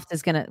 Now Soft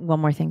is gonna one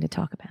more thing to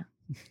talk about.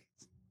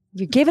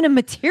 You're giving him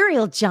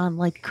material, John,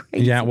 like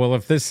crazy. Yeah, well,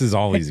 if this is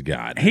all he's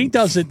got, He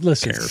doesn't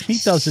listen. cares? He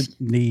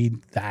doesn't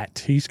need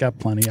that. He's got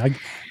plenty.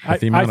 with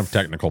the amount of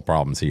technical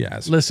problems he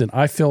has. Listen,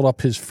 I filled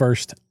up his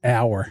first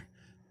hour.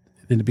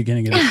 in the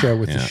beginning of the show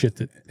with the shit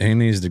that he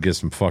needs to get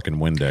some fucking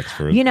Windex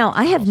for his. You know,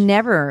 I have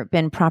never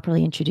been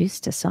properly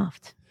introduced to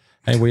Soft.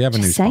 Hey, we have a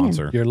new Just saying.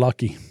 sponsor. You're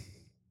lucky.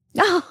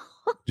 Oh,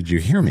 Did you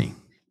hear me?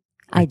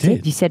 I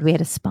did. You said we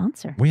had a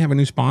sponsor. We have a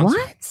new sponsor.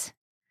 What?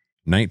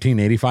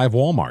 1985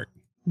 Walmart.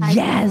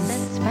 Yes.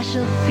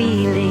 Special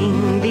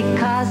feeling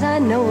because I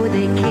know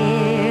they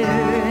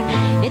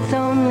care. It's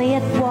only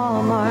at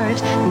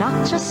Walmart,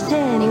 not just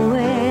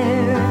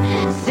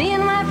anywhere.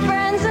 Seeing my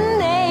friends and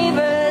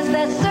neighbors,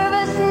 that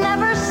service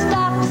never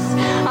stops.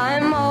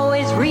 I'm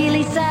always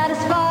really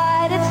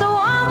satisfied. It's the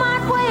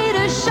Walmart way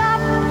to shop.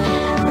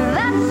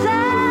 That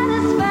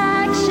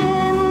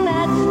satisfaction,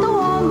 that's the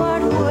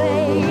Walmart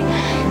way.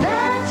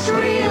 That's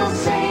real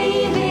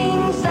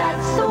savings,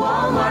 that's the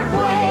Walmart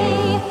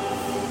way.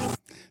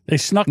 They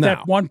snuck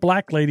that one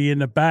black lady in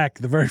the back.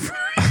 The very.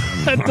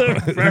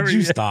 Did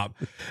you stop?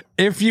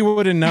 If you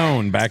would have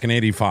known back in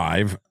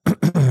 85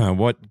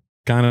 what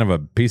kind of a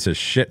piece of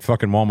shit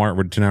fucking Walmart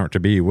would turn out to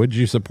be, would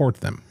you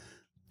support them?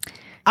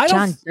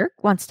 John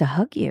Dirk wants to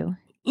hug you.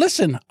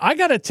 Listen, I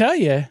got to tell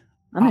you.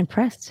 I'm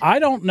impressed. I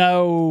don't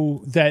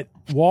know that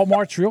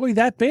Walmart's really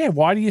that bad.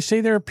 Why do you say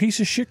they're a piece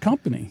of shit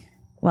company?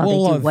 Well, they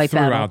do wipe out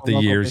throughout all the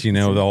local years, you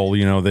know, the whole,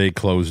 you know, they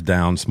closed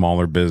down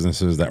smaller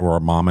businesses that were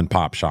mom and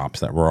pop shops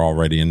that were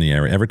already in the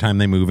area. Every time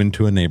they move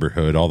into a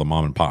neighborhood, all the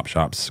mom and pop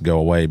shops go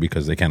away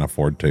because they can't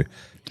afford to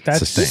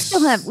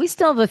sustain. We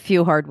still have a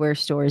few hardware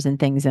stores and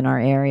things in our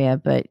area,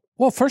 but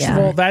well, first of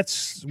all,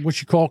 that's what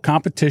you call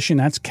competition.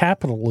 That's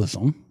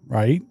capitalism,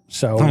 right?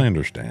 So I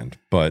understand,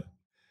 but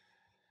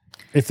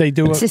if they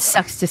do it just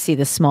sucks to see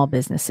the small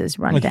businesses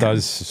run it down.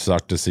 does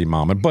suck to see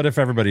mom. But if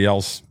everybody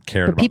else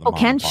cared, but about people the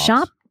mom can and pops,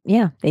 shop.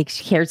 Yeah, they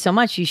cared so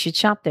much. You should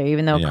shop there,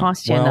 even though it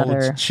costs you another.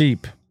 It's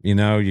cheap. You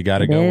know, you got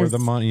to go where the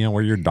money, you know,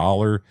 where your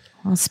dollar.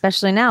 Well,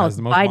 especially now, has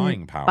the most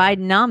buying power.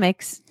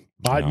 Bidenomics.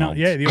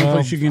 Yeah, the only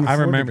place you can. I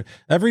remember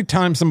every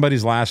time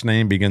somebody's last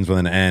name begins with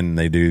an N,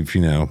 they do,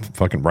 you know,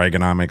 fucking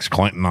Reaganomics,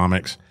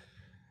 Clintonomics.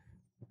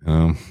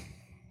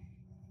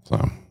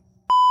 So,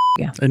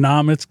 yeah,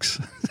 economics.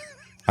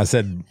 I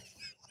said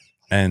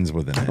ends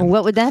with an N.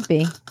 What would that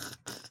be?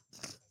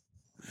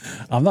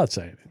 I'm not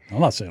saying it. I'm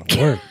not saying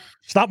a word.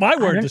 It's not my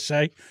word to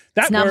say.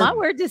 It's not my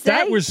word to say.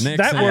 That was Nixon.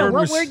 that I don't know word.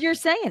 what Was, word you're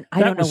saying.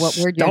 I don't know what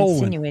word you're stolen.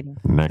 insinuating.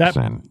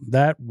 Nixon.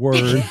 That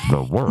word.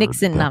 The word.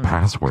 Nixon. The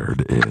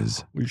password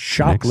is was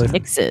shoplifted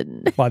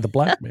Nixon by the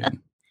black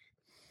man.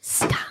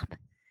 Stop.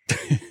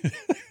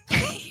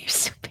 You're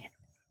so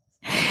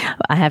bad.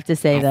 I have to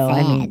say though,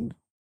 I mean,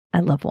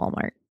 I love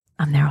Walmart.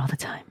 I'm there all the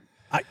time.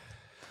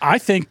 I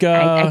think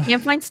I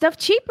can't find stuff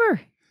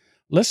cheaper.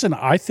 Listen,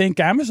 I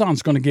think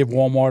Amazon's going to give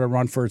Walmart a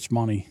run for its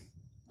money.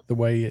 The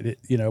way it,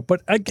 you know,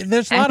 but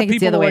there's a lot of people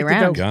the other way who like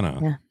around. to go.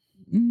 Gonna.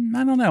 Yeah.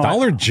 I don't know.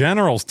 Dollar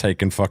General's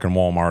taking fucking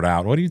Walmart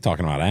out. What are you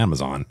talking about?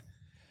 Amazon.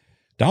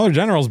 Dollar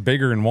General's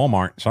bigger than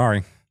Walmart.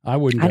 Sorry. I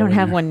wouldn't. I don't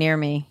have one near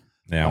me.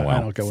 Yeah, well.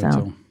 I don't go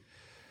into.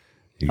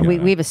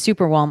 We have a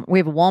super Walmart. We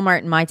have a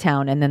Walmart in my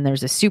town, and then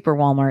there's a super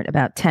Walmart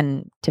about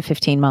 10 to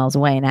 15 miles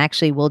away. And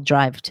actually, we'll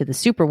drive to the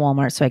super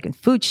Walmart so I can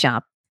food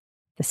shop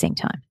at the same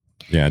time.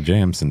 Yeah,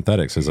 JM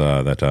Synthetics is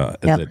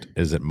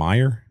is it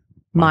Meyer?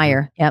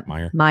 Meyer. Yep.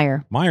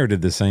 Meyer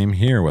did the same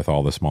here with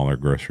all the smaller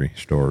grocery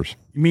stores.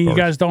 You mean you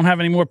guys don't have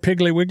any more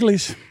Piggly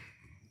Wigglies?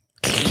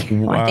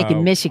 Well, I think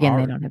in Michigan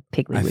they don't have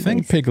Piggly Wigglies. I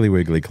think Piggly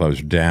Wiggly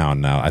closed down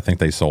now. I think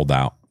they sold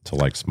out to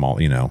like small,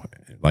 you know,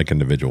 like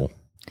individual.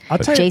 I'll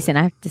tell you, Jason,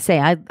 I have to say,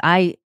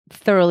 I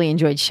thoroughly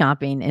enjoyed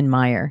shopping in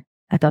Meyer.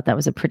 I thought that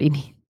was a pretty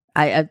neat.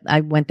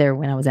 I went there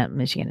when I was out in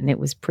Michigan, and it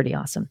was pretty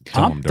awesome.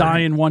 I'm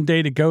dying one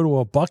day to go to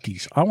a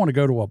Buc-ee's. I want to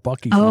go to a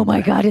Buc-ee's. Oh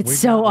my God, it's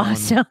so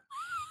awesome.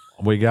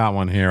 We got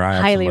one here. I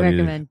have highly somebody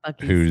recommend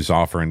Buc-ee's. Who's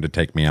offering to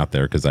take me out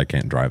there because I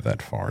can't drive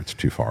that far. It's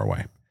too far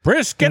away.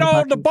 Brisket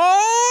on the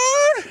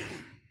board.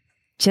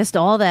 Just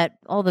all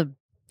the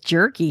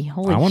jerky.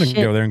 Holy I want to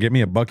shit. go there and get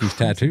me a Buc-ee's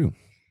tattoo.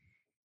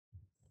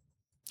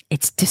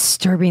 It's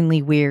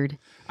disturbingly weird.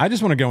 I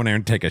just want to go in there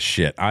and take a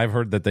shit. I've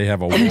heard that they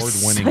have award-winning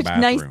Such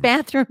bathrooms. nice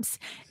bathrooms.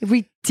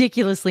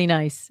 Ridiculously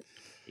nice.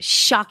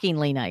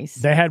 Shockingly nice.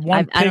 They had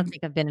one. I don't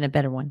think I've been in a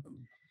better one.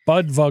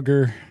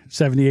 Budvugger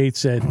 78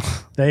 said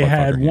they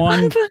had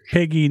one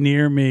piggy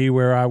near me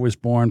where I was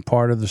born.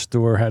 Part of the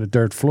store had a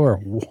dirt floor.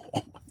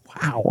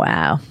 Whoa.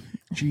 Wow.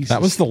 Jesus.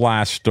 That was the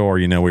last store.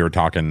 You know, we were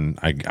talking.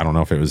 I don't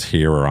know if it was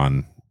here or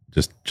on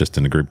just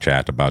in the group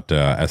chat about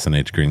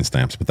S&H green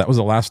stamps, but that was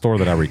the last store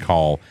that I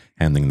recall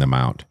handing them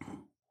out.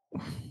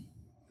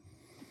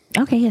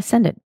 Okay, yeah,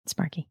 send it,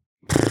 Sparky.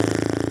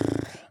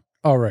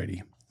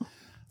 Alrighty.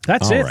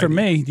 That's it for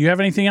me. Do you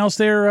have anything else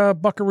there,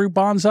 Buckaroo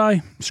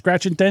Bonsai?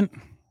 Scratch and Dent?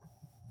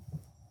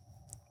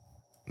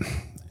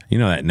 You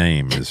know that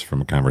name is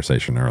from a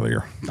conversation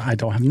earlier. I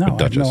don't have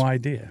I have no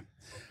idea.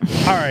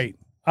 All right.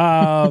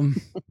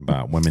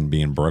 About women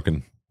being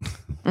broken.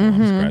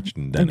 Scratched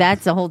and dented.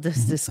 That's a whole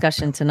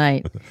discussion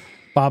tonight.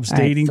 Bob's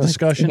dating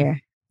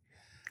discussion.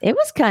 It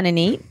was kind of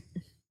neat.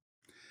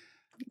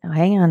 Oh,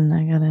 hang on,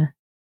 I gotta.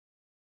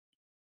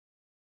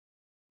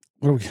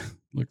 I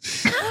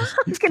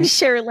was going to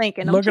share a link,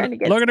 and I'm trying to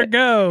get. Look at her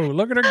go!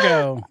 Look at her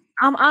go!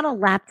 I'm on a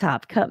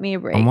laptop. Cut me a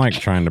break. I'm like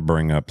trying to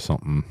bring up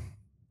something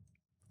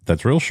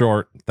that's real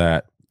short,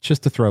 that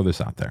just to throw this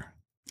out there.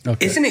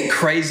 Okay. Isn't it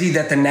crazy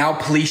that the now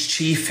police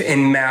chief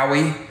in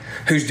Maui,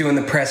 who's doing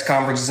the press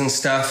conferences and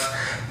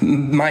stuff,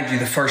 mind you,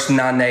 the first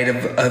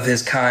non-native of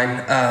his kind,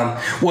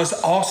 was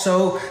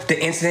also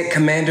the incident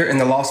commander in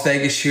the Las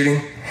Vegas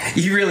shooting?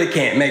 You really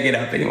can't make it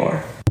up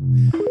anymore.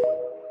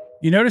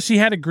 You notice he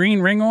had a green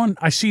ring on?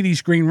 I see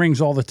these green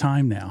rings all the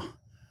time now.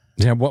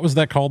 Yeah, what was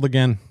that called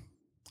again?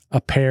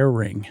 A pear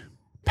ring.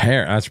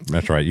 Pear.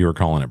 That's right. You were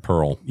calling it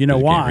pearl. You know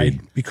why?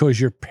 Because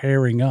you're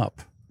pairing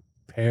up.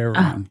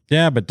 Pairing.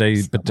 Yeah, but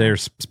they're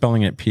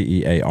spelling it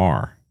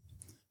P-E-A-R.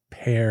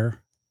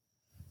 Pair.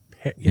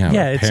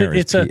 Yeah,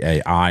 it's a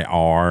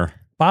P-A-I-R.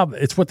 Bob,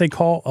 it's what they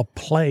call a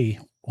play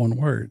on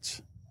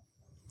words.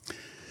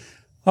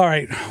 All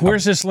right,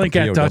 where's this link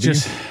at,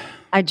 Duchess?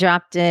 I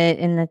dropped it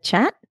in the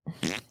chat.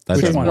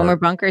 That's Boomer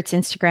Bunker. It's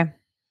Instagram.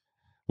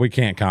 We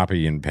can't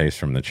copy and paste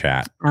from the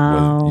chat.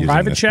 Oh.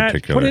 Private chat?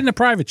 Put it in the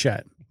private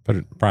chat. Put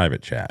it in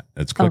private chat.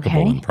 It's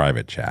clickable in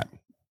private chat.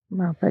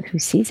 Well, but who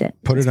sees it?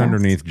 Put it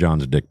underneath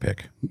John's dick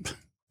pic.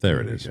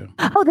 There it is.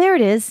 Oh, there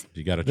it is.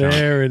 You got it, John?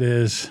 There it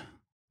is.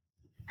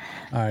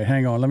 All right,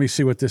 hang on. Let me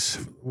see what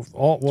we've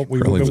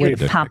been waiting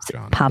for. Pops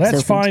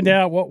Let's find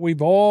out what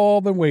we've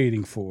all been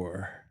waiting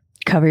for.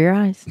 Cover your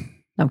eyes.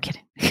 I'm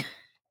kidding.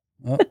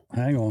 Oh,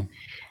 hang on.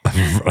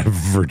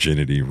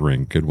 Virginity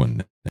ring. Good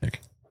one,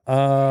 Nick.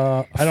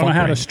 I don't know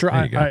how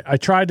to I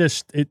tried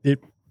this.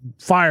 It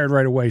fired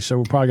right away, so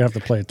we're probably going to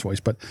have to play it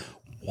twice. But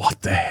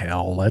what the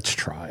hell? Let's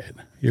try it.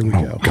 Here we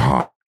go.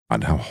 God,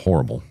 how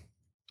horrible.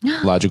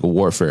 Logical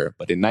warfare.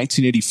 But in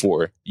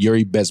 1984,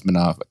 Yuri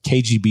Bezmenov, a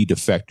KGB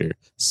defector,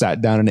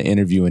 sat down in an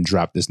interview and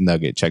dropped this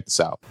nugget. Check this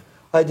out.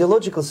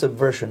 Ideological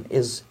subversion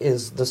is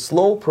the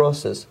slow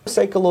process of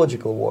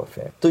psychological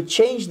warfare to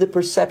change the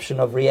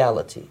perception of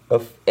reality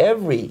of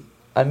every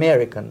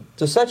American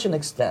to such an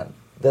extent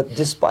that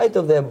despite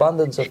of the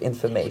abundance of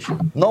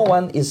information, no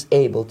one is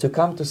able to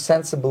come to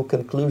sensible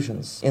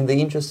conclusions in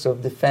the interests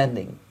of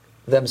defending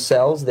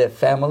themselves, their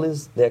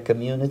families, their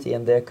community,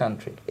 and their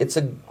country. It's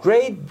a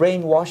great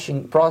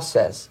brainwashing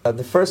process.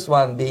 The first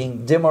one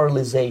being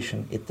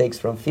demoralization. It takes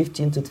from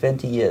 15 to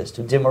 20 years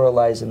to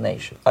demoralize a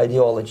nation.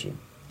 Ideology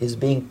is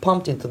being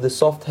pumped into the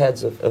soft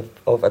heads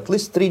of at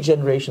least 3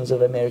 generations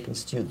of American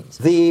students.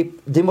 The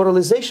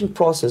demoralization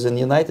process in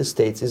the United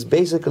States is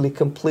basically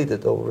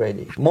completed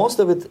already. Most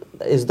of it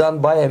is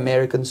done by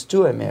Americans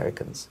to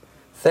Americans,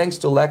 thanks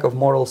to lack of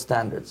moral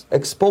standards.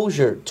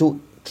 Exposure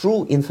to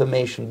true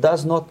information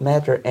does not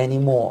matter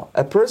anymore.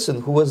 A person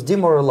who was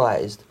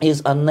demoralized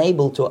is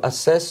unable to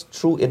assess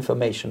true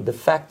information. The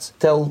facts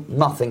tell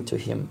nothing to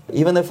him.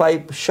 Even if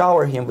I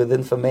shower him with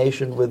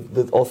information,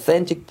 with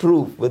authentic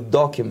proof, with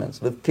documents,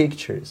 with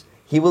pictures,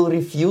 he will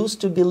refuse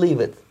to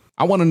believe it.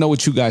 I want to know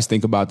what you guys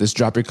think about this.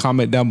 Drop your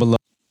comment down below.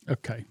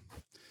 Okay.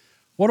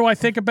 What do I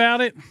think about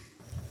it?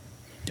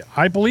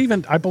 I believe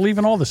in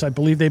all this. I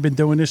believe they've been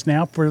doing this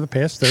now for the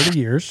past 30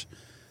 years.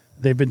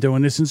 They've been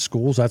doing this in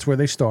schools. That's where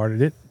they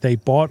started it. They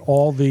bought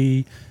all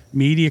the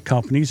media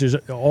companies. There's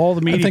all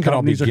the media I think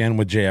companies. It all began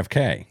with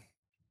JFK.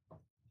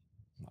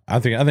 I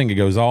think it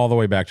goes all the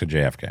way back to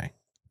JFK.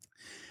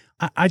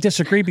 I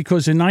disagree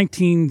because in the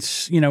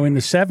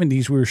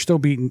 70s, we were still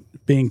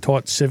being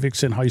taught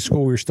civics in high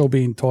school. We were still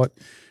being taught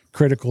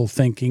critical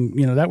thinking.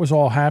 That was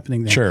all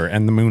happening then. Sure,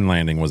 and the moon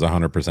landing was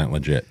 100%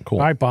 legit. Cool.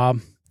 All right, Bob.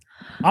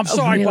 I'm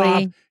sorry,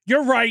 really? Bob.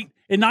 You're right.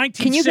 In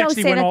 1960, Can you go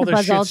say when that all to this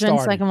Buzz shit Aldrin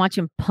started. so I can watch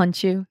him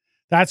punch you?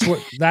 That's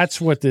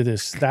what it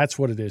is. That's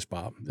what it is,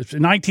 Bob. It's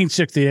in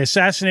 1960, they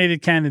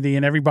assassinated Kennedy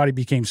and everybody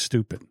became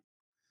stupid.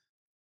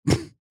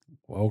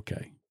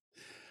 Okay.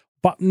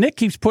 But Nick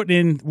keeps putting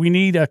in, we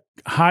need a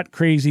hot,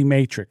 crazy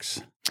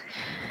matrix.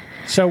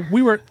 So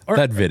we were...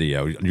 that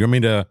video. You want me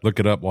to look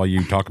it up while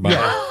you talk about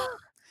it?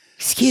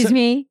 Excuse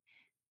me?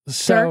 So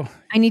Sir,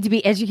 I need to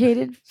be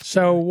educated?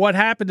 So what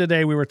happened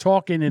today, we were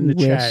talking in the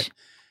chat,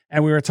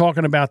 and we were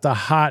talking about the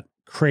hot,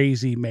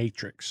 crazy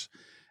matrix.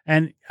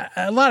 And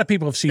a lot of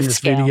people have seen this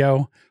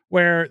video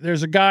where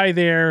there's a guy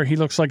there, he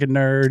looks like a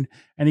nerd,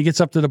 and he gets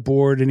up to the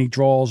board and he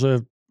draws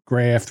a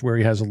graph where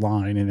he has a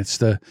line, and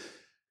it's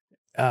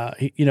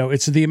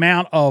it's the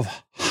amount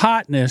of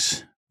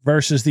hotness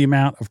versus the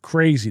amount of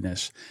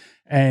craziness.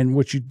 And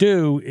what you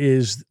do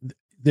is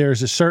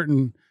there's a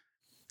certain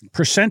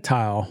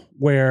percentile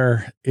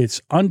where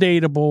it's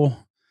undateable,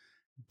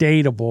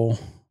 dateable,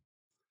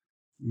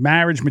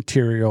 marriage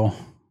material,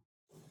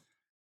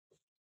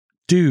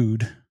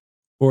 dude,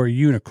 or a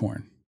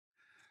unicorn.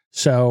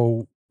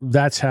 So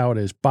that's how it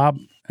is. Bob,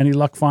 any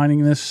luck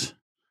finding this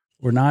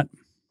or not?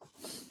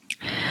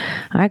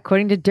 All right,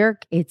 according to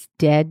Dirk, it's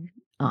dead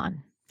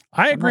on.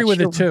 I agree with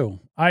it too.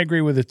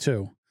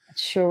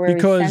 Sure where he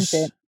sent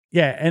it.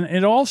 Yeah, and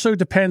it also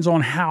depends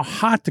on how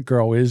hot the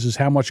girl is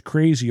how much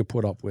crazy you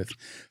put up with.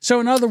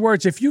 So in other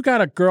words, if you got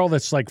a girl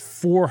that's like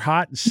 4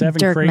 hot and 7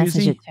 Dirk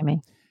crazy, messaged it to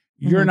me.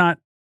 You're not.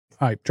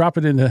 All right, drop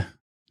it in the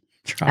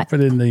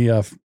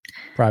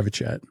private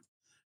chat,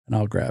 and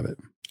I'll grab it.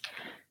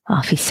 Oh,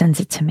 if he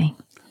sends it to me.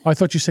 Oh, I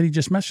thought you said he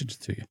just messaged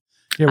it to you.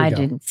 Here we I go.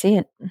 didn't see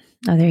it.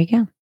 Oh, there you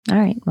go. All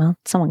right. Well,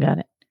 someone got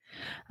it.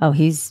 Oh,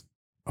 he's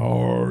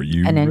Are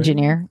you an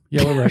engineer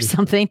Yeah, we're or ready.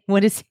 something.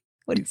 What is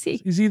he?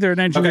 He's either an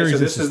engineer. Okay, so or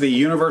this he's is the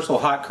universal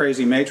hot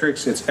crazy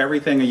matrix. It's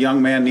everything a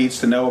young man needs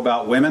to know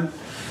about women.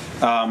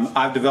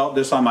 I've developed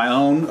this on my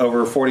own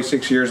over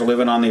 46 years of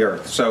living on the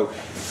earth. So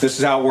this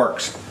is how it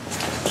works.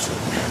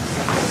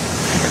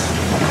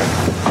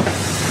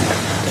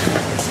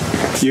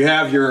 You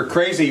have your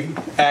crazy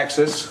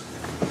axis.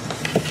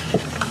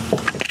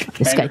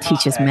 This and guy your hot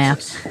teaches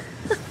math.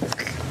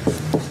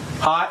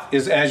 Hot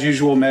is, as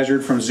usual,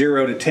 measured from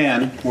 0 to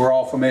 10. We're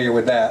all familiar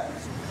with that.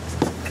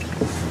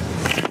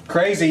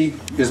 Crazy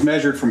is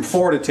measured from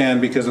 4 to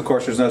 10 because, of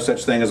course, there's no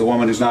such thing as a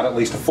woman who's not at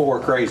least a 4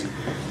 crazy.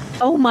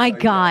 Oh my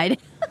God.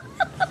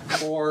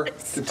 4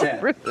 to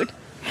 10. Rude.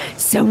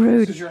 So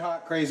rude. This is your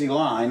hot crazy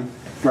line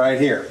right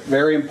here.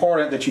 Very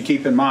important that you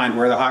keep in mind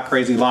where the hot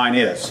crazy line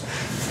is.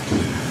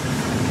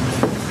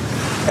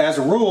 As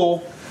a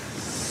rule,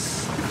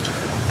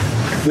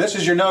 this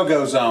is your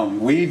no-go zone.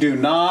 We do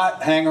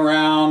not hang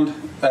around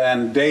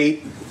and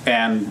date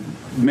and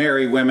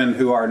marry women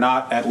who are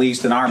not, at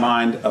least in our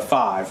mind, a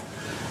 5.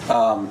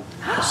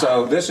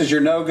 So this is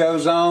your no-go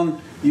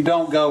zone. You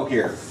don't go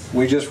here.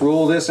 We just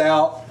rule this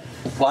out.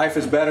 Life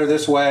is better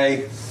this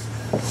way.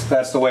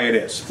 That's the way it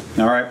is.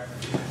 All right.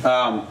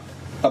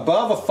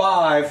 Above a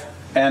 5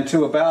 and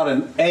to about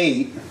an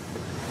 8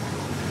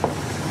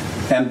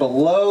 and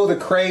below the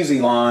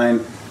crazy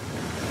line,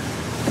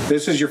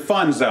 this is your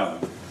fun zone.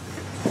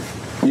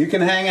 You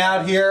can hang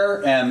out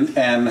here and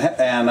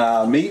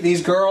meet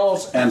these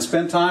girls and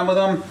spend time with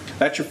them.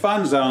 That's your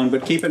fun zone.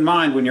 But keep in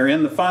mind, when you're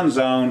in the fun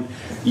zone,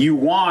 you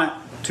want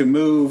to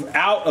move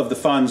out of the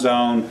fun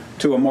zone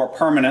to a more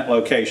permanent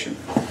location.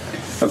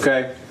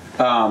 Okay?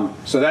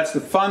 So that's the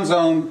fun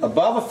zone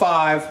above a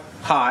 5,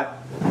 hot,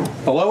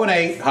 below an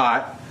 8,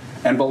 hot,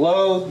 and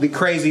below the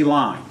crazy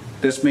line.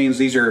 This means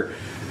these are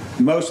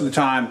most of the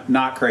time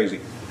not crazy.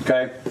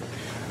 Okay?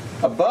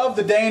 Above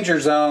the danger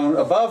zone,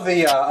 above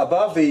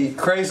the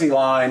crazy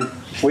line,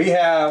 we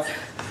have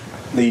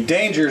the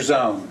danger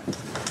zone.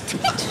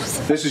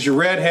 This is your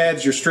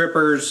redheads, your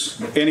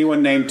strippers,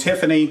 anyone named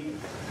Tiffany.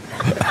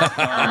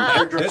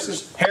 This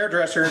is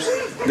hairdressers.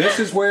 This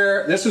is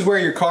where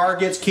your car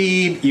gets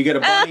keyed. You get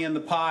a bunny in the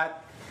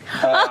pot.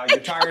 Your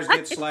tires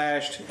get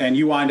slashed, and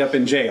you wind up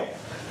in jail.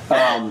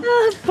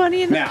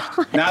 Funny in the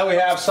pot. Now we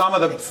have some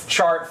of the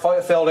chart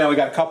filled in. We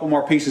got a couple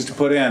more pieces to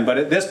put in, but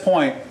at this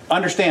point,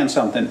 understand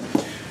something.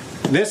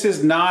 This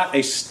is not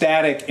a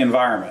static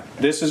environment.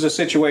 This is a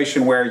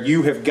situation where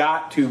you have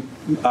got to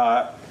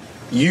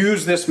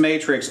use this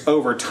matrix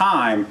over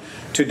time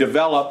to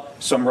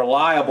develop some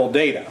reliable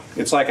data.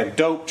 It's like a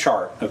dope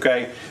chart,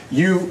 okay?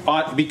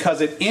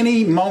 Because at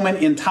any moment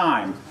in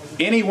time,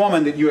 any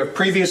woman that you have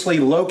previously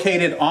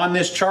located on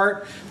this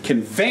chart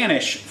can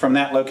vanish from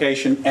that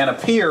location and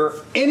appear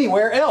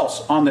anywhere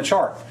else on the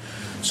chart.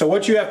 So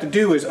what you have to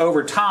do is,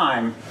 over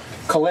time,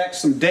 collect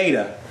some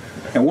data.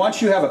 And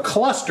once you have a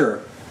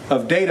cluster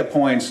of data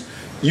points,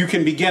 you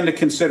can begin to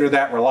consider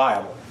that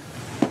reliable.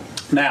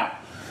 Now,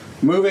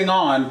 moving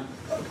on,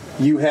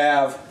 you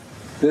have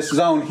this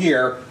zone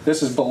here.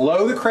 This is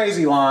below the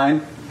crazy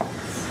line,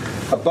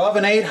 above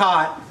an 8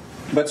 hot,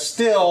 but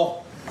still,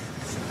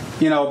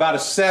 about a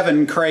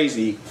 7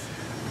 crazy.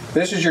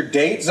 This is your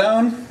date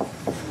zone.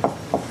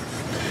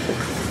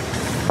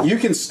 You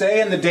can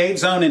stay in the date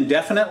zone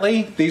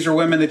indefinitely. These are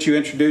women that you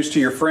introduce to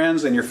your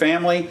friends and your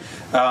family.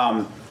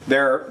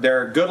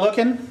 They're good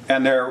looking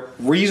and they're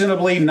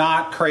reasonably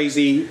not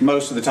crazy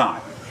most of the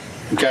time.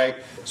 Okay?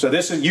 So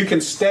you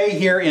can stay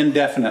here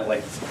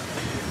indefinitely.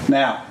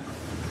 Now,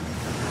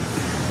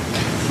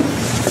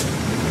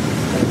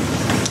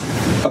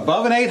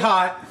 above an 8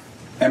 hot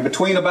and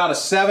between about a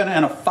 7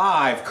 and a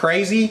 5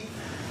 crazy,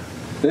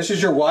 this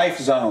is your wife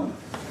zone.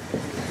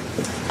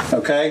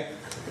 Okay?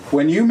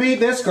 When you meet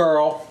this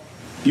girl,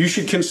 you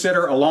should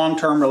consider a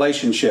long-term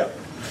relationship.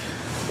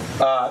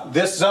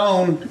 This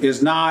zone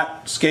is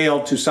not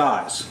scaled to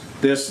size.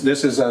 This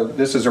is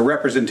a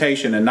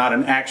representation and not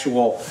an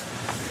actual.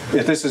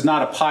 This is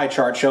not a pie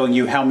chart showing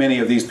you how many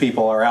of these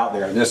people are out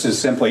there. This is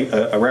simply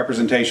a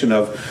representation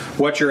of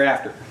what you're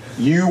after.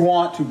 You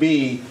want to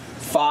be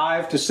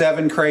 5 to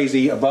 7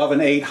 crazy, above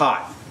an 8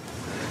 hot.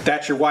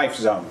 That's your wife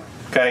zone.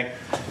 Okay.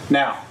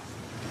 Now,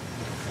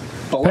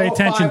 below pay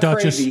attention, 5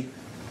 Duchess. crazy,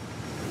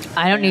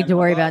 I don't need to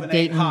worry about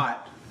dating.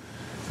 hot,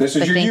 this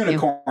is But your thank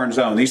unicorn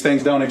zone. These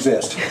things don't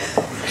exist.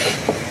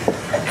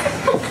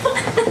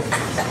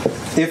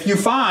 If you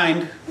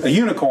find a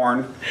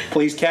unicorn,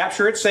 please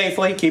capture it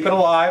safely, keep it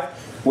alive.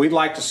 We'd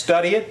like to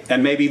study it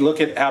and maybe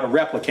look at how to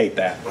replicate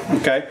that.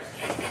 Okay?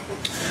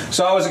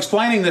 So I was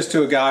explaining this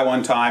to a guy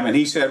one time, and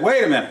he said,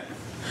 wait a minute.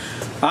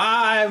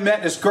 I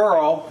met this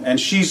girl, and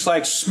she's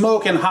like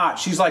smoking hot.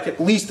 She's like at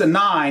least a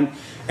 9,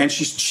 and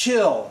she's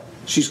chill.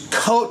 She's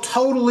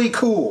totally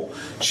cool.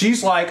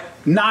 She's like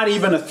not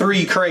even a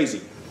 3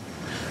 crazy.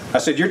 I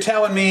said, you're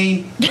telling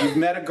me you've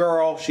met a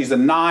girl, she's a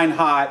 9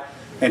 hot,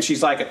 and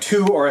she's like a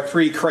 2 or a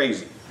 3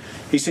 crazy.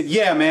 He said,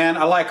 yeah, man,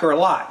 I like her a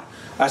lot.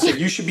 I said,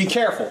 you should be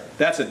careful.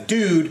 That's a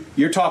dude.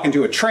 You're talking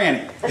to a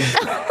tranny.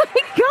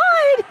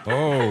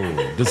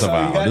 Oh,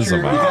 disavow.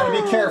 You got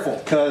to be careful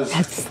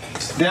because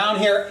down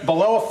here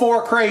below a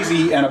 4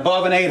 crazy and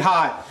above an 8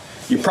 hot,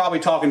 you're probably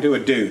talking to a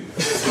dude.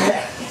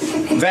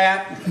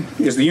 That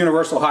is the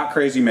universal hot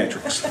crazy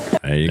matrix.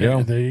 There you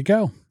go. There you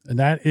go. And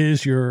that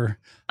is your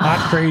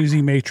hot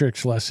crazy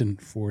matrix lesson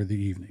for the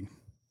evening.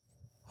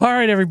 All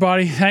right,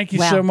 everybody. Thank you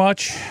so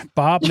much.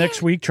 Bob,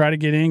 next week, try to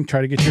get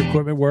your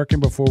equipment working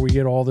before we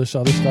get all this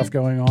other stuff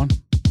going on.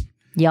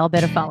 Y'all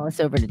better follow us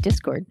over to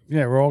Discord.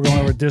 Yeah, we're all going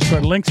over to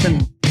Discord. Link's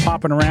been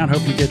popping around.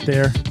 Hope you get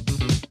there.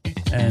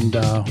 And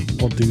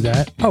we'll do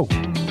that. Oh,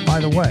 by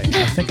the way,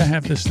 I think I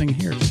have this thing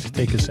here to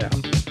take us out.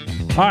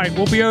 All right,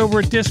 we'll be over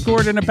at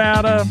Discord in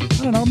about, a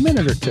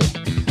minute or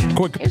two.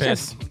 Quick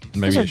piss.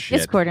 Maybe a shit.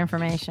 Discord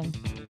information.